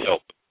be of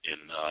help in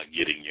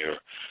getting your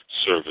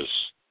service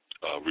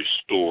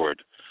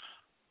restored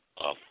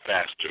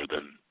faster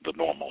than the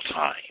normal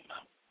time.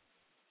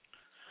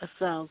 That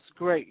sounds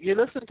great. You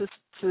listen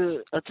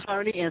to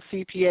attorney and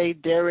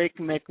CPA Derek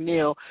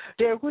McNeil.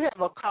 Derek, we have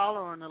a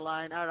caller on the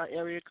line out of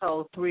area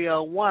code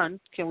 301.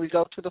 Can we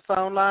go to the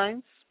phone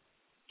lines?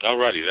 All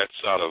righty. That's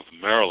out of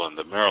Maryland,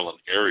 the Maryland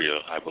area,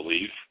 I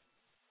believe.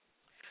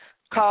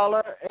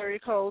 Caller, area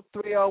code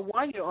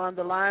 301. You're on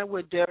the line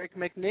with Derek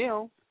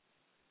McNeil.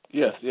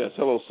 Yes.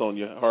 Hello,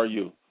 Sonia. How are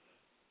you?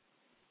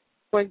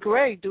 Doing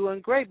great,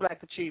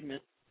 Black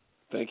Achievement.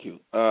 Thank you.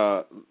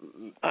 I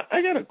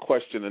got a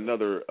question,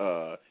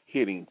 another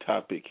hitting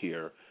topic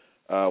here.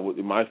 With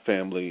my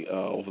family,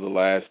 over the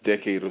last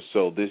decade or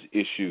so, this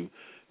issue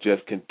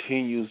just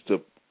continues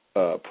to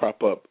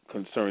prop up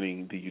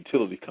concerning the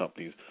utility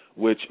companies,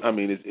 which, I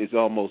mean, is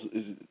almost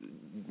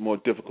more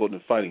difficult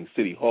than fighting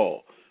City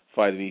Hall,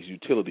 fighting these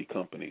utility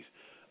companies.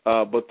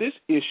 But this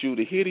issue,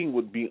 the hitting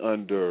would be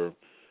under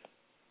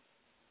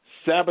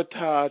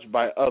sabotage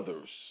by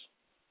others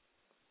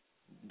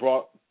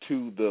brought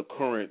to the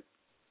current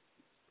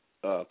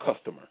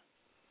customer.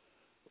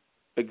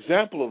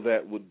 Example of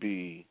that would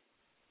be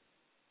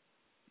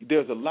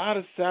there's a lot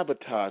of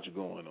sabotage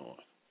going on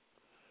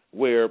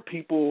where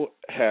people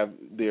have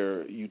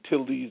their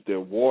utilities,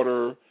 their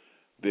water,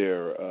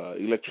 their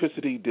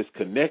electricity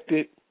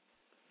disconnected,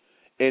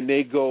 and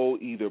they go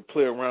either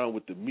play around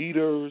with the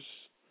meters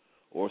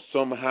or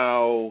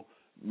somehow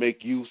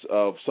make use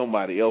of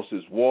somebody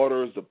else's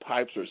waters, the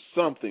pipes, or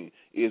something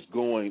is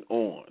going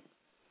on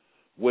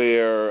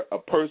where a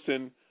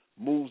person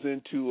moves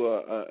into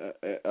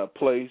a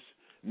place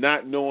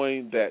not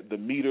knowing that the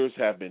meters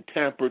have been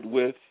tampered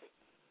with,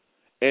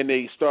 and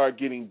they start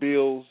getting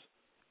bills,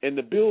 and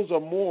the bills are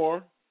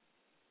more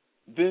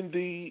than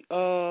the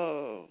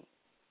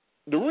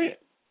rent.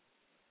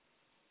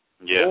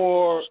 Yeah.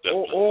 Or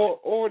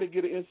they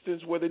get an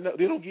instance where they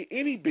don't get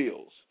any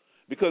bills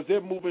because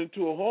they're moving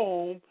into a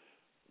home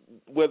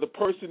where the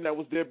person that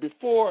was there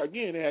before,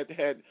 again,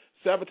 had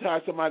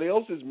sabotaged somebody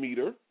else's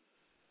meter,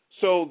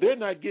 so they're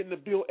not getting the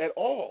bill at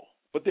all,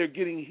 but they're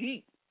getting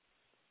heat.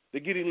 They're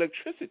getting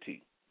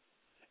electricity.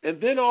 And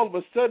then all of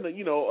a sudden,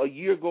 a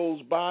year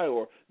goes by,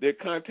 or they're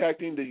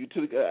contacting the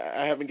utility,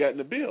 I haven't gotten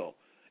the bill.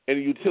 And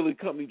the utility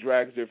company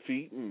drags their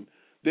feet, and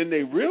then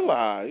they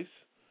realize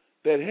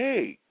that,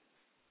 hey,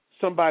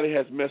 somebody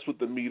has messed with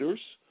the meters,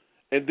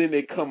 and then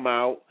they come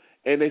out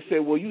and they say,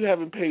 well, you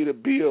haven't paid a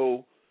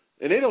bill,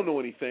 and they don't know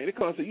anything. They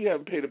come and say, you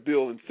haven't paid a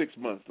bill in 6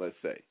 months, let's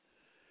say.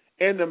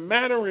 And the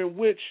manner in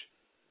which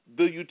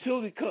the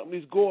utility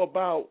companies go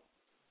about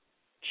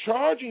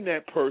charging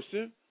that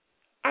person,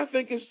 I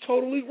think is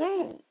totally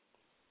wrong.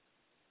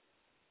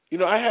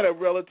 I had a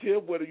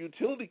relative where the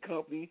utility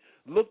company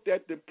looked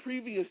at the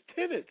previous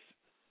tenant's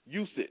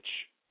usage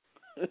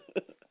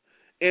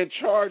and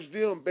charged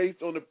them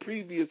based on the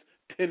previous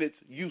tenant's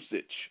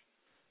usage.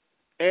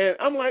 And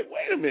I'm like,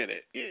 wait a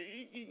minute.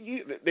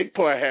 They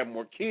probably have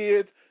more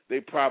kids. They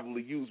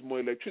probably use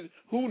more electricity.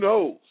 Who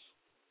knows?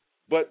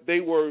 But they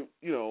were,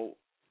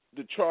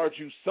 to charge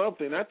you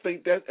something. I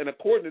think that, and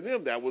according to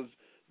them, that was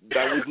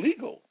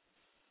legal.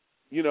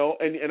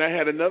 And I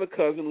had another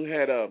cousin who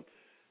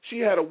she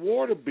had a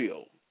water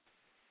bill.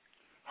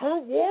 Her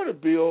water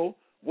bill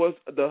was,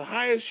 the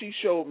highest she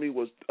showed me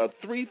was a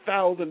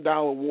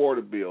 $3,000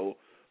 water bill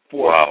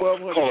for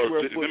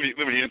 1,200 square foot.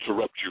 Let me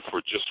interrupt you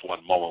for just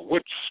one moment.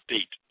 What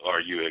state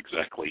are you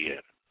exactly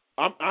in?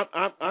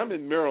 I'm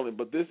in Maryland,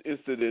 but this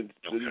incident,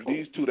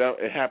 these two,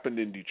 it happened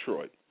in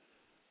Detroit.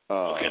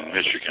 In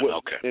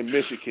Michigan, In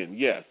Michigan,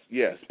 yes,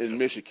 in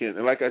Michigan.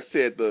 And like I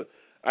said,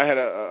 I had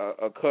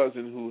a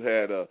cousin who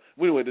had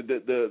anyway,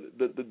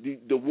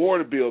 the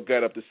water bill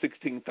got up to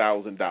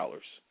 $16,000.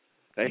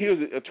 Now here's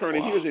the attorney.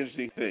 Wow. Here's the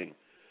interesting thing: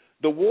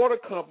 the water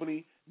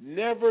company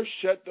never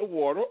shut the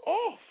water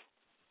off.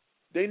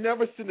 They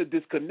never sent a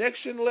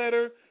disconnection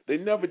letter. They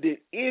never did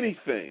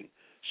anything.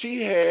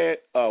 She had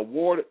a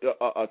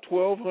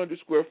 1,200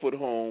 square foot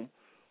home,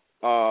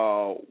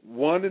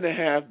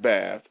 1.5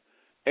 bath,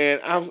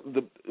 and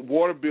the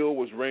water bill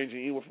was ranging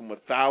anywhere from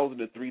 $1,000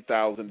 to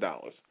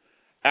 $3,000.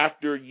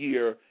 After a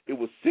year, it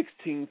was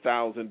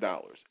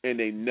 $16,000, and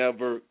they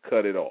never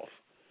cut it off.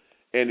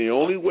 And the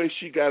only way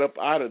she got up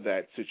out of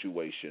that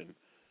situation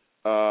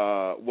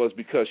was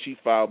because she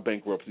filed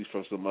bankruptcy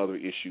for some other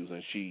issues,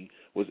 and she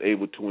was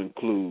able to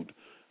include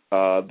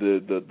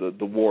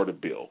the water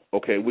bill,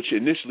 which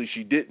initially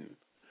she didn't,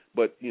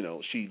 but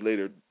she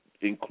later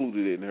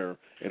included it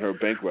in her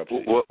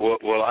bankruptcy.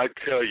 Well, I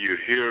tell you,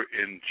 here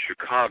in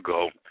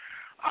Chicago,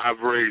 I've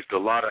raised a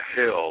lot of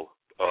hell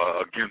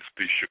against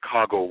the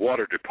Chicago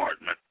Water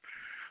Department,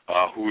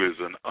 who is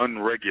an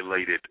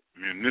unregulated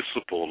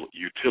municipal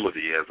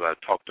utility, as I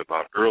talked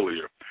about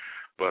earlier.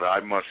 But I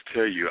must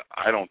tell you,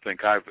 I don't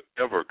think I've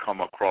ever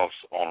come across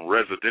on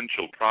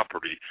residential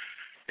property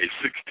a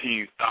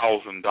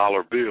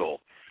 $16,000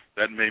 bill.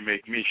 That may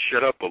make me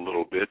shut up a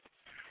little bit,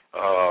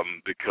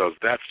 because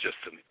that's just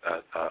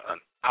an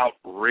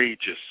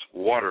outrageous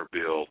water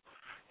bill.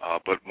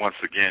 But once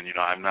again,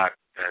 I'm not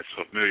as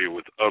familiar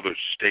with other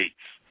states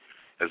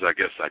as I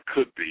guess I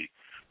could be.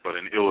 But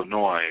in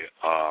Illinois,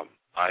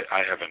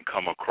 I haven't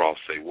come across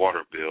a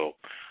water bill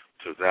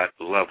to that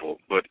level.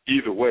 But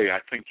either way, I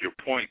think your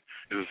point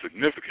is a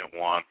significant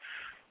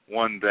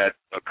one that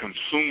a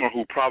consumer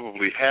who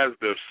probably has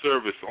their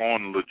service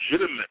on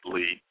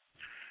legitimately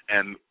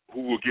and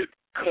who will get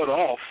cut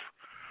off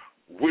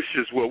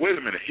wishes, well, wait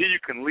a minute, here you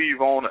can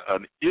leave on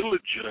an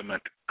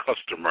illegitimate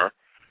customer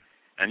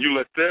and you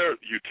let their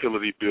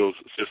utility bills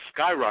just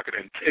skyrocket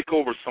and take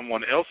over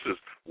someone else's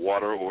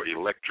water or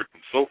electric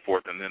and so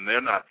forth, and then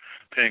they're not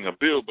paying a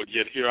bill, but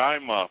yet here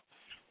I'm a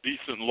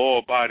decent,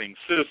 law-abiding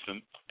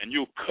citizen, and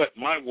you'll cut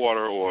my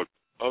water or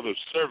other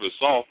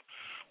service off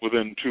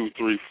within 2,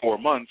 3, 4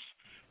 months,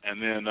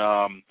 and then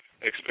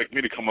expect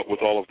me to come up with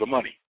all of the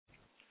money.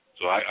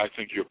 So I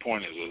think your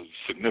point is a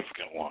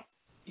significant one.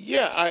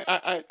 Yeah,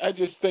 I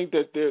just think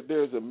that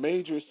there's a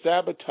major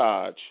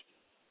sabotage,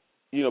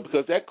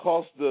 because that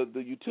costs the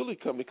utility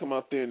company to come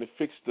out there and to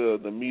fix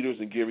the meters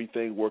and get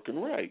everything working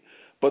right.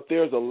 But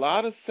there's a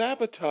lot of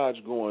sabotage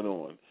going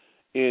on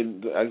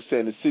in, like I said,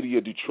 in the city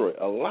of Detroit,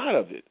 a lot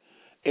of it.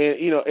 And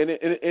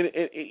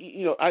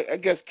I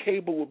guess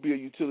cable would be a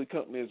utility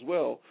company as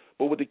well.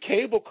 But with the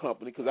cable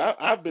company, because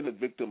I've been a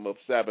victim of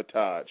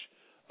sabotage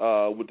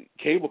with the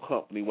cable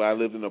company where I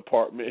lived in an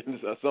apartment, and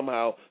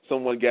somehow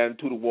someone got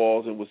into the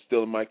walls and was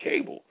stealing my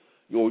cable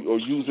or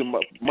using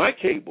my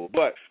cable.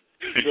 But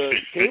the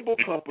cable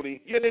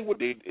company, yeah, they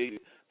would.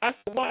 I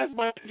said, why is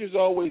my pictures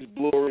always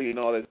blurry and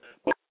all that?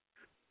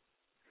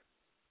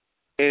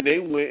 And they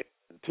went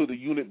to the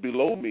unit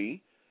below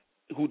me,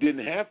 who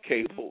didn't have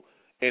cable,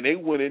 and they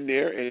went in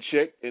there and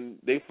checked, and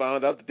they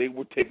found out that they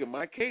were taking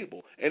my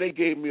cable, and they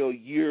gave me a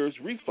year's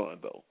refund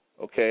though.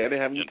 Okay, I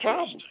didn't have any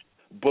problems.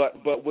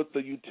 But with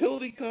the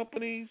utility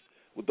companies,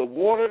 with the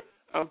water,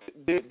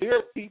 there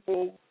are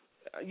people.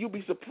 You'll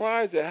be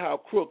surprised at how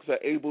crooks are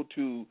able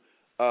to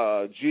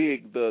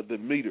jig the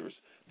meters.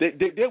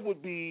 There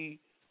would be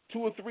 2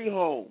 or 3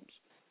 homes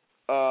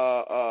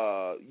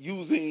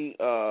using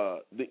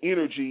the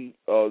energy,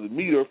 the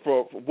meter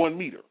for 1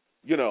 meter.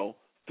 You know,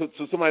 so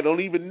somebody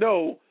don't even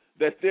know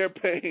that they're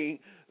paying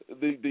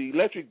the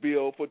electric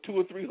bill for 2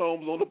 or 3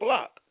 homes on the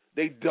block.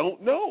 They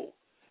don't know.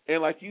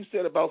 And like you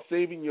said about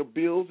saving your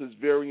bills is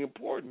very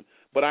important.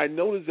 But I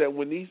noticed that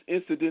when these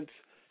incidents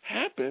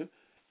happen,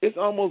 it's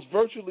almost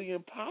virtually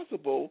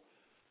impossible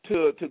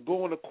to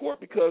go into court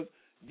because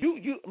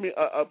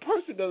a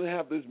person doesn't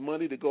have this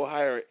money to go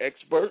hire an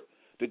expert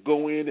to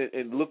go in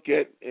and look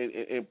at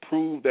and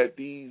prove that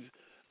these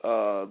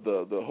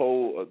the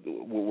whole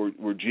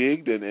were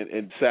jigged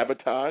and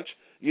sabotaged.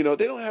 You know,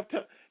 they don't have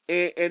time,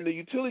 and the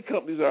utility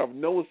companies are of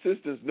no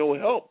assistance, no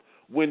help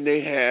when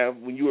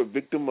you're a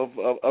victim of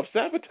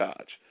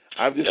sabotage.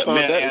 I've just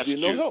found that to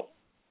be no help.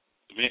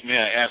 May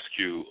I ask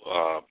you,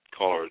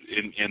 caller,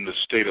 in the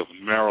state of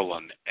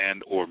Maryland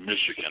and or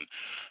Michigan,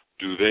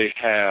 do they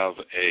have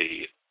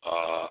a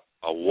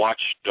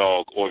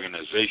watchdog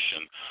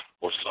organization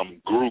or some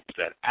group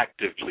that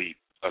actively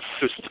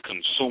assists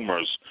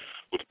consumers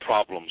with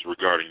problems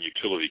regarding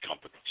utility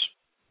companies?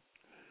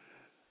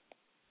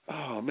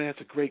 Oh man,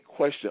 that's a great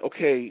question.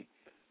 Okay,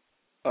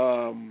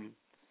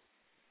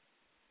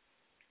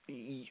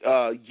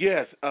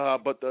 yes,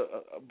 but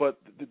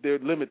there are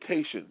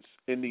limitations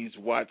in these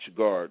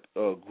watchguard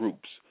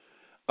groups.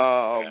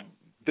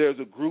 There's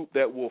a group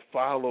that will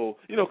follow,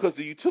 because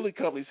the utility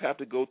companies have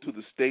to go to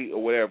the state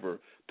or whatever,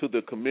 to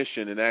the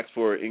commission and ask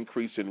for an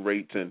increase in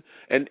rates, and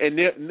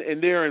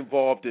they're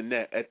involved in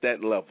that at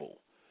that level.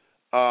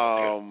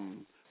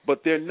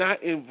 But they're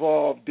not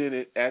involved in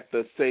it at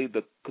the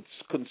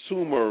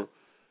consumer.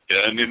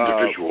 Yeah, an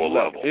individual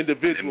level.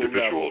 Individual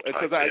level.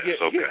 Because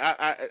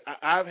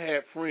I've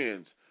had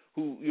friends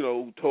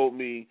who told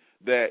me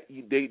that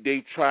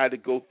they try to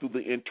go through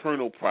the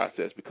internal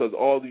process because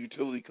all the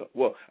utility.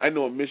 Well, I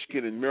know in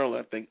Michigan and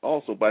Maryland, I think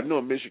also, but I know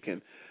in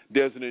Michigan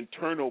there's an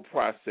internal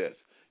process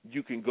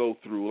you can go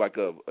through, like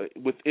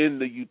within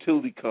the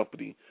utility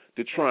company,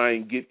 to try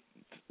and get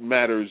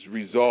matters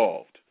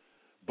resolved.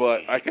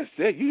 But like I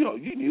said, you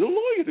need a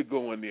lawyer to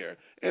go in there,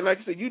 and like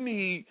I said, you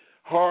need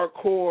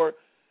hardcore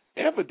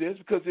evidence,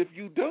 because if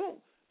you don't,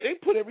 they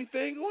put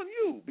everything on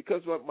you.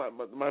 Because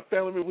my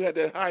family, we had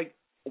that high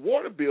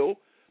water bill.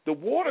 The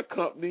water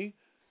company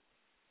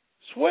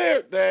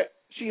swear that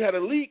she had a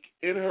leak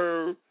in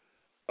her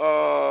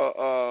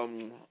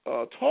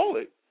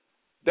toilet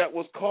that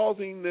was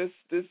causing this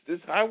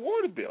high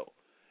water bill.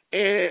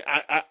 And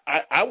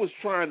I was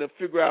trying to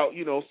figure out,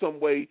 some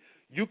way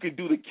you could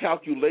do the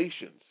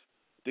calculations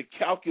to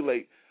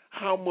calculate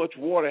how much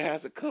water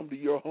has to come to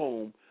your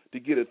home to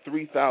get a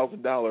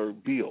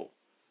 $3,000 bill,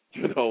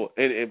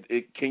 and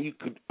can you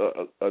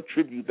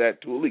attribute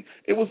that to a leak?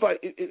 It was like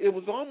it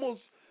was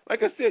almost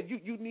like I said,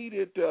 you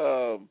needed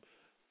an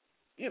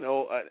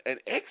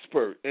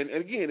expert, and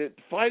again,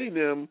 fighting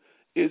them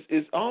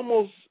is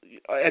almost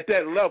at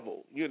that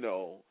level.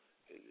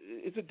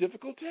 It's a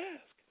difficult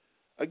task.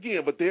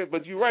 Again, but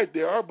you're right,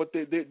 there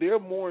are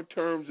more in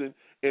terms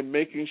in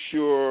making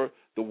sure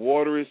the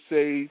water is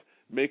safe,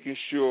 making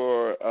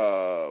sure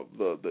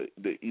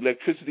the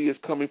electricity is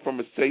coming from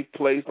a safe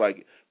place,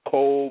 like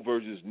coal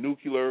versus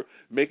nuclear,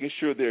 making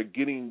sure they're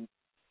getting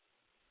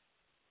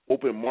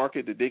open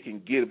market that they can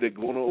get if they're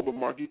going to open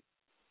market.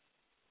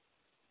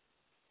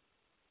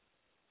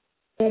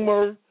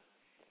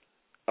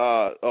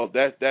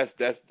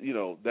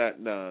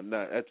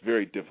 That's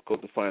very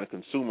difficult to find a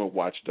consumer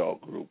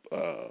watchdog group.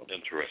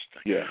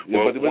 Interesting. Yeah,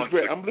 well, but it was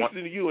great. I'm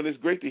listening to you, and it's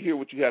great to hear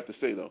what you have to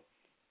say, though.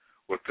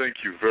 Well,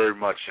 thank you very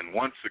much. And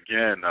once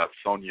again,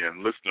 Sonia and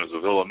listeners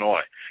of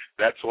Illinois,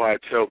 that's why I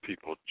tell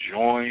people,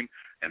 join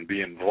and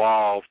be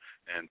involved,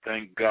 and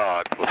thank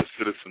God for the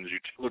Citizens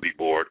Utility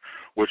Board,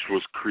 which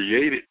was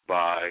created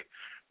by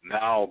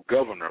now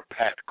Governor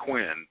Pat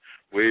Quinn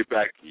way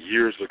back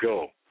years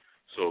ago.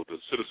 So the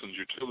Citizens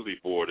Utility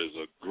Board is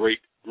a great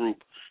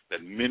group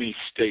that many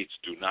states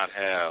do not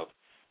have,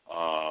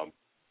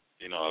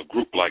 a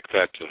group like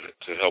that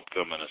to help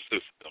them and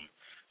assist them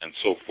and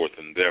so forth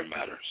in their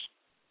matters.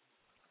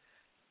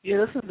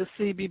 Yeah, listen to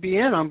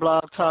CBBN on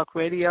Blog Talk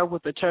Radio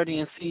with attorney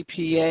and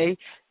CPA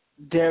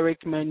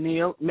Derek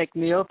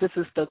McNeil. This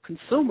is the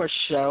Consumer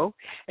Show,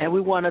 and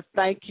we want to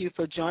thank you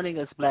for joining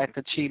us, Black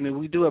Achievement.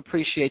 We do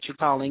appreciate you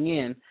calling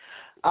in.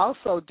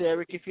 Also,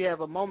 Derek, if you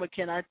have a moment,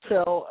 can I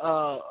tell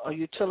a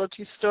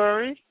utility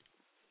story?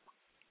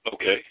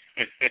 Okay.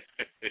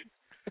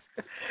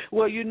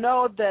 Well, you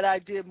know that I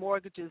did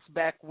mortgages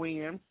back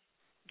when,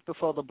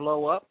 before the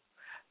blow-up.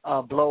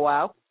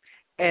 blowout.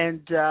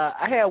 And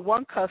I had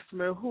one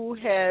customer who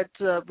had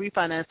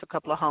refinanced a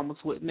couple of homes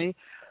with me.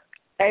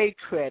 A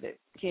credit.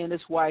 He and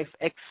his wife,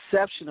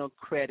 exceptional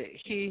credit.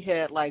 He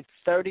had like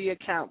 30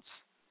 accounts,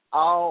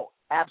 all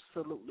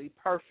absolutely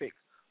perfect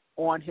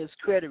on his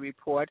credit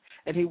report,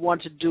 and he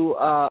wanted to do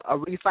a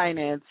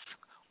refinance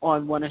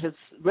on one of his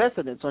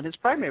residents, on his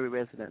primary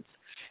residence.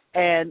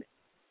 And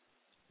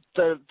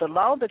the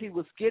loan that he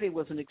was getting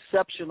was an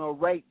exceptional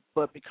rate,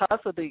 but because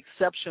of the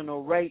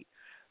exceptional rate,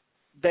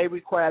 they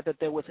required that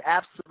there was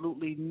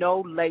absolutely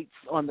no lates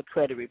on the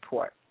credit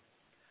report.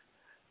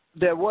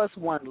 There was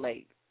one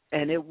late,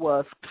 and it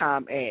was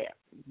ComEd,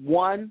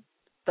 1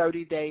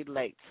 30-day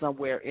late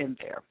somewhere in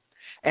there.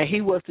 And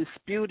he was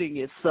disputing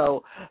it.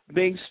 So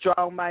being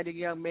strong-minded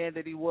young man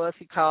that he was,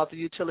 he called the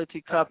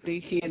utility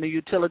company. He and the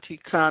utility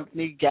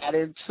company got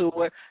into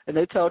it, and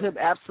they told him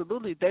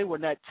absolutely they were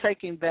not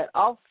taking that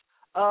off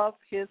of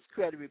his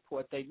credit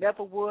report. They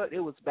never would.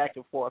 It was back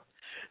and forth.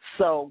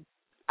 So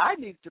I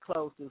need to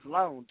close this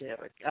loan,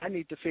 Derek. I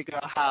need to figure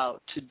out how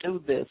to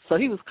do this. So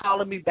he was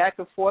calling me back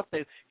and forth,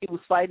 and he was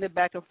fighting it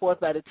back and forth.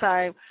 By the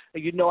time,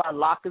 our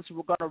lockers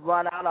were going to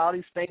run out, all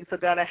these things are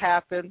going to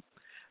happen.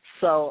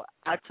 So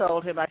I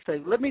told him, I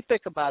said, let me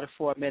think about it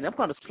for a minute. I'm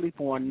going to sleep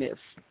on this.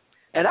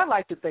 And I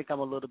like to think I'm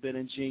a little bit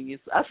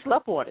ingenious. I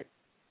slept on it.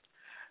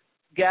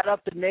 Got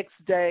up the next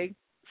day,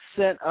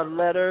 sent a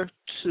letter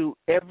to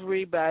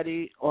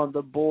everybody on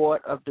the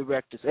board of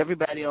directors,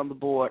 everybody on the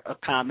board of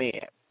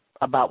ComEd,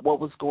 about what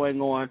was going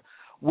on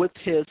with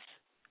his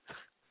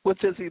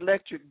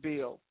electric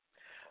bill.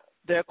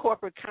 Their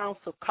corporate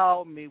counsel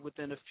called me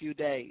within a few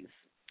days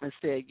and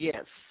said,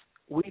 yes,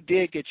 we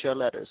did get your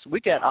letters.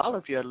 We got all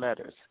of your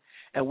letters,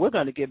 and we're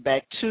going to get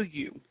back to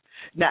you.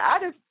 Now,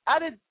 I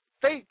didn't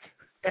think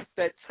at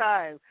that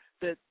time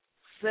that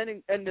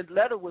sending, and the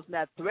letter was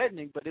not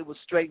threatening, but it was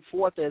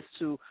straightforward as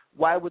to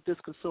why would this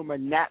consumer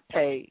not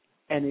pay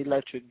an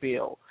electric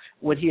bill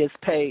when he has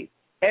paid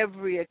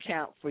every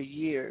account for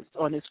years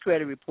on his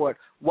credit report.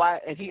 Why?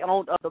 And he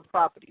owned other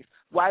properties.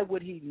 Why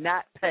would he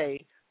not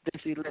pay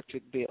this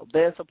electric bill?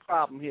 There's a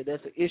problem here.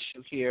 There's an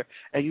issue here,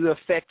 and you're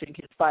affecting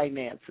his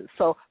finances.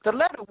 So the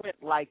letter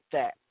went like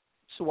that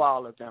to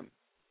all of them.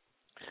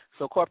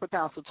 So corporate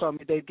counsel told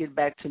me they'd get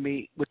back to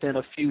me within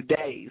a few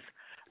days.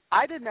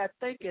 I did not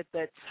think at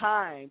that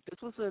time, this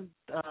was in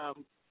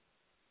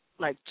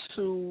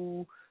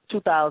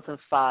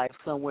 2005,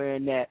 somewhere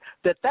in that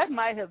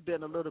might have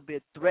been a little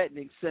bit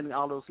threatening, sending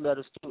all those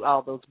letters to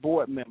all those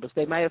board members.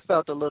 They may have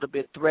felt a little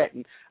bit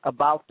threatened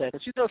about that.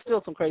 And there's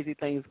still some crazy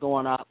things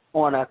going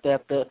on out there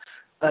at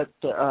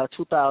the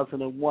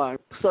 2001.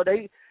 So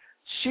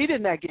she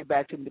did not get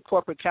back to me. The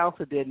corporate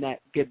counsel did not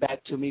get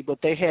back to me, but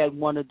they had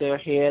one of their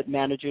head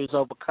managers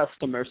over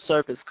customer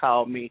service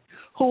call me,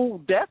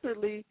 who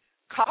definitely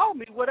called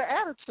me with an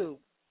attitude.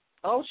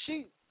 Oh,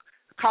 she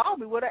called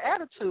me with an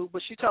attitude,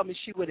 but she told me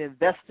she would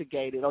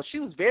investigate it. Oh, she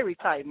was very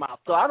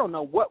tight-mouthed, so I don't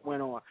know what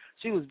went on.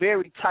 She was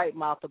very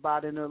tight-mouthed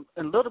about it and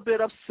a little bit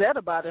upset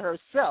about it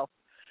herself.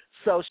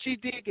 So she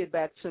did get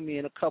back to me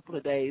in a couple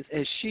of days,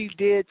 and she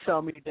did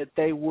tell me that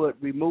they would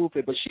remove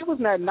it. But she was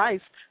not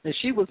nice, and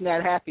she was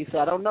not happy, so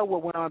I don't know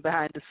what went on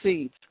behind the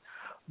scenes.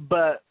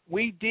 But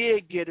we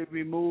did get it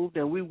removed,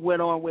 and we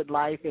went on with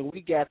life, and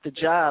we got the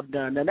job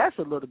done. And that's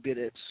a little bit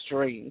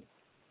extreme.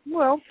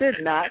 Well, they're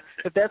not.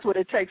 If that's what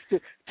it takes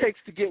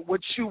to get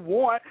what you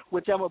want,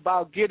 which I'm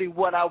about getting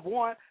what I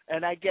want,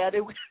 and I got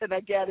it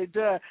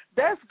done.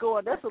 That's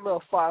a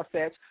little far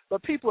fetched.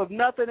 But people, if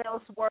nothing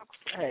else works,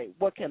 hey,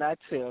 what can I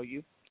tell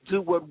you?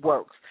 Do what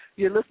works.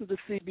 You listen to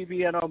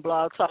CBBN on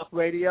Blog Talk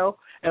Radio,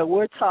 and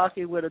we're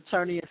talking with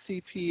attorney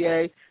and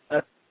CPA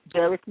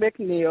Derek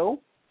McNeil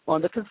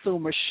on the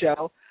Consumer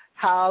Show,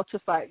 how to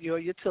fight your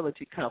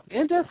utility company.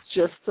 And that's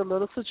just a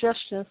little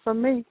suggestion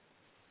from me.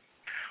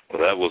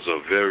 Well, that was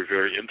a very,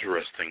 very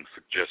interesting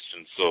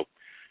suggestion. So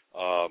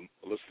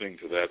listening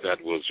to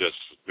that was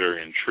just very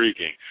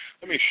intriguing.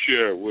 Let me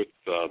share with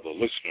the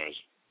listeners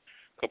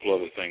a couple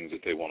other things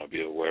that they want to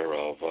be aware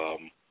of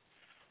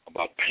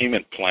about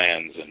payment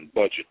plans and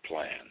budget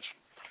plans.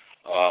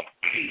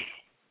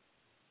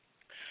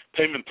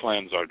 Payment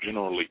plans are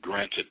generally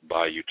granted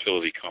by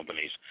utility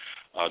companies.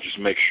 Just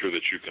make sure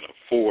that you can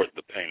afford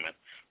the payment,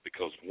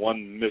 because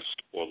one missed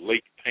or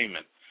late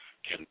payment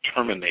can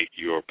terminate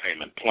your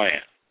payment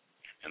plan.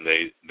 And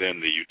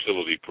then the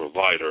utility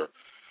provider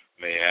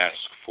may ask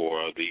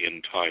for the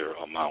entire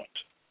amount.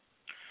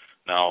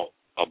 Now,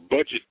 a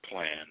budget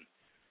plan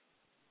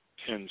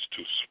tends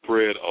to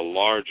spread a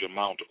large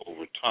amount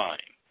over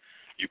time.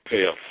 You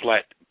pay a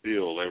flat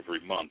bill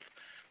every month.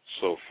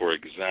 So, for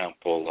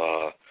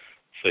example,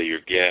 say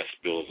your gas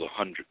bill is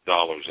 $100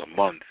 a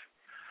month.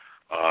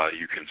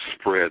 You can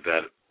spread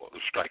that,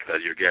 like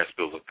that, your gas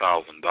bill is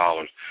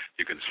 $1,000.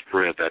 You can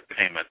spread that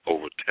payment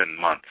over 10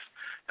 months.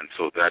 And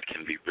so that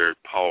can be very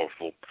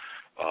powerful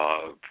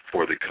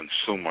for the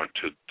consumer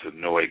to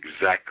know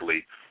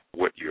exactly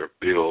what your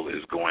bill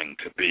is going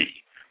to be.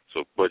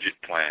 So budget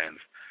plans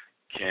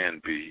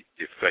can be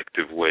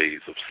effective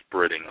ways of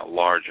spreading a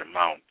large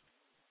amount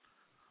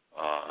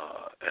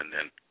and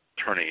then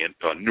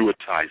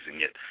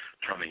annuitizing it,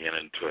 turning it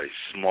into a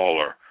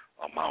smaller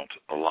amount,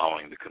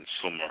 allowing the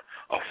consumer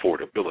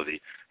affordability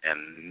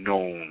and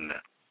known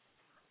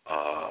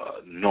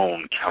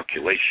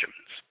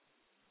calculations.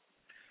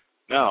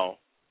 Now,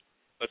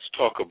 let's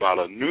talk about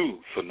a new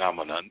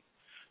phenomenon,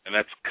 and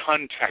that's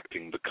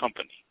contacting the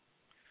company.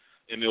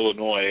 In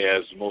Illinois,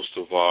 as most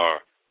of our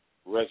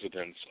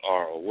residents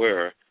are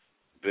aware,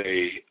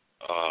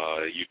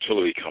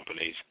 utility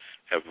companies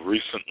have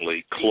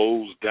recently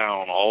closed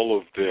down all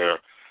of their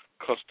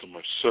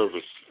customer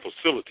service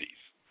facilities.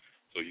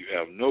 So you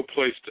have no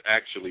place to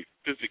actually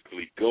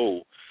physically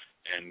go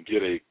and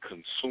get a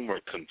consumer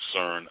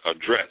concern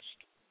addressed.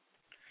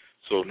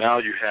 So now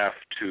you have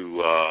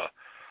to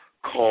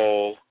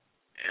call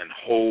and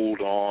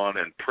hold on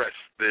and press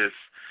this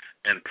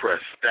and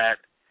press that,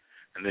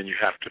 and then you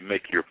have to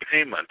make your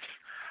payments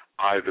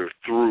either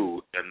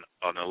through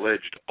an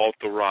alleged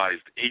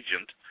authorized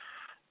agent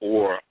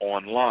or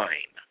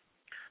online.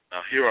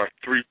 Now, here are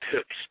 3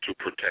 tips to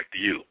protect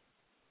you.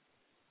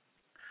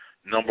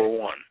 Number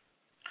 1,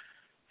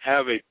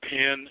 have a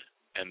pen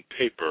and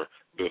paper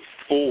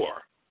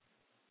before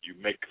you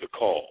make the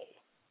call.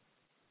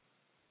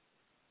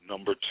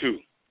 Number 2,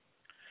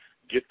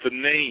 get the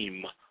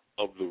name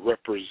of the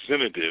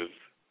representative,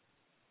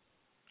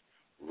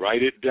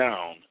 write it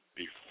down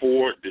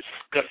before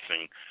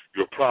discussing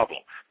your problem,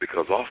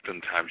 because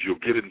oftentimes you'll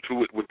get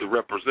into it with the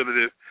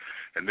representative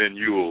and then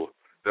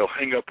they'll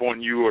hang up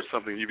on you or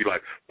something. You'll be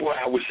like, boy,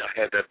 I wish I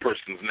had that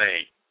person's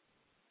name.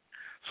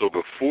 So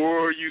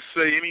before you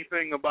say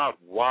anything about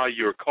why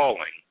you're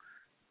calling,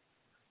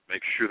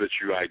 make sure that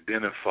you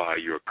identify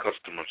your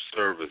customer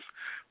service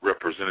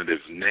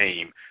representative's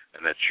name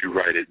and that you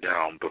write it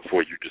down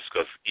before you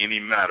discuss any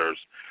matters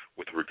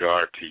with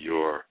regard to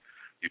your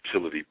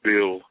utility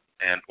bill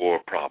and or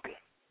problem.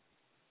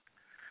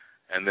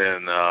 And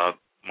then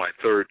my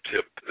 3rd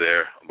tip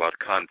there about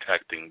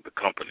contacting the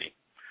company,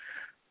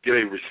 get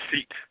a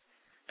receipt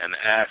and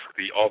ask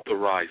the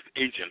authorized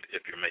agent,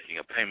 if you're making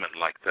a payment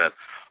like that,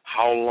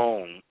 how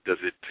long does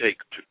it take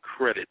to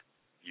credit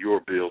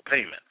your bill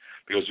payment?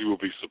 Because you will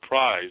be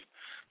surprised,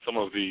 some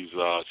of these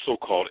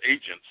so-called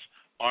agents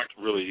aren't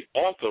really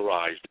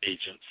authorized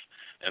agents,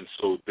 and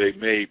so they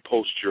may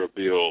post your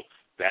bill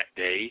that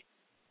day,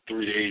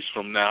 3 days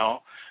from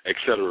now, et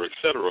cetera,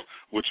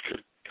 which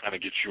could kind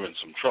of get you in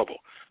some trouble.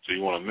 So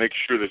you want to make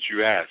sure that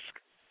you ask,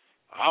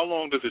 how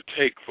long does it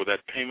take for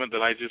that payment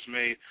that I just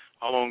made?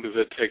 How long does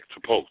it take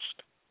to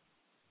post?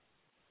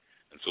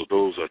 And so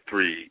those are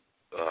 3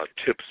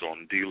 tips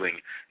on dealing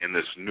in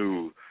this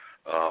new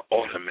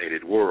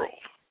automated world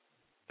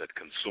that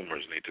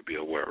consumers need to be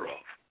aware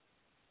of.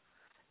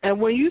 And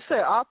when you say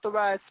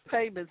authorized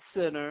payment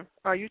center,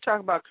 are you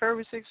talking about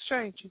currency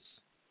exchanges?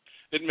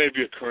 It may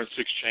be a currency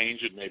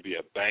exchange. It may be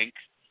a bank.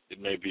 It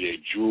may be a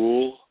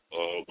jewel,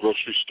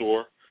 grocery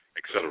store,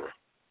 etc.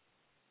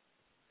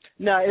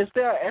 Now, is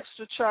there an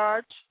extra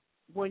charge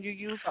when you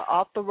use an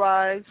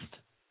authorized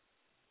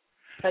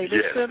payment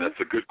center? Yes,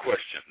 that's a good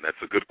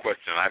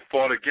question. I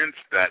fought against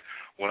that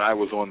when I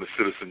was on the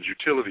Citizens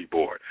Utility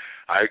Board.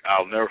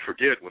 I'll never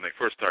forget when they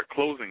first started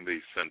closing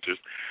these centers,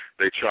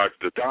 they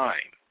charged a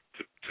dime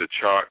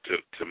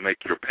to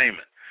make your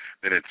payment.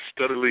 Then it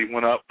steadily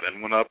went up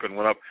and went up and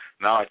went up.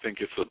 Now I think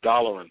it's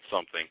 $1 and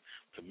something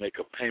to make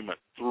a payment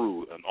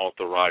through an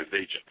authorized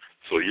agent.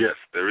 So yes,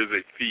 there is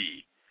a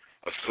fee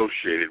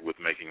associated with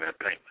making that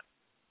payment.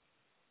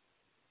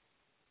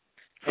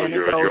 So and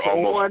you're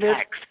almost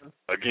taxed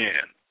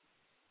again.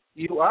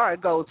 You are.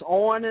 It goes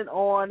on and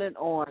on and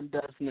on,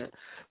 doesn't it?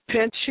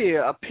 Pinch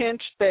here, a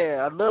pinch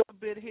there, a little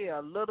bit here,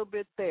 a little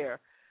bit there.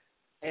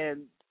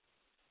 And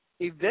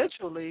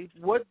eventually,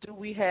 what do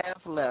we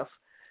have left?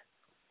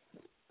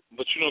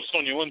 But,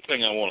 Sonia, one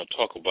thing I want to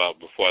talk about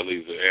before I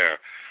leave the air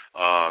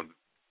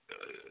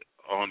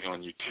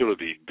on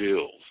utility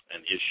bills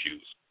and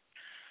issues.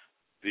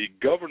 The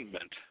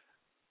government,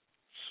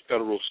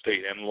 federal,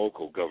 state, and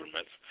local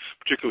governments,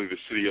 particularly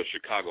the city of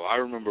Chicago, I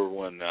remember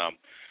when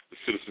the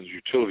Citizens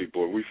Utility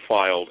Board, we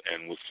filed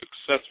and was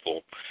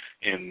successful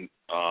in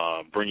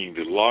bringing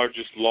the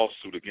largest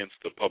lawsuit against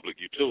the public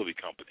utility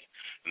company,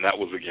 and that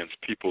was against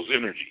People's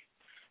Energy,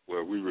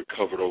 where we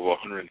recovered over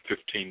 $115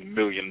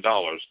 million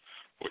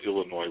for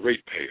Illinois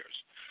ratepayers.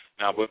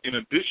 Now, but in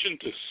addition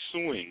to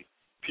suing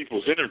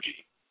People's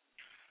Energy,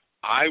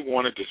 I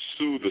wanted to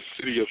sue the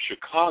city of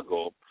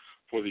Chicago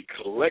for the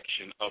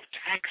collection of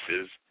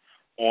taxes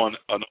on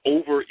an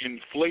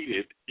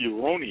overinflated,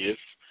 erroneous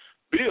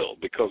bill,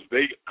 because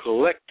they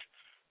collect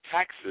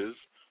taxes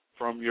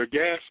from your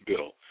gas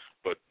bill.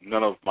 But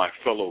none of my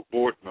fellow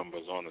board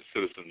members on the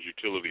Citizens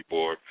Utility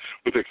Board,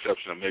 with the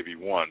exception of maybe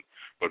one,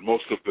 but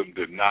most of them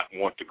did not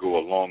want to go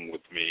along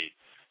with me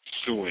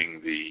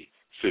suing the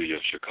city of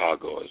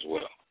Chicago as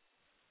well.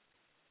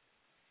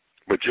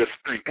 But just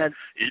think,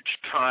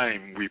 each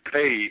time we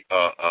pay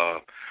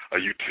a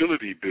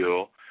utility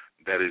bill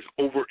that is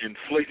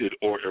overinflated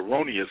or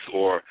erroneous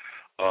or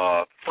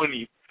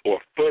funny or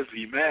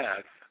fuzzy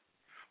math,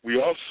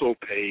 we also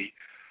pay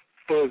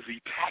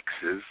fuzzy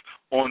taxes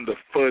on the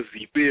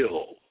fuzzy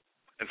bill.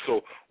 And so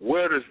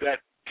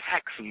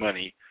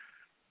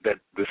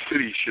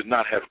should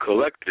not have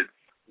collected.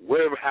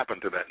 Whatever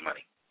happened to that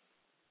money?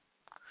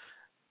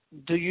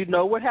 Do you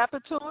know what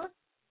happened to it?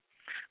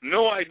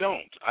 No, I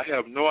don't. I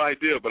have no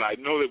idea, but I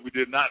know that we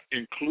did not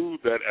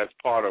include that as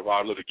part of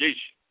our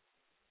litigation.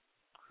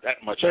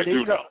 That much I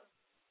do know.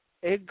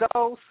 It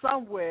goes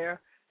somewhere,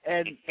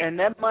 and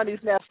that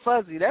money's not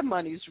fuzzy. That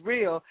money's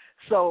real.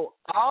 So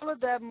all of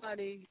that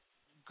money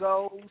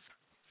goes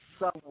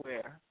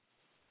somewhere.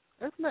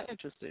 Isn't that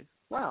interesting?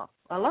 Wow,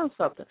 I learned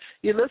something.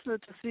 You're listening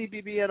to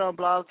CBBN on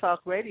Blog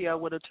Talk Radio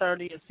with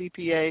attorney and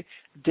CPA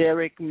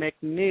Derek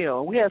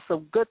McNeil. We have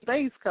some good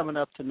things coming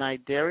up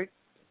tonight, Derek.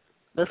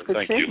 Let's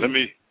continue. Thank you. Let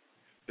me,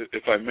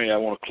 if I may, I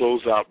want to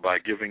close out by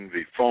giving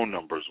the phone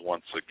numbers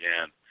once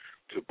again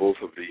to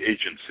both of the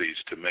agencies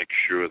to make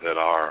sure that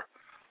our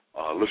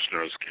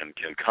listeners can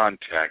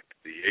contact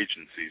the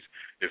agencies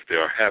if they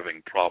are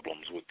having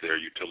problems with their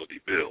utility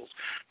bills,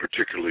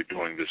 particularly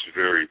during this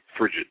very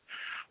frigid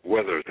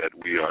weather that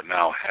we are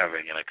now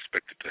having and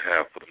expected to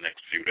have for the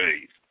next few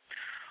days.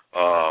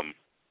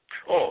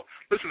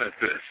 Listen at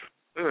this.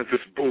 Listen at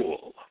this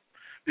bull.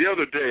 The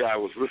other day I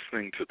was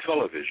listening to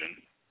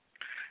television,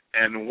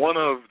 and one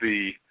of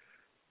the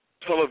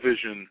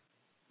television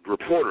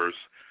reporters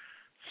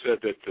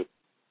said that the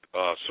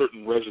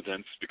certain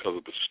residents, because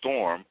of the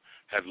storm,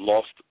 had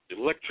lost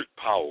electric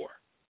power,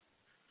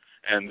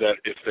 and that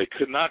if they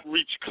could not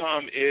reach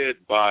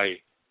ComEd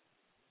by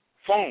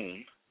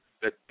phone,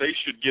 that they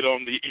should get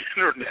on the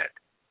internet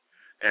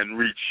and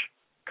reach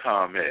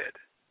ComEd.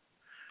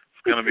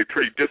 It's going to be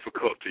pretty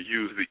difficult to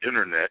use the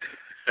internet.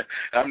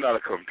 I'm not a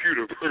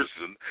computer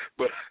person,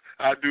 but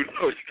I do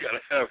know you got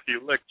to have the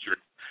electric.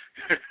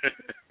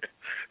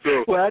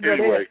 So well,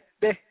 anyway,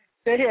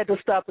 they had to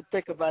stop and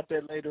think about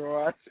that later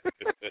on.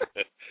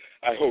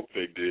 I hope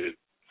they did.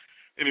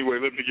 Anyway,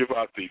 let me give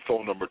out the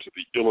phone number to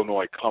the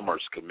Illinois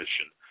Commerce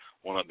Commission,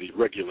 one of the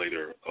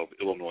regulator of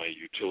Illinois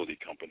utility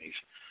companies,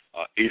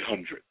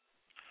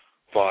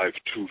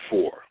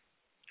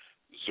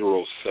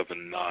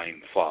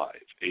 800-524-0795,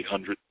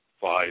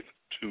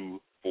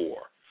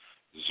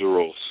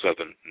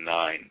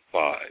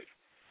 800-524-0795.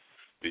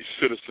 The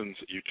Citizens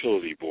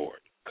Utility Board,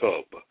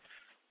 CUB,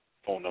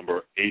 phone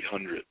number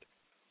 800-669-5556,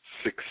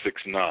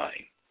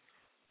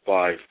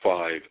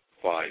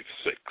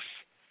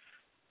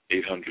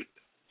 800-669-5556.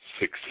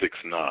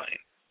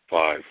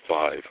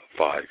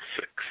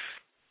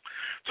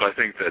 So I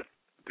think that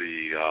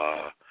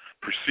the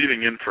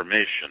preceding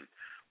information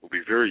will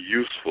be very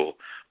useful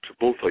to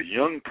both a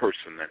young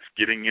person that's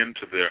getting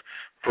into their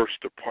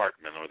first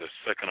apartment or their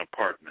second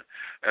apartment,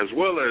 as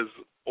well as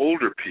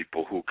older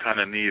people who kind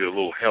of need a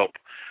little help,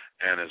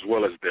 and as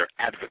well as their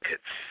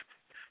advocates,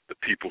 the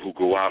people who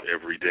go out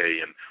every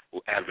day and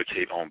will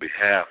advocate on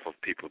behalf of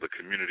people, the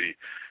community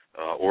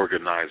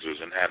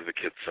organizers and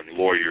advocates and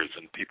lawyers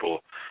and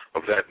people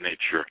of that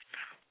nature.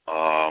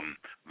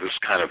 This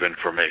kind of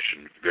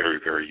information very,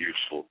 very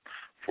useful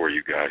for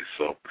you guys.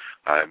 So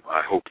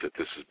I hope that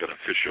this is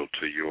beneficial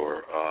to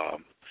your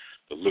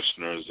the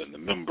listeners and the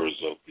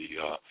members of the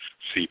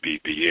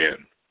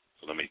CBBN.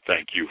 So let me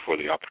thank you for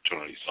the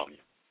opportunity,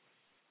 Sonia.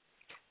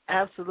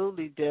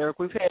 Absolutely, Derek.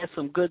 We've had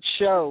some good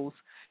shows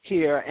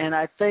here, and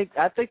I think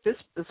this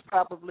is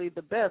probably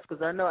the best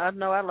because I know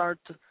I learned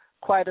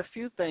quite a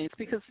few things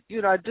because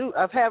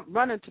I've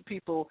run into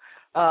people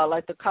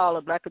like the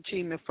caller Black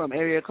Achievement from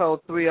area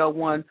code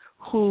 301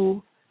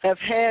 who have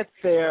had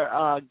their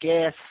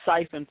gas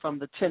siphoned from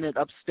the tenant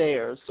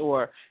upstairs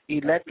or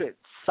electric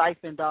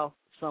siphoned off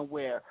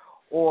somewhere,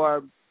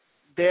 or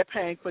they're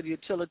paying for the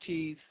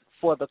utilities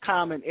for the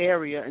common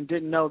area and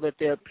didn't know that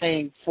they're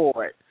paying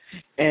for it.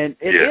 And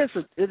it is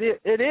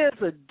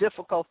a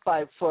difficult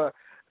fight. For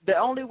the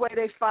only way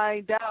they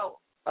find out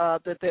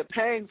that they're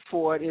paying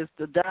for it is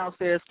the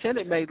downstairs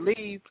tenant may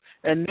leave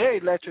and their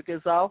electric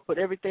is off, but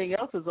everything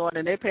else is on,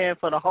 and they're paying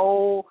for the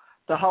whole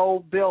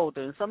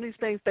building. Some of these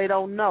things they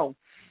don't know.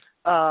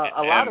 A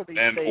lot of these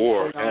things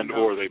or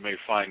they may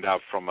find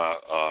out from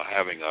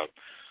having a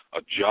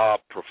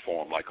job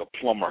performed, like a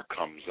plumber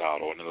comes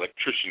out or an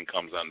electrician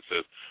comes out and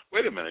says,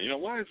 wait a minute,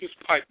 why is this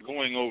pipe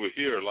going over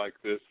here like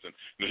this? And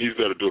he's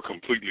got to do a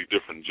completely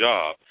different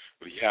job,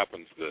 but he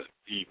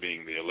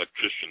being the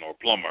electrician or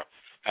plumber,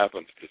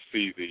 happens to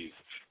see these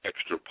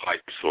extra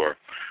pipes or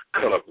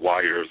cut up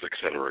wires, et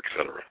cetera, et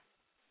cetera.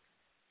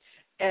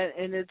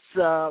 And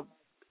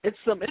it's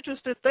some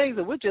interesting things,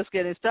 and we're just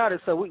getting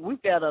started, so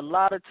we've got a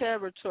lot of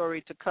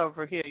territory to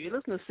cover here. You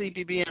listen to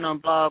CBBN on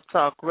Blog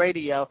Talk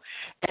Radio,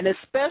 and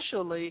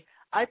especially,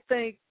 I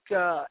think,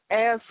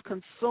 as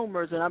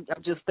consumers, and I'm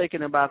just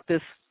thinking about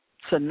this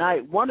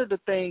tonight, one of the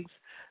things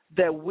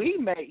that we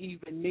may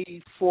even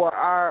need for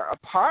our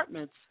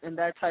apartments and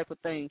that type of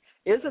thing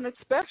is an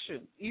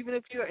inspection, even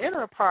if you're in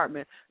an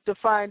apartment, to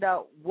find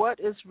out what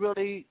is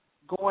really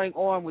going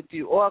on with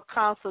you, or a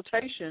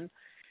consultation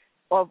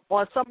on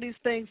some of these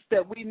things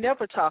that we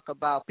never talk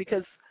about.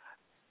 Because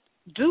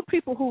do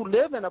people who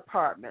live in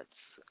apartments,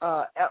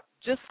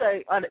 just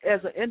say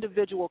as an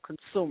individual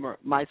consumer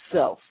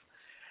myself,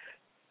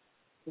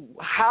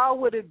 how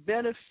would it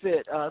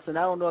benefit us? And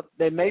I don't know if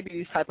there may be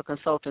these type of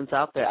consultants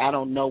out there. I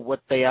don't know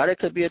what they are. They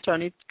could be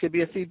attorneys, could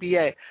be a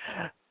CBA.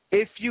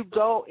 If you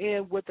go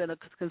in with a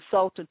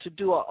consultant to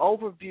do an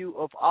overview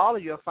of all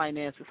of your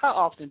finances, how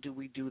often do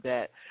we do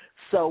that?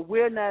 So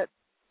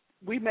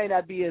we may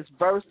not be as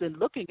versed in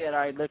looking at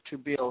our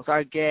electric bills,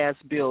 our gas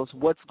bills,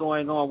 what's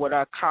going on with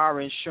our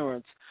car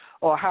insurance,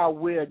 or how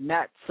we're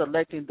not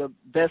selecting the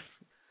best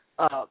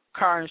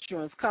car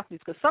insurance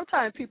companies. Because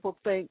sometimes people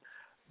think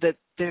that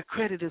their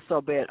credit is so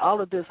bad. All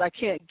of this, I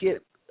can't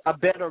get a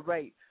better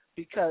rate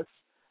because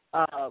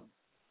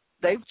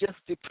they've just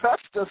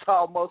depressed us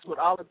almost with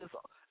all of this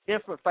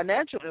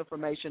financial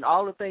information,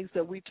 all the things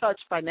that we touch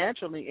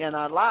financially in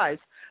our lives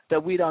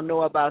that we don't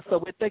know about.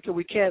 So we're thinking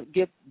we can't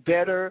get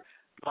better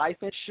life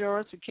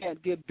insurance, we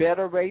can't get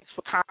better rates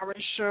for car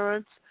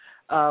insurance,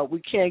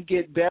 we can't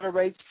get better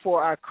rates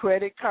for our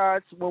credit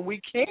cards when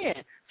we can.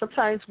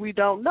 Sometimes we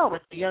don't know.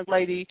 The young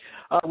lady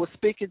was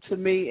speaking to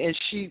me, and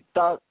she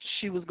thought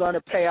she was going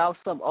to pay off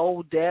some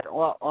old debt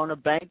on a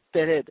bank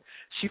that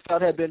she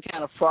felt had been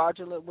kind of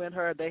fraudulent with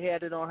her. They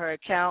had it on her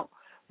account.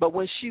 But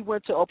when she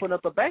went to open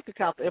up a bank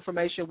account, the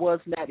information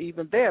was not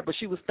even there. But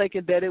she was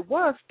thinking that it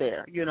was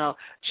there.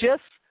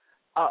 Just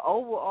an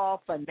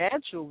overall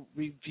financial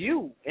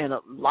review and a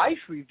life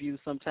review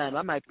sometimes,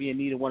 I might be in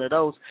need of one of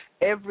those,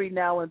 every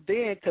now and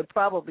then could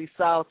probably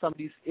solve some of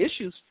these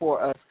issues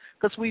for us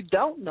because we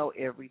don't know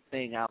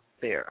everything out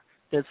there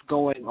that's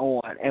going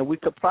on. And we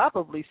could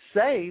probably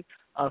save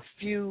a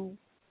few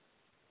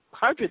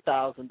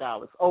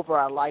 $100,000 over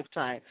our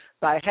lifetime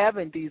by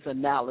having these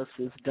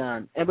analyses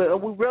done. And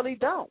we really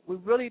don't. We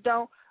really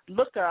don't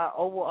look at our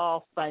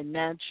overall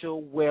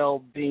financial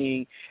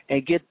well-being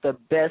and get the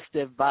best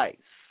advice.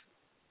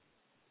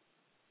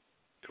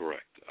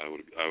 Correct.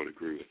 I would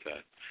agree with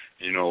that.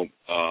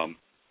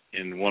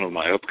 In one of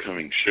my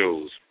upcoming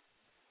shows,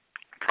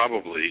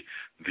 probably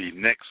the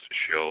next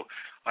show,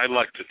 I'd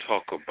like to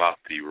talk about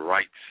the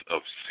rights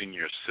of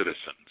senior citizens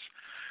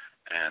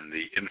and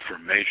the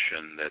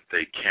information that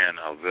they can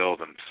avail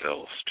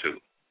themselves to.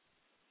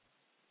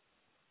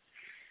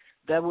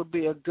 That would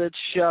be a good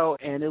show,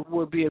 and it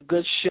would be a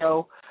good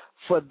show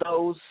for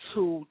those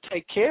who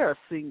take care of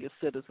senior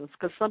citizens,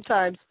 because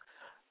sometimes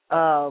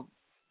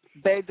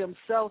they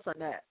themselves are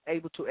not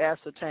able to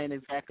ascertain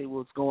exactly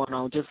what's going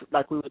on, just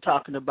like we were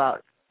talking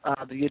about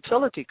the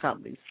utility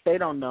companies. They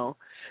don't know.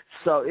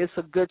 So it's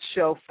a good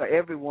show for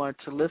everyone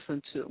to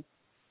listen to.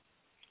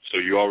 So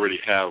you already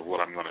have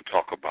what I'm going to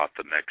talk about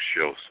the next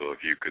show, so if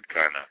you could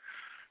kind of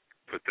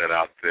put that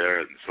out there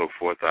and so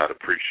forth, I'd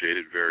appreciate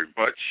it very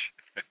much.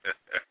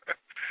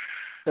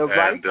 The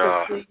rights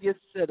of senior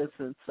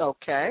citizens,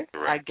 okay?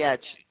 Correct.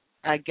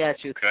 I got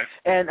you. Okay.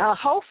 And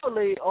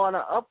hopefully on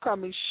an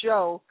upcoming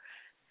show,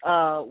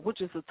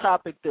 which is a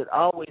topic that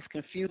always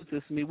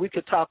confuses me, we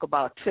could talk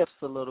about tips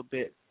a little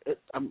bit.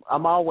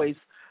 I'm always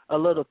a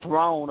little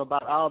thrown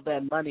about all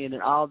that money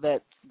and all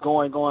that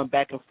going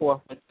back and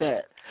forth with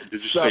that.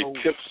 Did you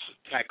say tips,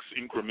 tax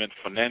increment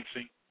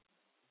financing?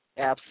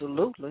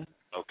 Absolutely.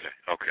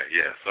 Okay,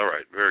 yes, all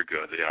right, very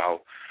good. Yeah,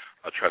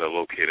 I'll try to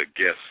locate a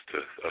guest to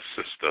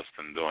assist us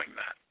in doing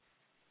that.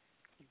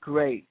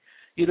 Great.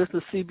 You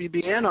listen to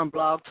CBBN on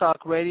Blog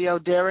Talk Radio.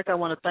 Derek, I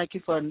want to thank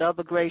you for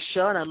another great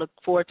show, and I look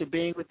forward to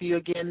being with you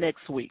again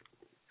next week.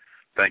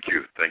 Thank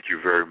you. Thank you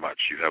very much.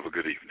 You have a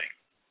good evening.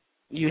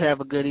 You have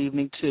a good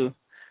evening, too.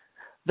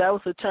 That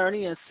was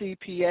attorney and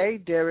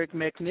CPA Derek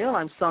McNeil.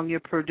 I'm Sonia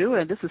Purdue,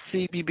 and this is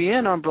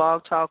CBBN on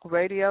Blog Talk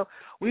Radio.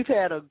 We've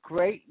had a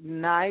great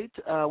night.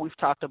 We've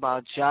talked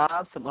about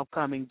jobs, some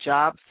upcoming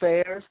job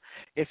fairs.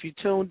 If you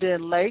tuned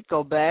in late,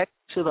 go back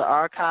to the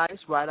archives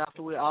right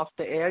after we're off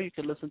the air. You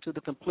can listen to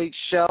the complete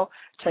show,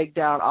 take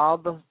down all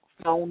the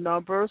phone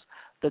numbers.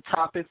 The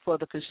topic for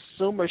the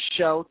consumer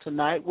show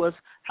tonight was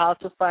how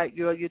to fight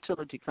your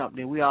utility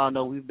company. We all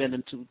know we've been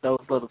into those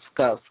little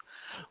scuffs.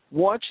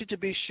 Want you to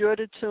be sure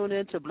to tune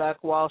in to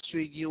Black Wall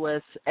Street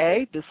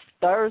USA this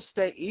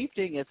Thursday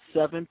evening at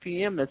 7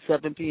 p.m. That's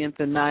 7 p.m.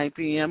 to 9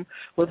 p.m.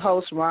 with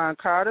host Ron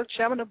Carter,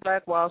 chairman of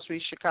Black Wall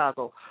Street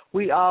Chicago.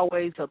 We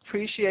always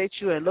appreciate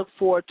you and look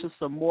forward to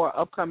some more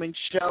upcoming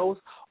shows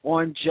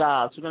on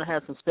jobs. We're going to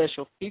have some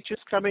special features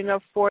coming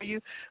up for you.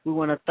 We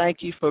want to thank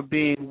you for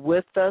being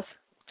with us.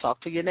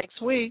 Talk to you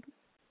next week.